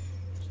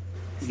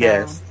 So,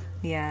 yes.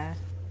 Yeah.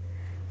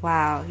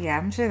 Wow. Yeah,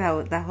 I'm sure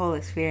that whole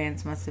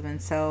experience must have been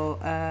so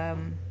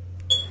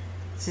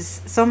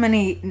Just so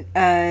many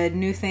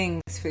new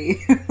things for you.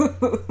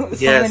 So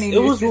Yes, many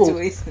new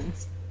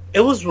situations.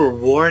 It was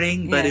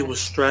rewarding, but it was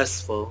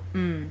stressful.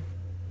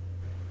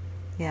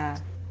 Yeah.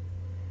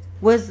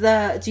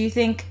 Do you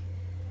think,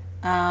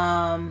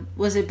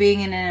 was it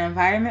being in an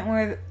environment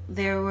where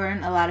there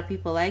weren't a lot of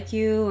people like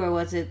you, or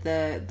was it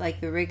the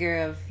rigor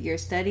of your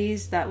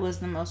studies that was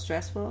the most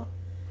stressful?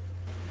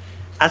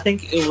 I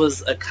think it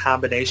was a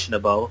combination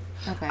of both.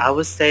 Okay. I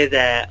would say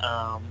that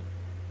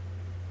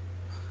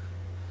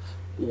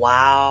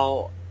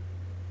while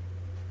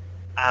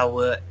at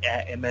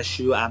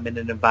MSU, I'm in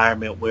an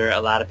environment where a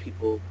lot of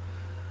people,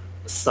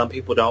 some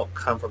people don't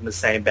come from the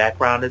same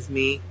background as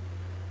me.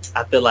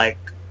 I feel like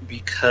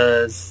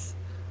because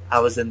I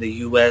was in the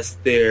U.S.,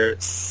 they're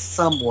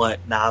somewhat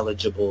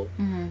knowledgeable.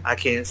 Mm-hmm. I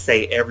can't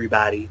say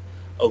everybody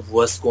of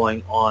what's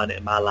going on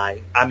in my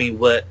life. I mean,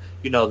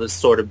 the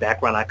sort of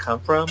background I come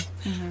from,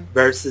 mm-hmm.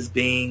 versus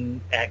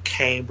being at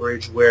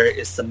Cambridge, where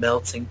it's a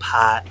melting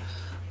pot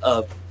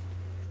of,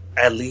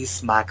 at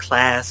least my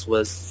class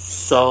was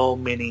so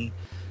many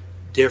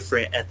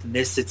different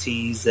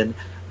ethnicities and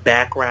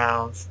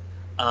backgrounds.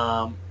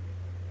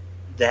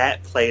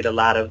 That played a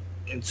lot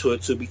into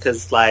it too,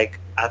 because I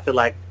feel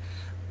like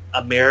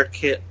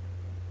America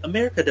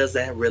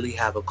doesn't really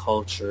have a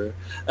culture.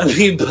 I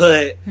mean,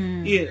 but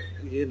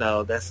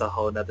that's a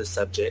whole nother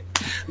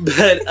subject.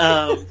 But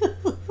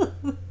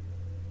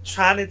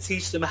trying to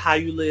teach them how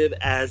you live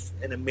as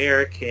an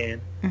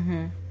American,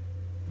 mm-hmm.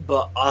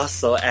 but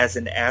also as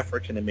an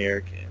African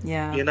American.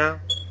 Yeah.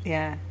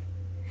 Yeah.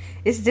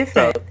 It's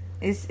different. So,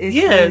 it's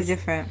really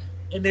different.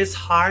 And it's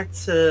hard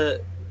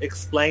to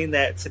explain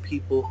that to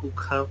people who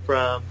come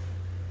from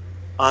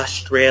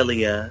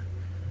Australia,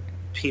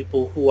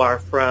 people who are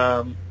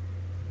from,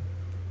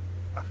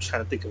 I'm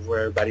trying to think of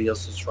where everybody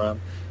else is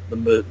from.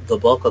 The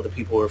bulk of the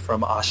people are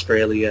from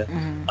Australia,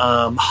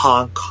 mm-hmm.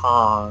 Hong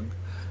Kong,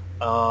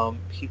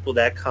 people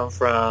that come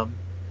from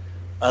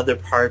other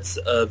parts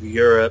of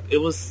Europe. It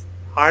was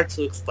hard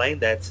to explain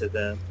that to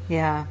them.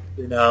 Yeah.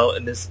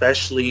 And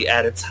especially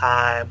at a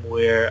time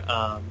where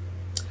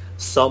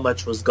so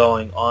much was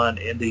going on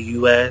in the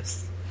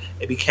U.S.,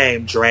 it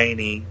became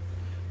draining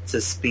to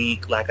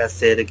speak, like I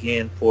said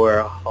again, for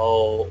a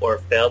whole, or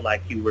felt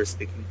like you were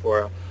speaking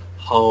for a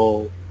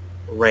whole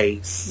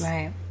race.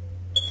 Right.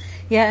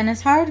 Yeah, and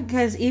it's hard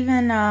because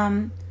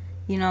even,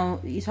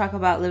 you talk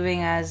about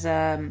living as,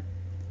 as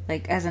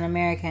an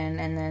American,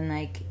 and then,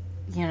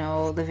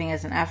 living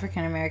as an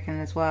African American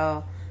as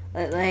well.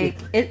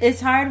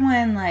 It's hard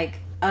when,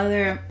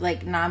 other,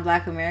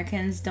 non-Black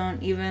Americans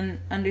don't even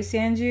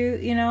understand you,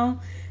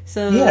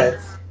 So,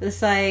 yes. It's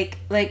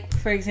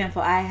for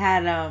example, I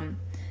had,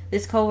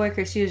 this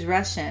coworker, she was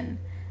Russian,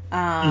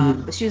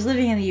 mm-hmm. but she was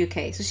living in the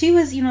UK. So she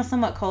was,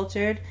 somewhat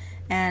cultured,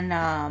 and,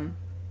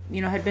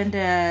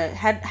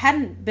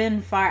 hadn't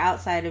been far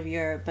outside of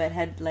Europe, but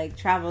had,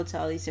 traveled to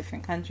all these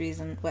different countries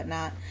and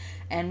whatnot.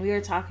 And we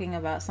were talking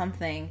about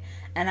something,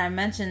 and I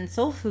mentioned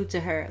soul food to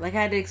her. I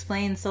had to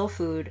explain soul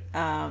food,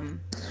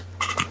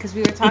 because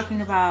we were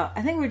talking about,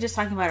 I think we were just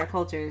talking about our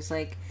cultures,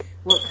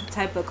 what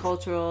type of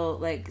cultural,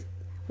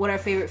 what our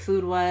favorite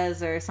food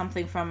was, or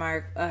something from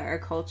our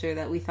culture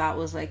that we thought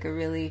was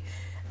a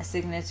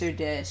signature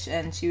dish.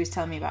 And she was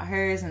telling me about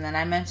hers, and then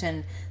I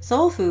mentioned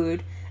soul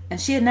food, and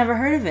she had never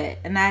heard of it.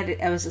 And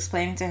I was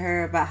explaining to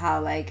her about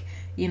how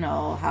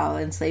how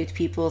enslaved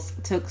people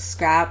took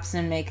scraps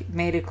and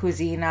made a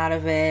cuisine out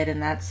of it,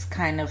 and that's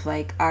kind of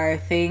our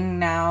thing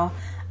now.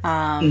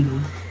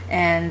 Mm-hmm.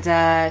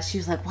 And she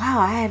was like, "Wow,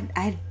 I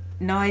had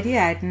no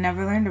idea. I'd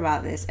never learned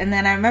about this." And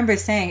then I remember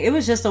saying, it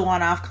was just a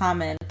one-off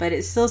comment, but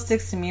it still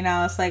sticks to me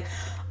now. It's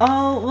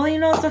oh, well,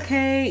 it's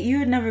okay. You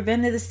had never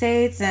been to the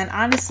States, and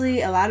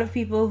honestly, a lot of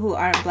people who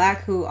aren't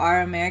Black, who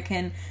are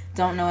American,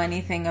 don't know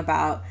anything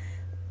about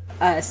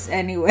us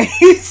anyway.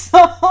 So,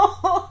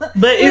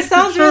 but it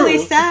sounds really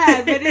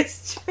sad, but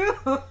it's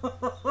true.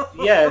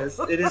 Yes,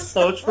 it is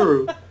so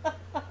true.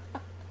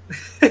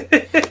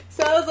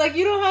 So I was like,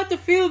 you don't have to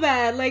feel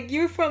bad.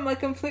 You're from a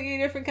completely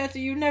different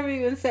country. You've never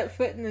even set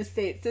foot in the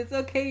States. It's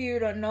okay you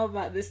don't know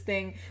about this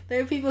thing.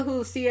 There are people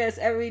who see us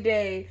every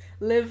day,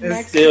 live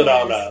next to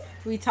us.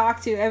 We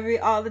talk to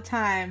all the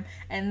time,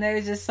 and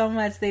there's just so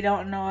much they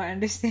don't know or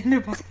understand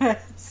about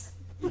us.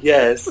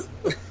 Yes.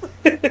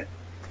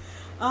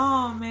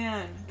 Oh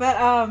man. But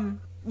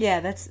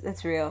yeah,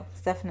 that's real.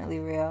 It's definitely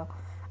real.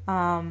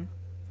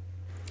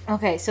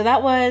 Okay, so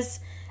that was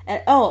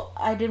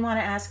I did want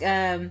to ask,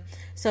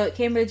 so at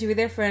Cambridge you were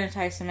there for an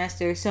entire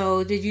semester.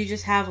 So did you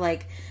just have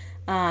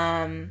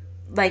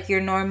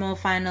your normal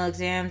final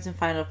exams and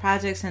final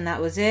projects and that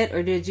was it,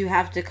 or did you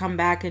have to come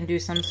back and do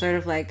some sort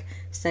of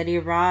study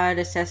abroad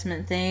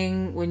assessment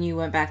thing when you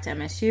went back to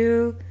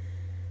MSU?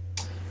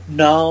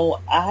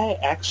 No, I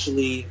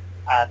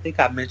think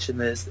I mentioned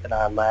this in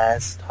our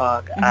last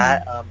talk. Mm-hmm.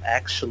 I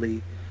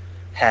actually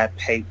had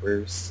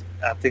papers.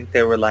 I think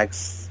there were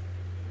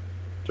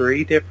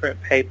 3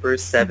 different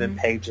papers, 7 mm-hmm.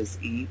 pages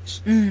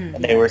each, mm-hmm.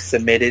 and they were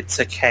submitted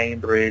to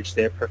Cambridge,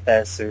 their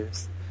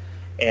professors,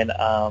 and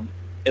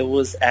it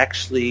was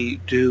actually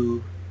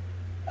due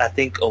I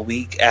think a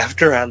week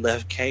after I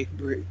left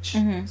Cambridge.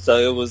 Mm-hmm. So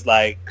it was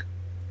like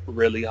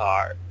really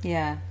hard.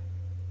 Yeah.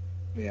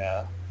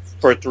 Yeah.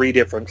 For 3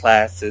 different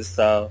classes.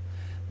 So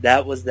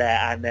that was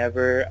that. I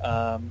never,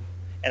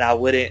 and I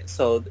wouldn't,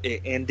 so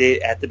it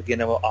ended at the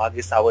beginning of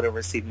August. I wouldn't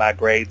receive my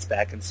grades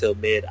back until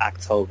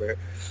mid-October.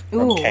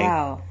 Ooh,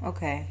 wow.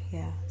 Okay.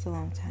 Yeah, it's a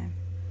long time.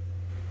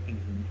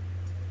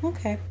 Mm-hmm.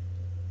 Okay.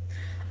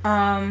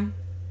 All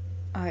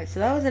right, so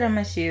that was at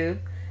MSU.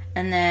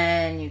 And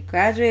then you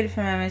graduated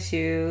from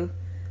MSU,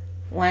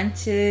 went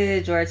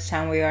to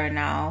Georgetown, where you are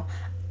now.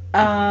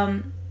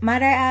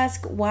 Might I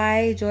ask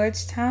why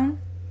Georgetown?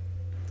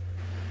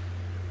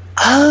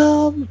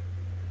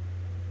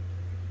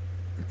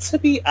 To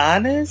be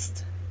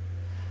honest,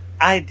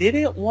 I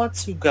didn't want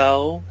to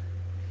go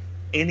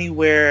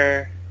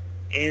anywhere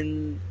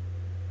in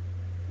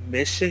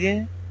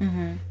Michigan.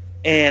 Mm-hmm.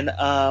 And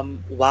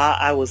while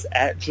I was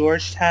at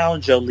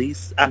Georgetown,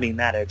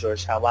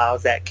 while I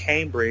was at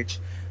Cambridge,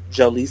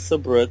 Jolisa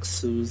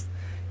Brooks, who's,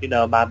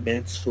 my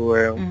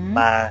mentor, Mm-hmm.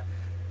 my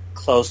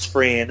close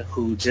friend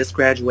who just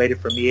graduated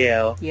from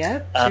Yale.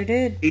 Yep, sure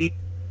did.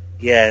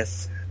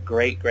 Yes,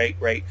 great.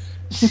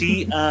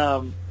 She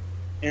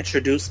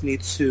introduced me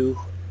to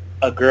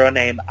a girl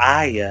named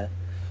Aya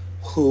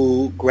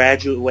who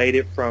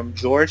graduated from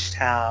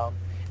Georgetown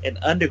in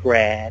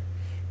undergrad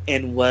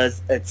and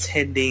was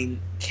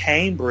attending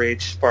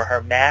Cambridge for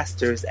her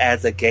master's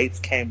as a Gates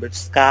Cambridge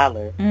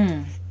scholar.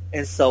 Mm.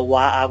 And so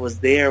while I was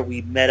there,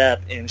 we met up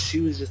and she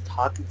was just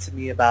talking to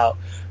me about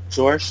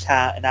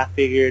Georgetown, and I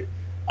figured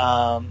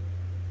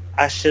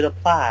I should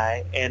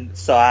apply. And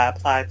so I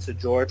applied to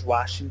George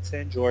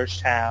Washington,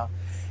 Georgetown,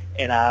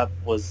 and I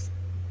was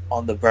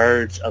on the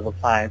verge of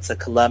applying to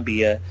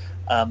Columbia.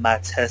 My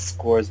test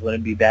scores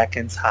wouldn't be back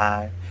in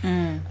time.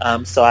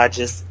 Mm. So I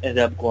just ended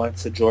up going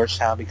to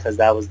Georgetown because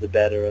that was the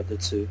better of the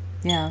two.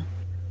 Yeah.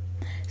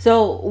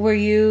 So were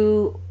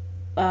you,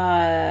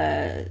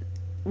 did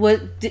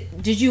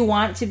you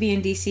want to be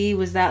in DC?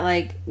 Was that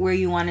like where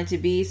you wanted to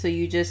be? So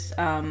you just,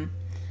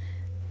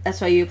 that's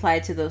why you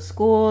applied to those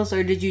schools?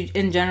 Or did you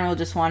in general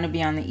just want to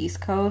be on the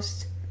East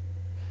Coast?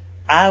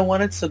 I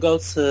wanted to go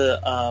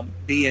to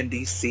be in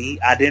DC.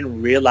 I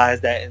didn't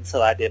realize that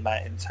until I did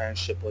my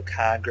internship with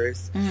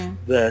Congress, Mm-hmm.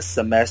 the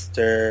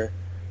semester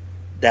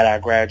that I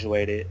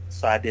graduated.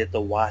 So I did the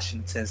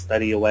Washington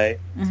Study Away.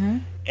 Mm-hmm.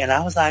 And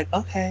I was like,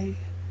 okay,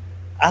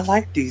 I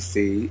like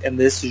DC. And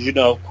this is,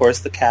 of course,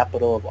 the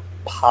capital of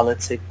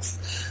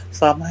politics.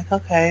 So I'm like,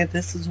 okay,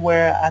 this is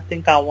where I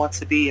think I want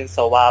to be. And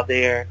so while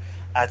there,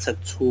 I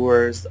took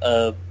tours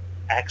of,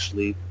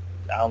 actually,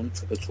 I only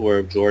took a tour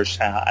of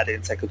Georgetown. I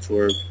didn't take a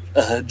tour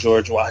of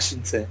George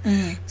Washington.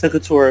 Mm-hmm. Took a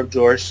tour of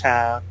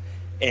Georgetown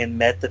and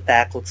met the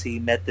faculty,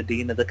 met the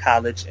dean of the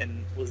college,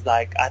 and was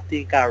like, I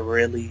think I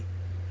really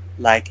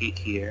like it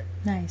here.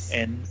 Nice.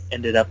 And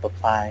ended up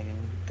applying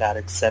and got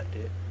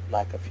accepted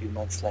like a few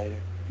months later.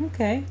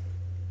 Okay.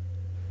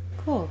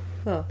 Cool.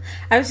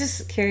 I was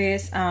just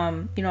curious.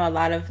 A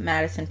lot of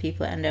Madison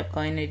people end up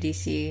going to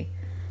DC.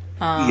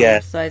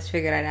 Yes. So I just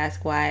figured I'd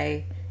ask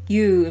why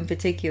you in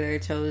particular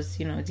chose,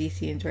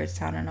 DC and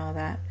Georgetown and all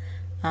that.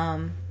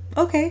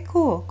 Okay,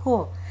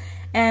 cool.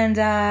 And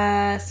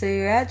so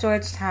you're at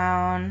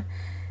Georgetown,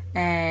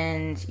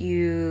 and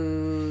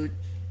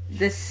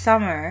this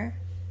summer,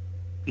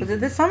 was it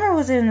this summer or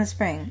was it in the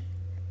spring?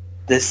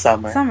 This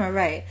summer. Summer,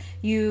 right.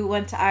 You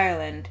went to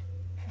Ireland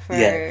for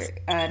Yes.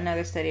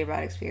 Another study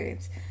abroad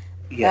experience.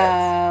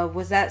 Yes.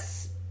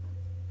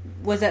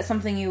 Was that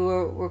something you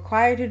were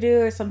required to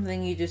do, or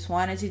something you just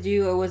wanted to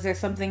do, or was there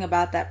something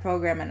about that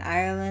program in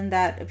Ireland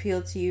that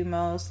appealed to you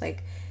most?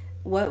 Like,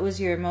 what was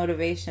your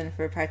motivation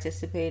for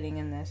participating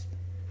in this?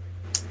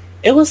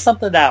 It was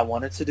something that I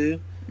wanted to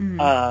do.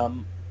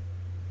 Mm-hmm.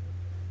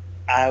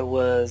 I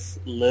was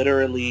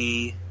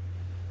literally,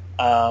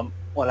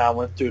 when I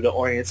went through the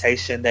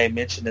orientation, they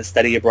mentioned the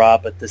study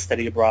abroad, but the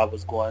study abroad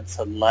was going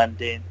to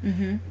London.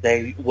 Mm-hmm.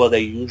 They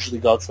usually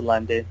go to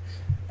London.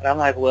 And I'm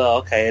like, well,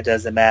 okay, it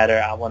doesn't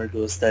matter. I want to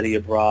do a study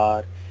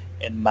abroad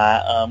in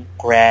my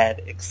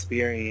grad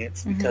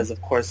experience because,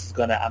 of course,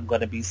 I'm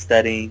gonna be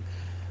studying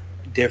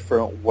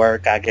different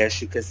work, I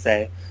guess you could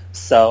say.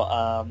 So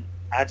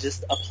I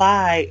just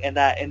applied, and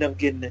I ended up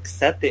getting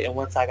accepted. And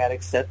once I got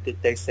accepted,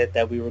 they said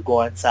that we were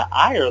going to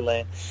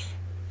Ireland.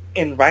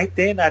 And right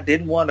then, I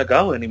didn't want to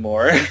go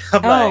anymore.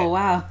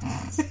 Wow.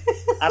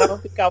 I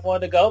don't think I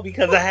want to go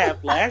because I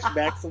had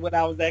flashbacks of when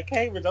I was at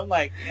Cambridge. I'm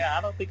like, yeah,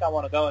 I don't think I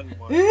want to go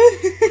anymore.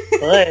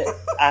 But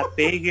I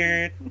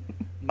figured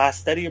my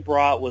study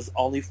abroad was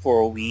only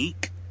for a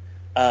week.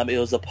 It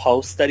was a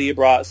post-study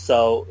abroad,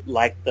 so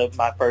like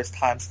my first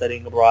time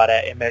studying abroad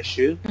at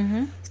MSU.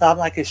 Mm-hmm. So I'm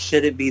like, it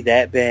shouldn't be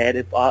that bad.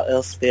 If all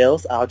else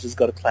fails, I'll just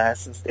go to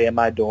class and stay in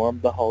my dorm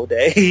the whole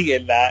day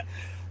and not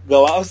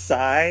go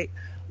outside.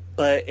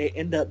 But it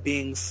ended up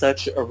being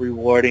such a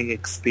rewarding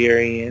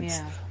experience.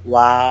 Yeah.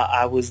 While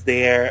I was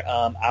there,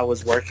 I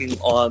was working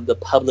on the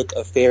public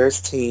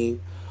affairs team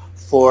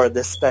for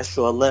the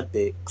Special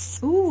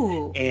Olympics.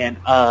 Ooh. And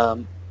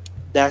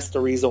that's the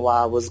reason why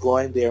I was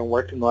going there and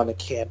working on a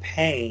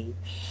campaign.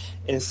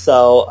 And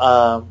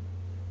so,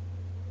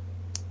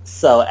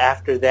 so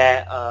after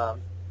that,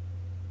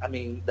 I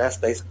mean, that's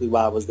basically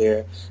why I was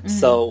there.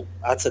 So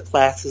I took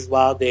classes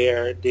while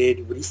there,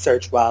 did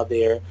research while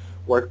there,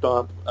 worked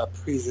on a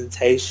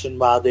presentation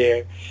while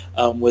there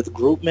with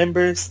group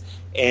members,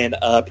 and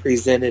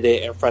presented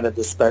it in front of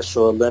the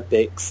Special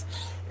Olympics.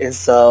 And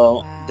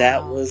so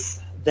that was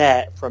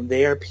that. From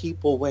there,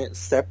 people went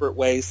separate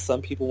ways.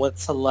 Some people went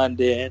to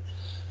London.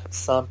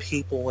 Some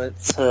people went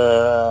to,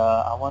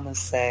 I want to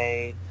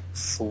say,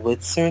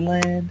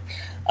 Switzerland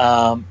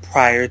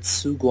prior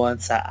to going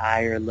to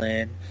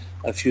Ireland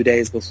a few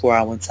days before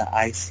I went to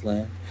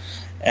Iceland.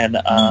 And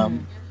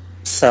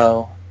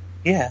so,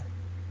 yeah.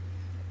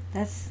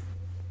 That's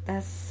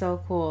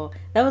so cool.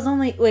 That was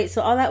only, wait,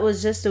 so all that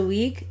was just a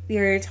week,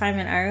 your time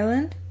in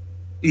Ireland?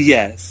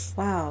 Yes.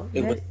 Wow.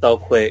 It was so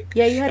quick.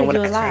 Yeah, you had to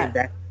do a lot.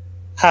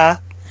 Huh?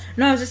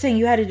 No, I was just saying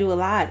you had to do a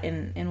lot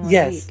in 1 week.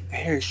 Yes,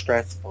 very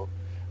stressful.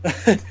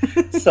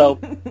 So,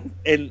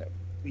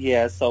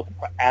 so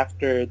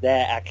after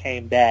that, I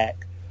came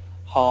back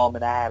home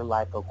and I had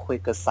like a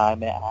quick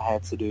assignment I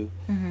had to do.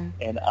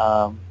 And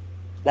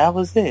that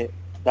was it.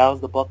 That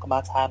was the bulk of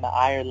my time in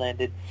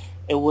Ireland. And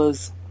it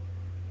was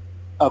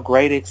a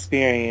great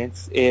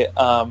experience.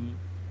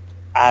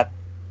 I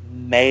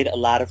made a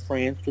lot of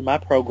friends through my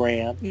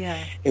program. Yeah.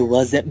 It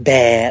wasn't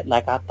bad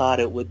like I thought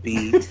it would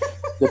be.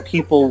 The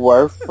people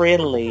were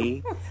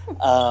friendly.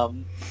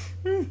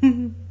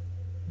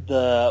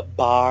 The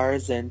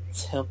bars and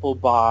Temple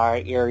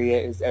Bar area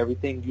is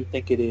everything you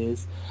think it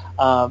is.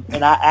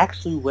 And I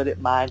actually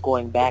wouldn't mind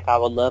going back. I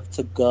would love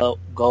to go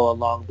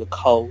along the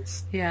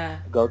coast. Yeah.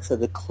 Go to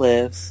the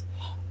cliffs.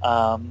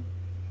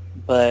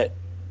 But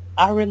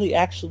I really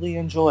actually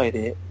enjoyed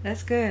it.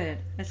 That's good.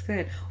 That's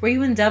good. Were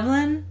you in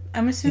Dublin,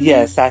 I'm assuming?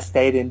 Yes, I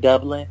stayed in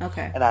Dublin.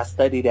 Okay. And I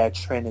studied at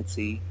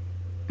Trinity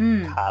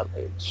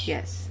College.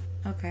 Yes.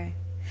 Okay.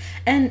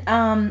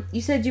 And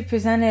you said you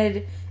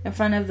presented in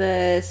front of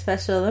the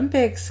Special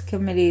Olympics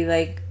committee.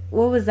 Like,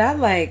 what was that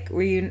like?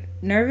 Were you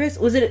nervous?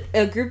 Was it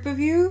a group of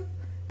you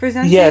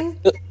presenting? Yes,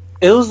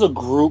 it was a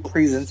group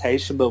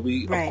presentation, but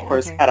we, of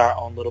course, had our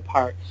own little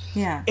part.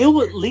 Yeah. It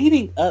was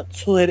leading up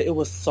to it. It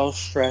was so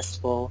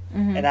stressful,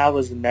 and I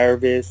was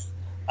nervous.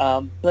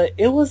 But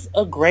it was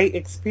a great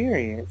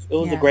experience. It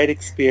was a great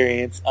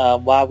experience.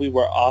 While we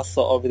were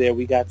also over there,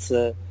 we got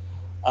to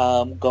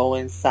go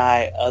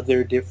inside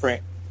other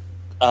different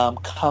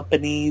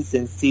companies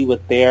and see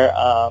what their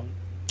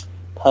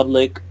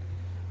public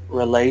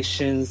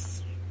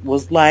relations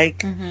was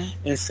like.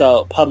 And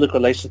so public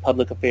affairs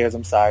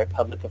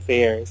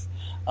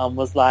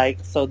was like.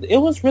 So it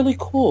was really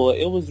cool.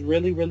 It was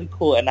really, really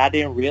cool. And I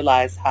didn't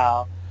realize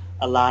how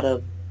a lot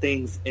of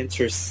things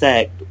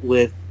intersect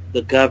with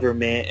the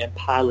government and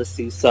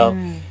policy. So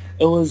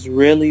it was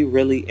really,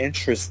 really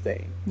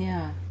interesting.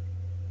 Yeah.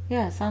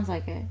 Yeah, sounds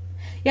like it.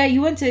 Yeah,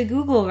 you went to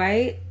Google,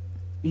 right?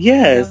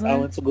 Yes, Dublin? I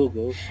went to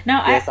Google.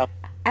 Now, yes, I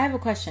have a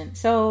question.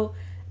 So,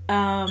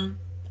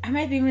 I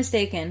might be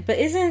mistaken, but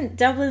isn't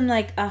Dublin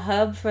like a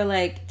hub for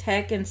like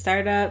tech and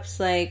startups,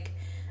 like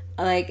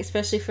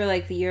especially for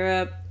like the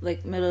Europe,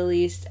 like Middle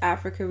East,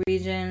 Africa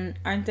region?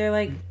 Aren't there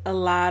like a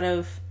lot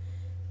of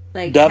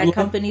like tech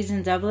companies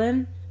in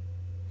Dublin?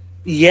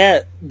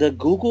 Yeah, the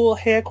Google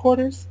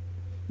headquarters.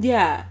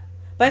 Yeah,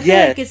 but I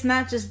feel like it's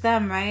not just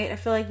them, right? I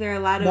feel like there are a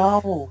lot of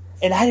No,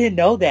 and I didn't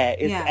know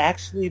that. It's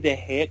actually the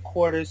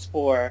headquarters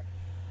for,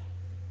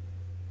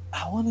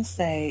 I want to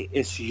say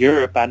it's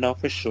Europe, I know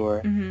for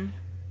sure.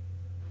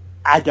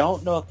 I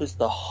don't know if it's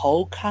the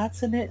whole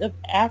continent of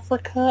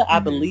Africa. I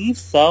believe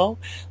so,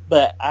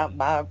 but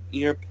my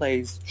ear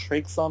plays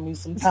tricks on me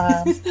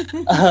sometimes.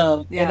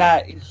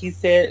 And he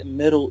said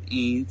Middle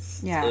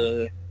East,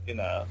 you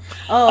know.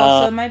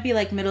 Oh, so it might be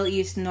like Middle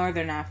East,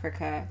 Northern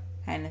Africa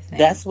kind of thing.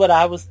 That's what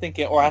I was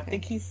thinking. Or I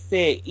think he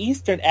said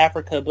Eastern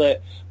Africa,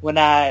 but when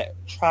I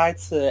tried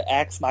to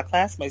ask my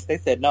classmates, they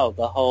said no,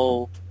 the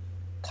whole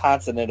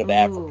continent of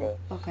Africa.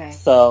 Okay.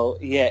 So,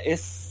 yeah,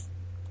 it's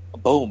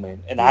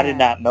booming. And I did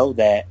not know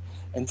that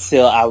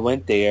until I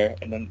went there.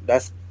 And then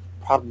that's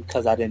probably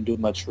because I didn't do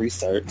much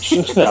research.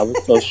 I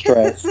was so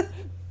stressed.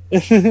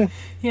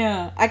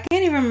 Yeah. I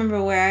can't even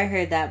remember where I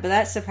heard that, but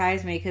that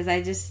surprised me because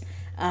I just...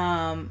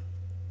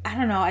 I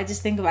don't know. I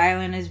just think of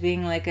Ireland as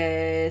being like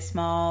a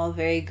small,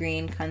 very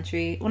green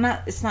country.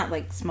 Well, it's not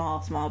like small,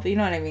 but you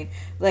know what I mean?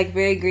 Like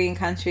very green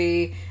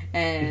country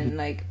and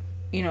like,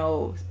 you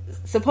know,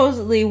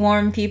 supposedly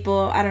warm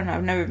people. I don't know.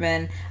 I've never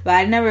been, but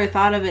I never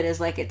thought of it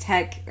as like a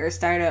tech or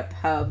startup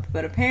hub.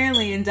 But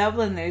apparently in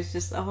Dublin, there's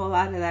just a whole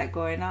lot of that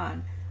going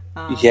on.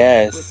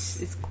 Yes.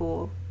 Which is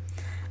cool.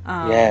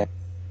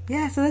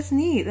 Yeah, so that's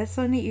neat. That's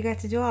so neat. You got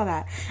to do all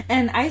that.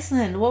 And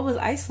Iceland, what was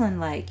Iceland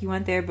like? You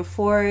went there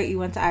before you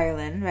went to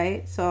Ireland,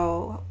 right?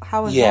 So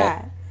how was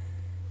that?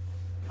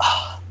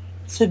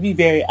 To be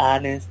very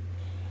honest,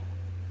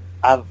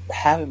 I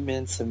haven't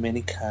been to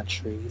many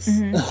countries,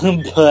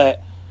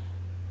 but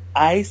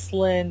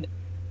Iceland,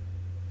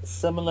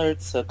 similar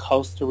to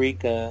Costa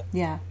Rica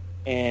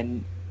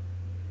and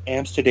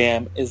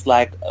Amsterdam, is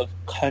like a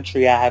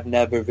country I have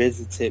never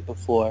visited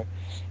before.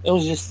 it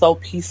was just so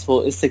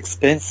peaceful. It's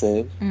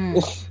expensive,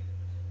 Mm.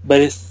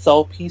 but it's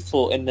so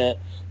peaceful. And the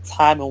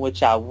time in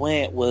which I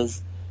went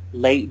was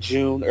late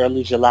June,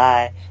 early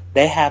July.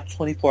 They have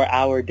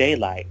 24-hour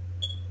daylight,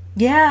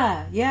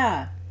 Yeah,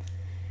 yeah.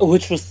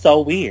 which was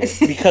so weird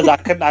because I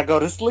could not go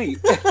to sleep.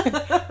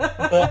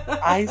 But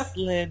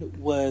Iceland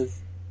was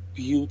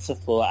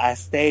beautiful. I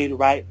stayed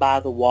right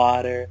by the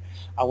water.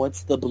 I went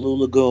to the Blue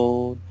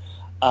Lagoon.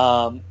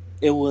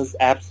 It was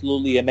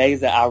absolutely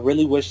amazing. I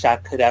really wish I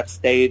could have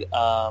stayed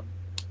a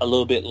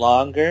little bit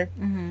longer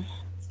Hmm.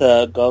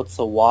 to go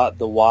to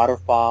the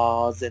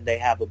waterfalls, and they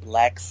have a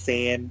black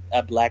sand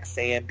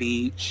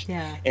beach,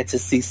 Yeah. and to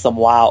see some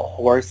wild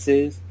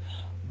horses.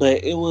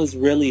 But it was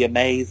really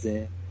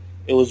amazing.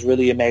 It was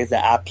really amazing.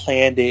 I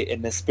planned it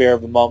in the spur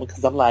of the moment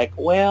because I'm like,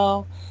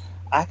 well,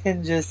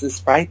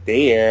 it's right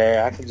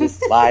there. I can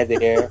just fly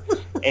there.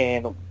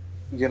 And,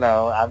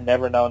 I've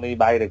never known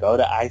anybody to go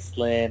to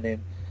Iceland.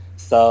 And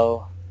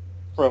so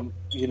from,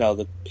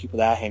 the people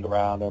that I hang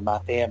around or my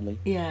family.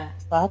 Yeah.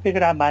 So I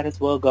figured I might as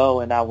well go.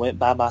 And I went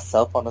by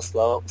myself on a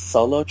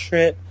solo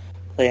trip,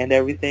 planned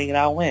everything, and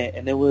I went.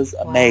 And it was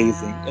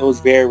amazing. Wow. It was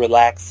very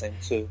relaxing,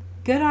 too.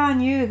 Good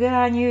on you. Good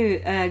on you.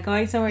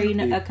 Going somewhere,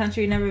 Thank you. a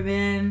country you've never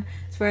been,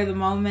 spur of the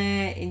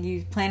moment, and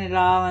you plan it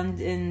all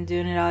and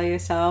doing it all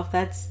yourself.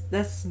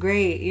 That's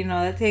great.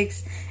 That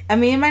takes. I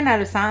mean, it might not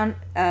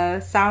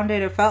have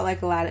sounded or felt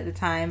like a lot at the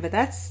time, but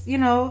that's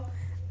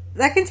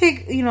that can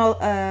take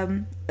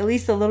at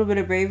least a little bit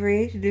of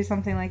bravery to do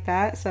something like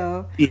that.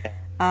 So Yeah.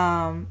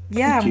 I'm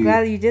you.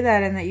 glad that you did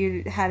that and that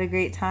you had a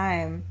great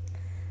time.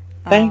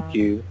 Thank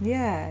you.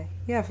 Yeah,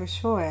 for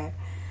sure.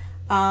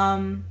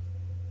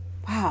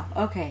 Wow.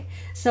 Okay.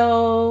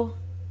 So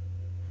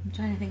I'm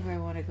trying to think where I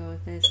want to go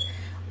with this.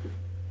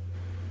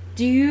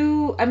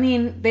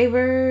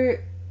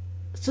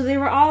 They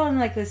were all in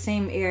like the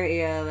same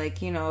area, like,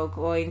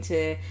 going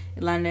to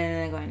London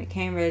and then going to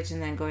Cambridge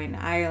and then going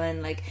to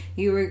Ireland. Like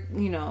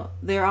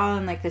they're all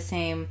in like the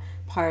same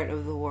part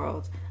of the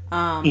world.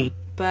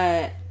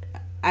 But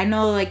I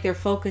know like their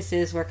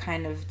focuses were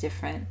kind of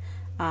different.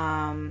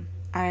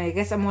 I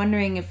guess I'm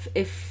wondering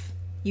if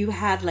you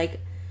had like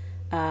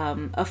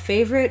a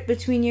favorite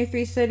between your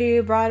 3 study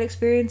abroad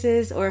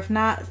experiences, or if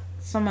not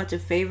so much a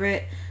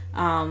favorite,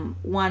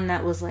 one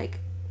that was like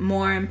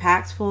more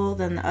impactful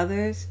than the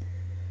others.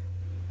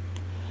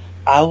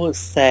 I would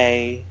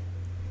say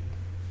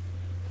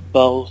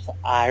both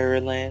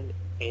Ireland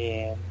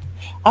and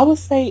I would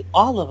say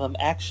all of them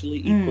actually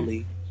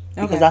equally,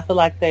 because Okay. I feel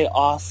like they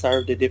all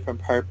served a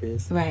different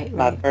purpose. Right.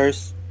 My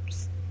first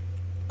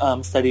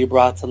study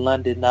abroad to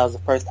London, that was the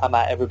first time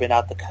I ever been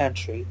out the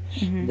country.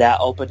 Mhm.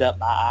 That opened up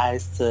my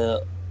eyes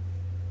to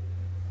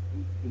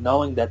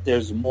knowing that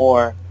there's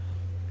more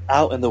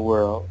out in the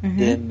world Mhm.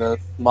 than the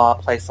small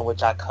place in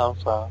which I come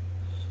from.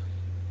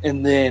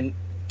 And then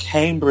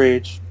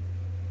Cambridge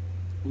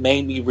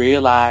made me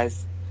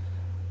realize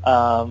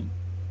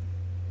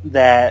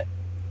that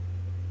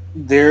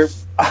there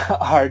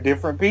are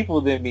different people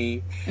than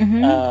me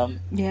Mhm.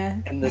 Yeah.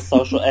 in the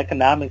social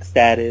economic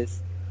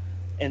status.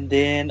 And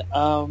then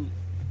and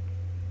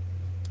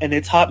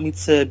it taught me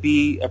to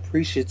be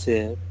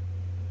appreciative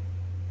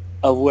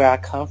of where I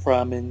come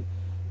from and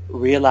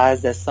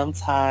realize that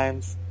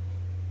sometimes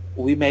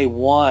we may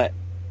want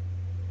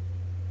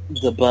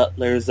the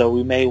butlers, or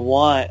we may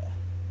want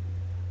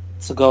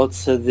to go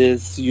to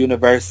this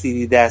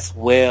university that's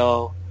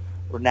well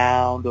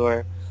renowned,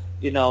 or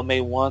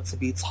may want to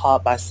be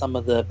taught by some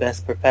of the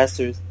best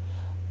professors,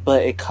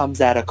 but it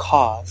comes at a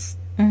cost.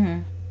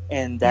 Mhm.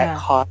 And that Yeah.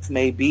 cost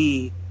may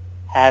be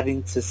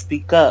having to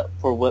speak up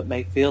for what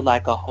may feel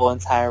like a whole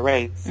entire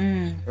race.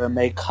 Mm. Or it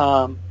may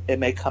come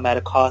at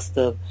a cost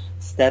of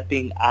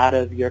stepping out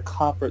of your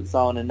comfort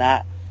zone and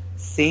not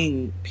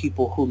seeing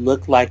people who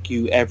look like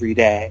you every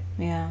day.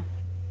 Yeah.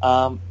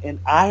 And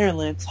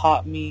Ireland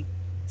taught me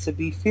to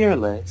be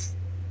fearless.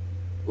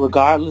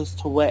 Regardless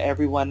to what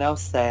everyone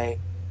else say,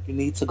 you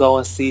need to go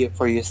and see it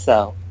for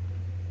yourself.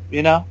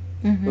 Mhm.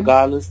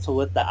 Regardless to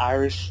what the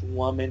Irish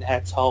woman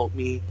had told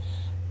me,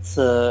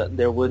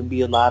 there wouldn't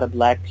be a lot of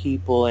black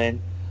people,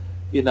 and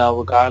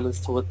regardless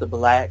to what the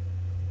black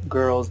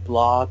girl's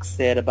blog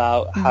said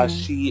about how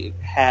she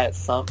had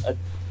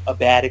a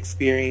bad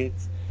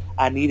experience,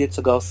 I needed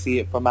to go see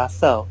it for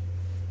myself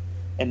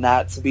and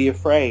not to be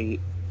afraid.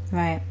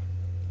 Right.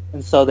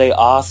 And so they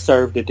all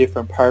served a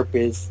different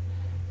purpose,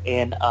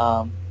 and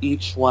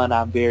each one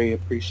I'm very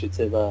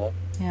appreciative of.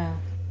 Yeah.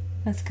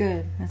 That's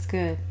good. That's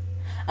good.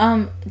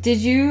 Did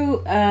you,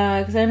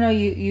 because I know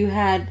you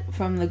had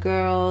from the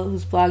girl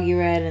whose blog you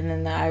read, and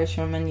then the Irish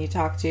woman you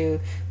talked to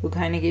who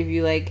kind of gave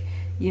you like,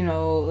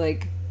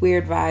 like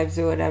weird vibes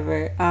or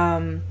whatever.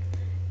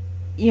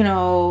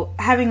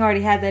 Having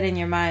already had that in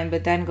your mind,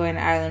 but then going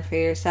to Ireland for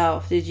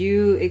yourself, did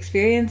you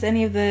experience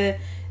any of the,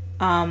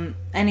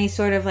 any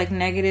sort of like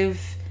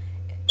negative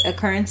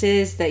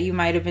occurrences that you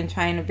might have been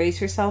trying to brace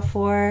yourself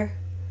for?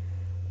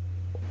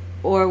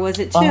 Or was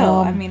it chill?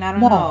 I mean, I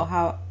don't No.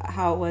 know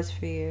how it was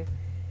for you.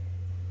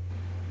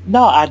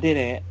 No, I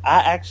didn't.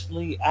 I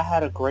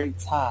had a great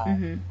time.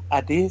 Mm-hmm. I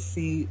did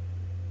see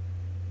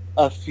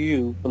a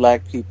few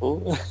black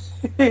people.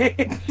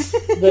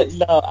 But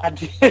no, I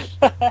did.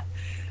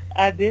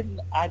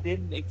 I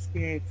didn't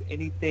experience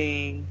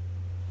anything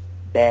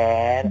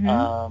bad.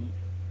 Mm-hmm.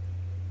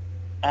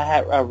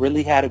 I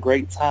really had a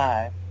great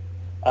time.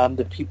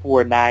 The people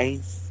were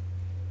nice.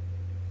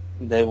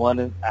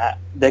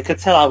 They could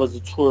tell I was a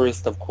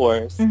tourist, of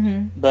course,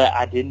 Mm-hmm. but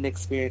I didn't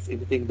experience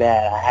anything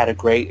bad. I had a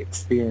great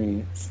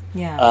experience.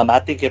 Yeah. I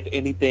think if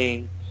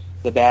anything,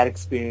 the bad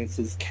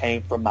experiences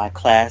came from my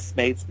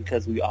classmates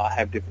because we all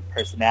have different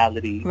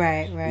personalities.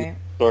 Right, We right. have a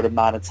short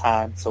amount of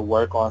time to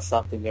work on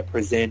something and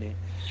present it.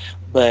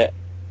 But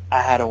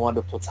I had a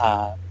wonderful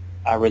time.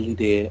 I really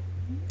did.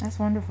 That's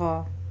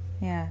wonderful.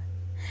 Yeah.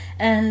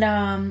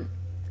 And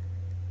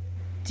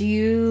do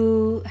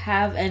you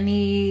have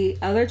any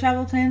other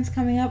travel plans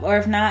coming up? Or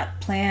if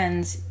not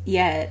plans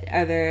yet,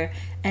 are there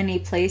any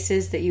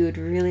places that you would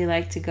really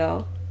like to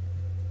go?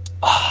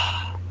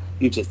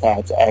 You just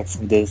had to ask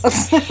me this.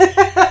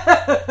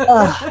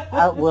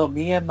 Well,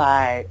 me and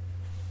my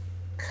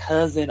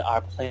cousin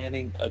are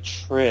planning a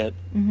trip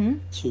Mm-hmm.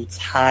 to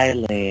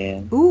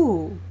Thailand,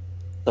 Ooh,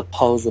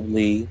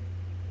 supposedly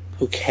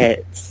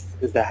Phuket.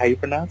 Is that how you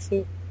pronounce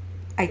it?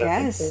 I That's what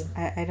I'm guess.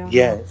 saying? I don't know.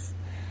 Yes,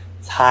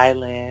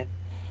 Thailand.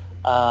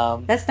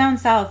 That's down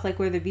south, like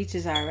where the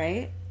beaches are,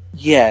 right?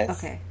 Yes.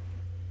 Okay.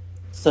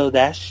 So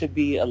that should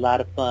be a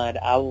lot of fun.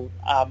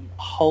 I'm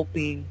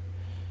hoping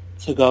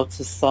to go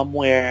to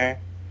somewhere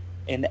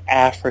in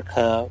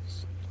Africa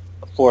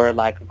for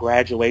like a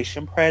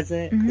graduation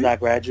present because Mhm. I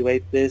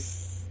graduate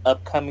this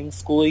upcoming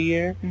school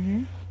year.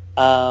 Mm-hmm.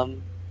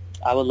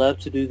 I would love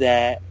to do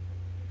that.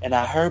 And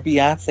I heard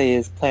Beyonce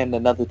is planning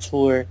another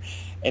tour,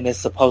 and she's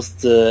supposed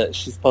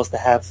to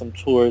have some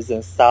tours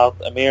in South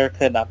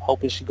America, and I'm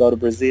hoping she go to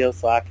Brazil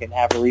so I can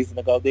have a reason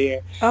to go there.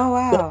 Oh,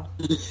 wow.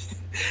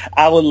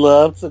 I would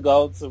love to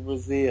go to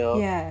Brazil.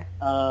 Yeah.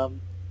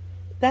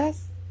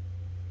 That's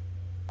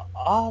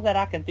all that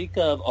I can think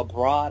of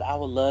abroad. I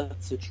would love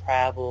to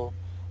travel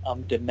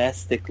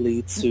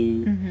domestically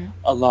to Mm-hmm.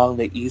 along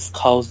the East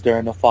Coast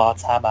during the fall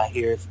time. I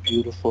hear it's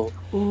beautiful.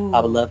 Ooh, I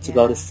would love to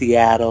go to yeah.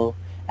 Seattle.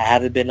 I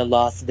haven't been to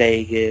Las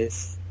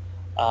Vegas.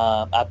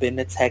 I've been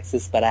to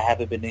Texas, but I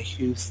haven't been to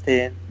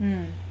Houston.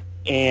 Mm.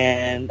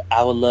 And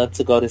I would love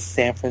to go to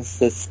San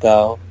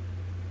Francisco.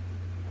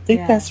 I think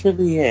Yeah. that's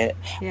really it.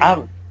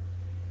 Yeah.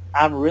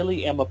 I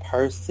really am a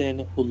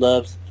person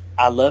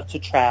I love to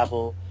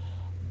travel,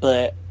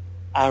 but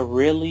I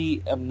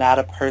really am not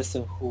a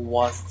person who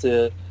wants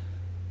to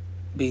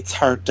be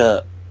turned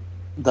up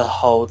the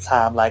whole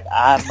time. Like,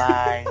 I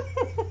mind,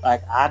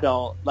 I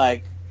don't,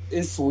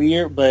 it's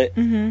weird, but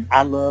Mm-hmm.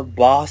 I love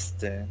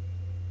Boston.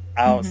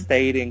 I Mhm.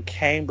 stayed in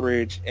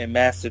Cambridge in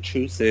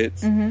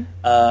Massachusetts,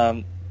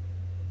 Mm-hmm.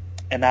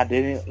 and I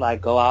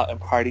didn't, go out and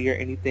party or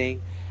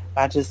anything.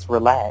 I just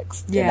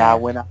relaxed. And Yeah. I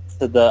went out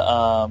to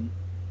the,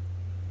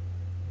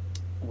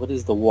 what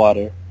is the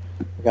water?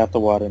 I forgot the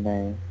water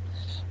name.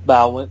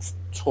 But I went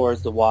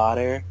towards the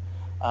water,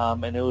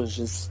 and it was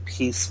just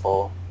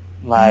peaceful.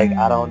 I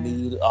don't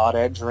need all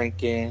that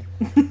drinking,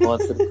 going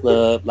to the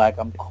club,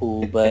 I'm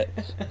cool. But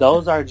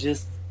those are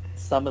just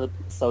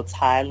so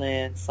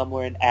Thailand,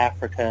 somewhere in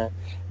Africa,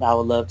 and I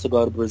would love to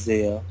go to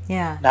Brazil.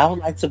 Yeah. And I would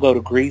like to go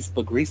to Greece,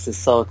 but Greece is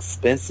so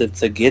expensive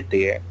to get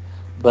there.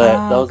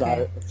 But those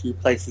okay. are a few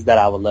places that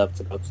I would love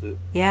to go to.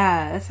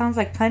 Yeah, that sounds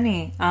like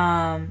plenty.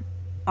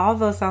 All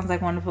those sounds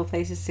like wonderful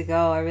places to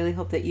go. I really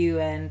hope that you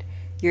and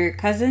your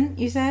cousin,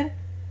 you said,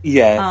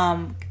 Yes.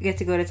 get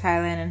to go to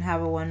Thailand and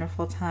have a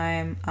wonderful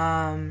time.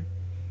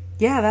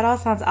 Yeah, that all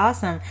sounds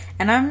awesome.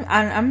 And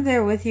I'm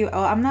there with you.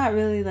 Oh, I'm not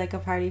really a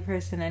party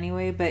person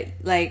anyway, but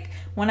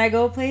when I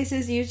go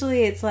places,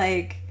 usually it's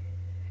I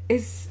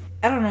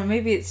don't know,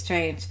 maybe it's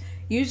strange.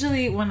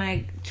 Usually when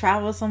I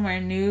travel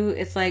somewhere new,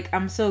 it's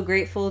I'm so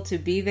grateful to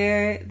be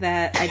there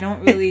that I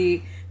don't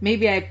really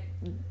maybe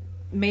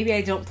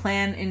I don't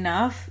plan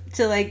enough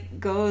to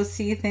go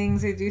see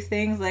things or do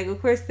things.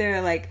 Of course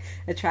there are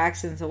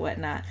attractions and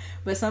whatnot,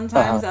 but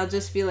sometimes I'll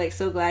just be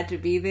so glad to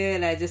be there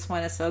and I just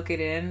want to soak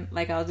it in.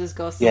 I'll just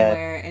go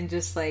somewhere and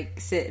just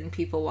sit and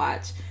people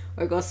watch,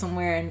 or go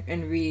somewhere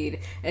and read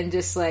and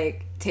just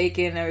take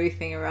in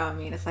everything around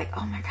me. And it's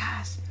oh my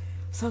gosh,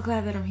 I'm so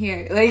glad that I'm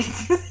here.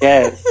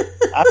 Yes.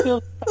 I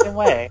feel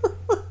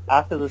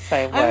the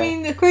same way. I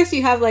mean, of course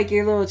you have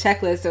your little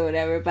checklist or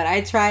whatever, but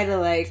I try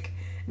to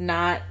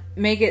not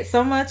make it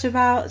so much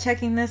about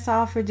checking this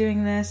off or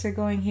doing this or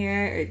going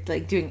here or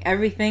doing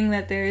everything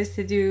that there is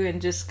to do,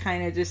 and just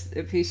kind of just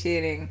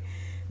appreciating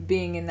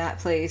being in that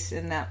place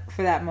and that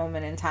for that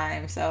moment in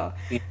time. So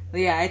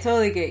yeah, I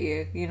totally get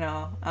you,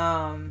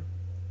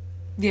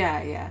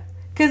 yeah,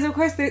 because of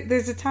course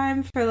there's a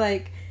time for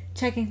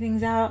checking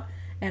things out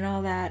and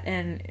all that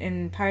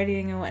and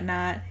partying and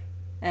whatnot,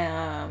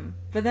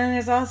 but then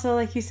there's also,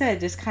 like you said,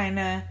 just kind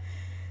of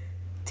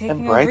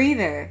taking a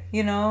breather,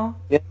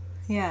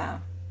 yeah.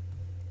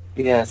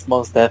 Yes,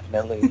 most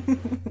definitely.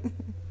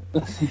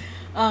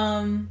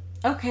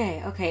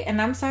 Okay.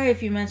 And I'm sorry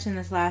if you mentioned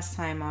this last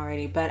time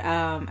already, but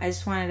I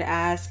just wanted to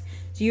ask,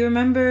 do Do you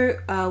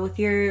remember with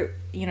your,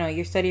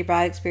 your study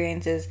abroad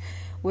experiences,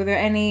 were there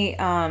any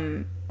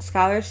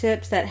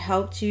scholarships that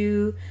helped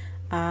you,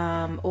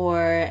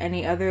 or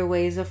any other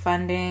ways of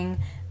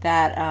funding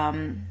that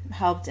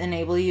helped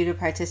enable you to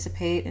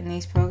participate in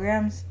these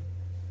programs?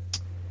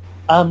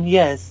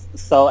 Yes.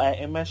 So at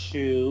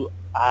MSU,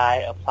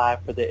 I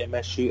applied for the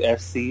MSU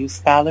FCU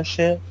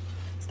scholarship,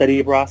 study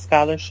abroad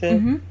scholarship.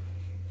 Mm-hmm.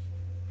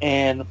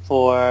 And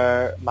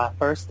for my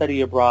first study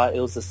abroad,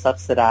 it was a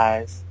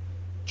subsidized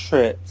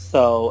trip.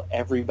 So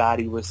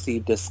everybody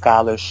received a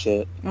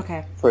scholarship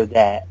Okay. for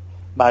that.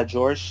 My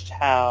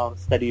Georgetown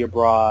study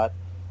abroad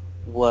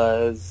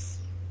was,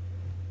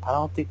 I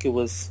don't think it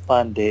was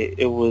funded.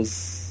 It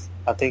was,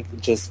 I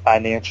think, just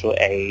financial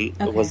aid.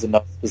 Okay. It wasn't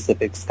no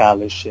specific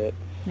scholarship.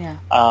 Yeah.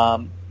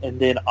 And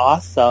then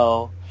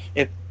also,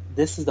 if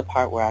this is the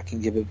part where I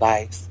can give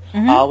advice,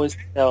 Mm-hmm. I always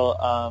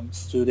tell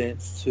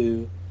students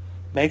to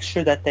make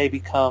sure that they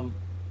become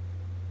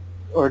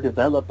or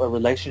develop a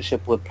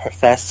relationship with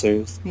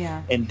professors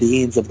Yeah. and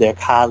deans of their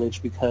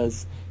college,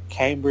 because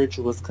Cambridge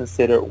was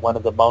considered one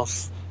of the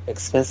most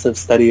expensive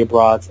study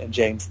abroads in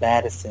James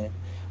Madison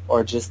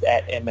or just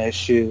at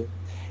MSU.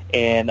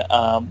 And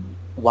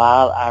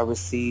while I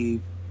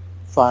received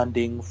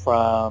funding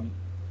from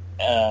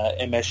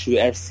MSU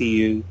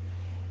FCU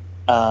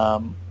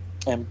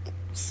and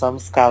some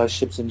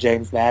scholarships in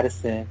James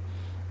Madison,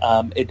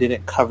 it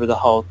didn't cover the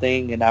whole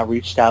thing, and I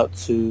reached out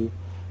to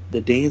the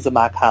deans of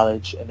my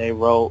college, and they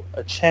wrote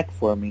a check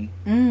for me,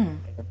 Mm.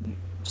 and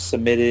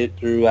submitted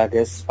through, I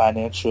guess,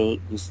 the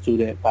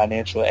student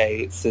financial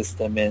aid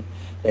system, and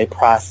they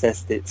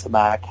processed it to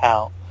my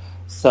account.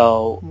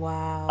 So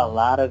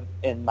Wow.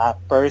 in my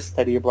first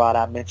study abroad,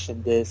 I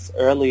mentioned this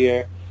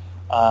earlier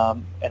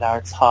in our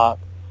talk,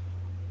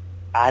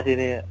 I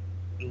didn't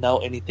know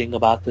anything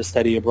about the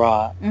study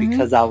abroad Mm-hmm.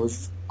 because I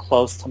was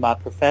close to my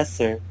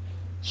professor.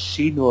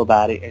 She knew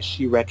about it, and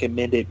she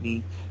recommended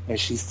me, and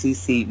she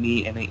CC'd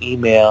me in an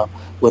email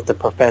with the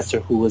professor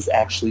who was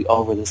actually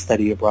over the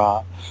study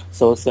abroad.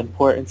 So it's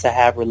important to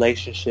have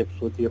relationships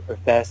with your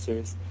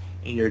professors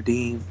and your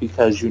deans,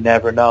 because you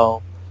never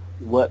know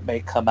what may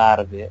come out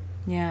of it.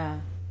 Yeah.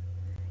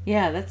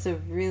 Yeah, that's a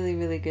really,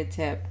 really good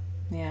tip.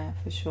 Yeah,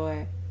 for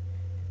sure.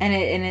 And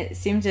it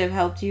seemed to have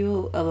helped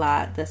you a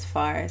lot thus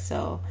far.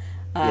 So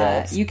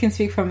Yes. you can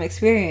speak from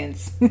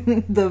experience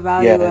the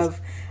value Yes.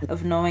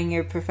 of knowing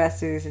your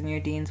professors and your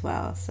deans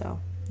well. So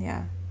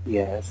yeah,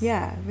 Yes.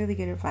 yeah, really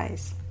good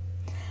advice.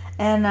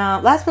 And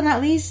last but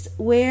not least,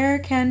 where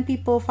can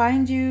people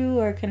find you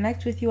or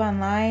connect with you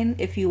online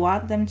if you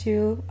want them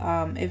to?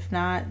 If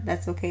not,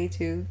 that's okay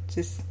too.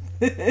 Just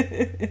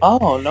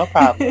Oh, no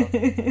problem.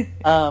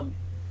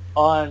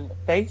 On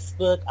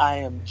Facebook, I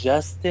am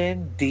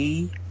Justin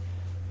D.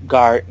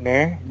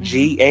 Gardner,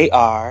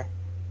 Gardner.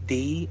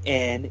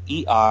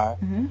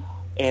 Mhm.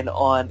 And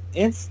on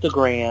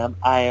Instagram,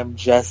 I am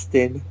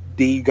Justin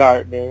D.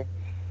 Gardner,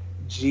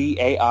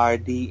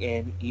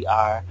 Gardner.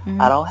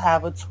 Mhm. I don't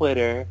have a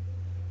Twitter.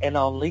 And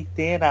on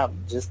LinkedIn,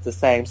 I'm just the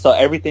same. So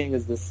everything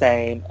is the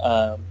same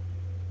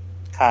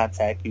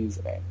contact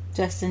username.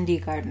 Justin D.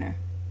 Gardner.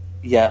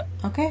 Yeah.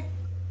 Okay.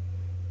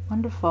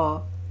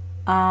 Wonderful.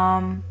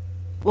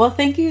 Well,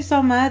 thank you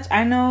so much.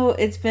 I know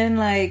it's been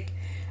like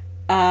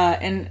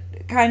and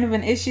kind of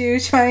an issue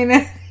trying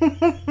to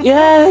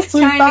Yes, we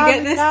trying to get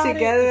finally this got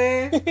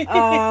together.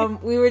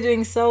 it. We were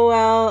doing so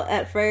well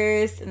at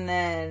first, and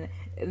then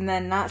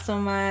not so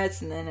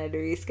much, and then had to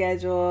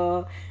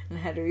reschedule and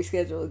had to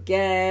reschedule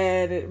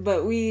again.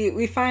 But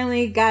we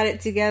finally got it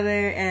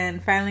together,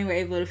 and finally were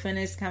able to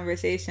finish the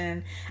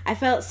conversation. I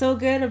felt so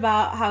good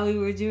about how we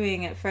were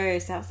doing at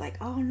first. I was like,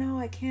 oh no,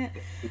 I can't.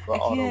 We're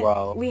on a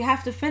roll. We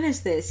have to finish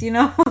this, you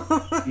know?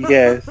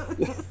 Yes.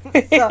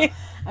 So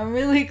I'm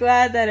really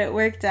glad that it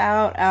worked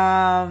out.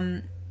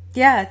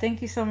 Yeah,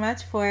 thank you so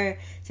much for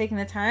taking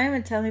the time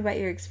and telling me about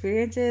your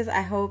experiences.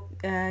 I hope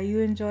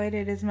you enjoyed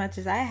it as much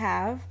as I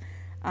have.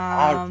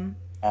 And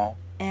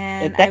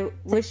And I thank you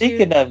for wish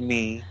thinking you... of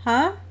me.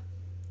 Huh?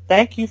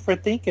 Thank you for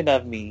thinking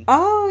of me.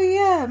 Oh,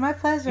 yeah, my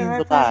pleasure, Means my a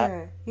lot.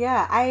 pleasure.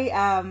 Yeah,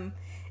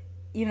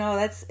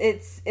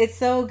 it's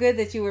so good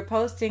that you were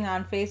posting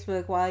on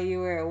Facebook while you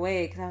were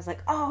away, because I was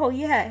like, oh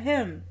yeah,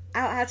 him.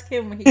 I'll ask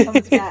him when he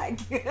comes back.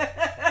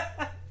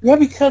 Yeah,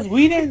 because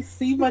we didn't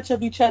see much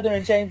of each other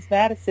in James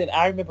Madison.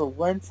 I remember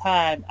one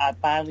time I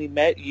finally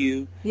met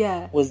you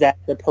Yeah. was at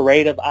the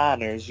Parade of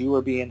Honors. You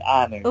were being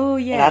honored. Oh,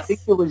 And I think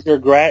yes.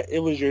 it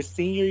was your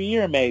senior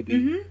year maybe.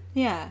 Mm-hmm.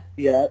 Yeah.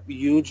 Yep,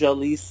 you,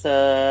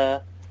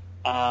 Jolisa,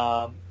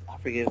 I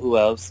forget who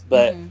else,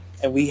 but Mhm.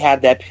 and we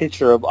had that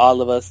picture of all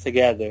of us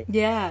together.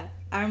 Yeah,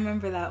 I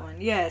remember that one.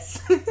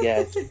 Yes.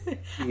 Yes.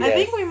 I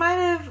think we might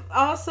have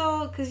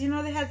also, because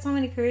they had so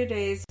many career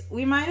days,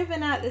 we might have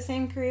been at the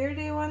same career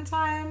day one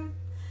time,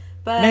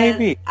 but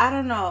Maybe. I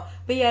don't know.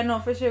 But yeah, no,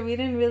 for sure, we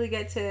didn't really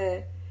get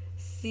to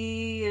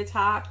see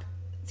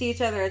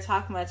each other or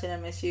talk much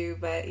at MSU,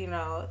 but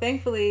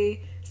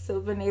thankfully still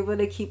been able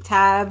to keep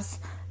tabs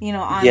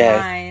online.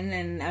 Yes.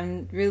 And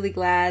I'm really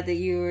glad that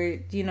you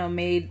were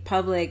made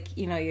public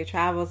your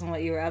travels and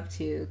what you were up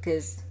to,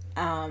 because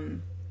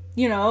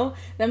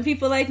then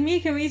people like me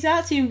can reach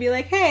out to you and be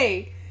like,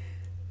 hey,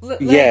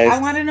 yes. I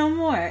want to know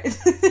more.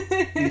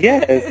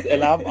 Yes,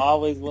 and I'm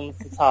always willing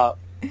to talk.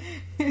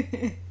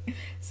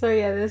 So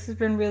yeah, this has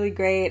been really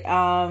great.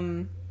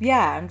 I'm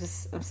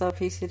so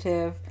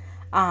appreciative.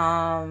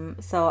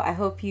 So I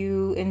hope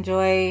you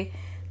enjoy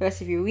the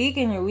rest of your week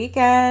and your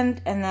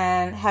weekend, and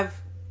then have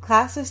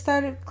classes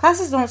started.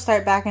 Classes don't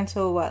start back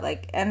until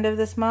end of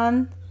this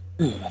month?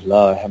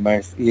 Lord have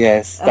mercy.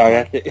 Yes, start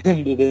at the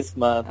end of this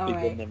month,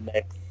 beginning of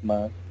next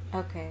month.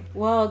 Okay.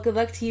 Well, good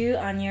luck to you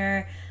on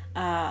your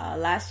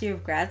last year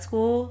of grad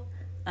school.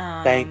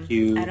 Thank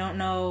you. I don't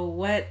know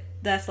what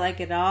that's like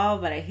at all,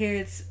 but I hear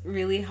it's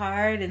really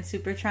hard and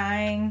super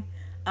trying.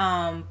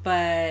 Or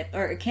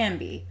it can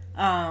be.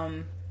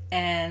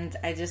 And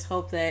I just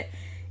hope that,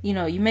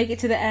 you make it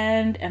to the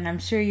end, and I'm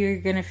sure you're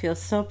going to feel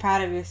so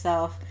proud of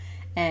yourself,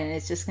 and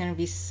it's just going to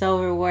be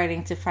so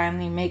rewarding to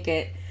finally make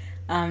it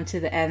to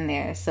the end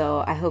there.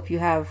 So I hope you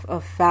have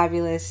a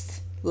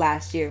fabulous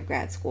last year of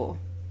grad school.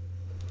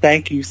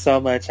 Thank you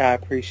so much. I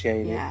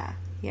appreciate it.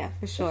 Yeah,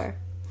 for sure.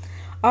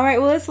 All right,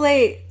 well, it's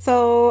late,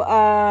 so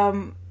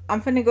I'm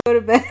finna go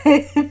to bed.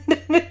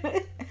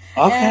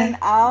 Okay. And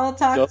I'll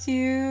talk to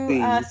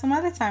you some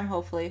other time,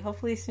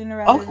 hopefully sooner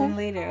rather than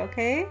later,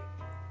 okay?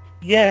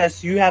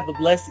 Yes, you have a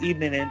blessed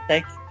evening, and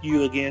thank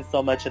you again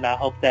so much, and I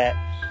hope that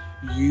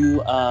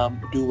you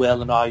do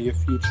well in all your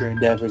future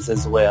endeavors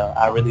as well.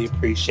 I really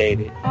appreciate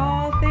it.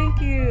 Oh,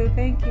 thank you,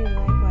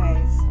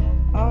 likewise.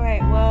 All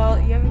right, well,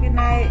 you have a good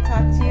night.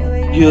 Talk to you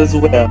later. You as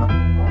well.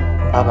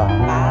 Bye-bye. Bye.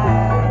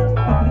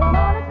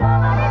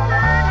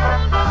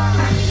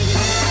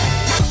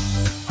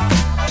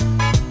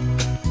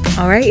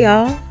 All right,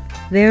 y'all.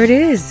 There it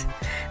is.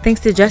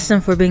 Thanks to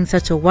Justin for being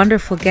such a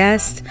wonderful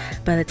guest.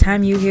 By the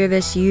time you hear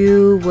this,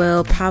 you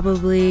will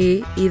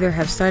probably either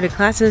have started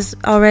classes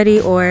already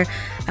or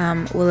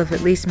will have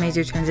at least made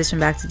your transition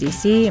back to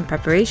DC in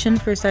preparation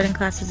for starting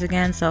classes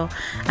again. So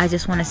I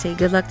just want to say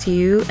good luck to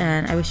you,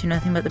 and I wish you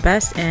nothing but the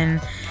best in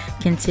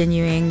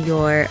continuing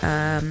your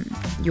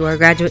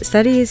graduate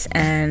studies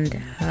and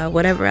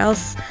whatever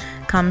else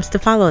comes to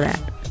follow that.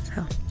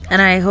 So,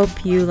 and I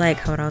hope you like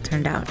how it all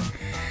turned out.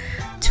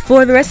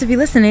 For the rest of you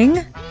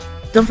listening,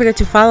 don't forget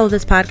to follow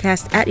this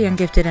podcast at Young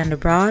Gifted and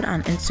Abroad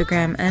on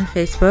Instagram and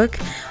Facebook.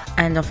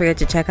 And don't forget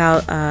to check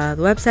out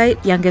the website,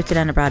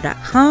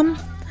 younggiftedandabroad.com.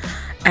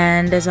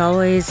 And as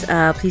always,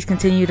 please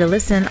continue to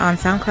listen on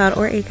SoundCloud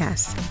or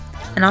Acast.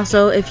 And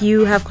also, if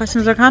you have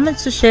questions or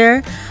comments to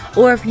share,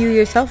 or if you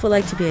yourself would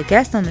like to be a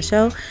guest on the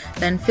show,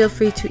 then feel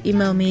free to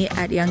email me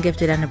at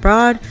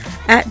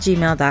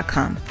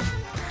younggiftedandabroad@gmail.com.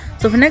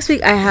 So for next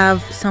week, I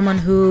have someone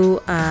whom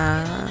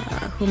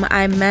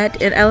I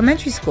met in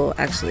elementary school,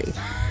 actually.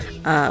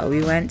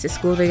 We went to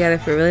school together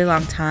for a really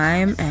long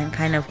time and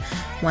kind of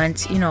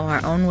went,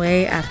 our own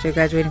way after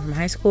graduating from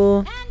high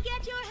school.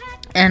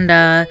 And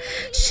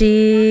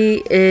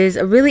she is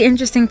a really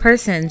interesting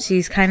person.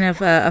 She's kind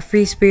of a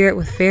free spirit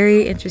with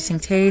very interesting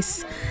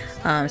tastes,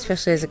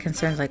 especially as it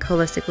concerns like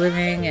holistic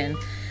living and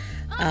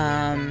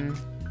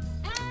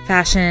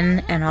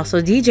fashion and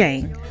also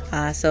DJing.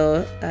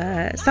 So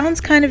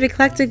sounds kind of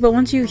eclectic, but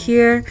once you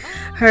hear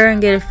her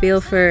and get a feel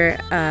for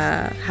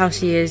how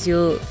she is,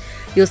 you'll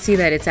see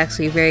that it's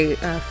actually very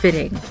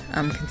fitting,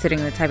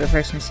 considering the type of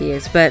person she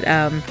is. But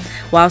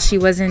while she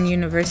was in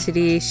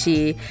university,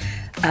 she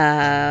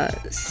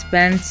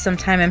spent some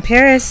time in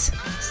Paris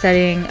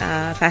studying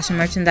fashion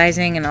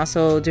merchandising and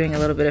also doing a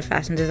little bit of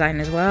fashion design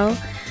as well.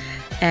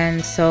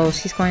 And so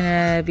she's going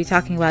to be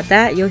talking about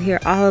that. You'll hear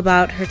all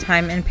about her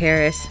time in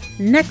Paris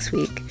next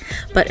week.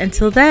 But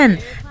until then,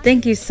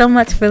 thank you so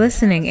much for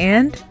listening,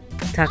 and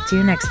talk to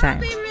you next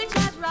time.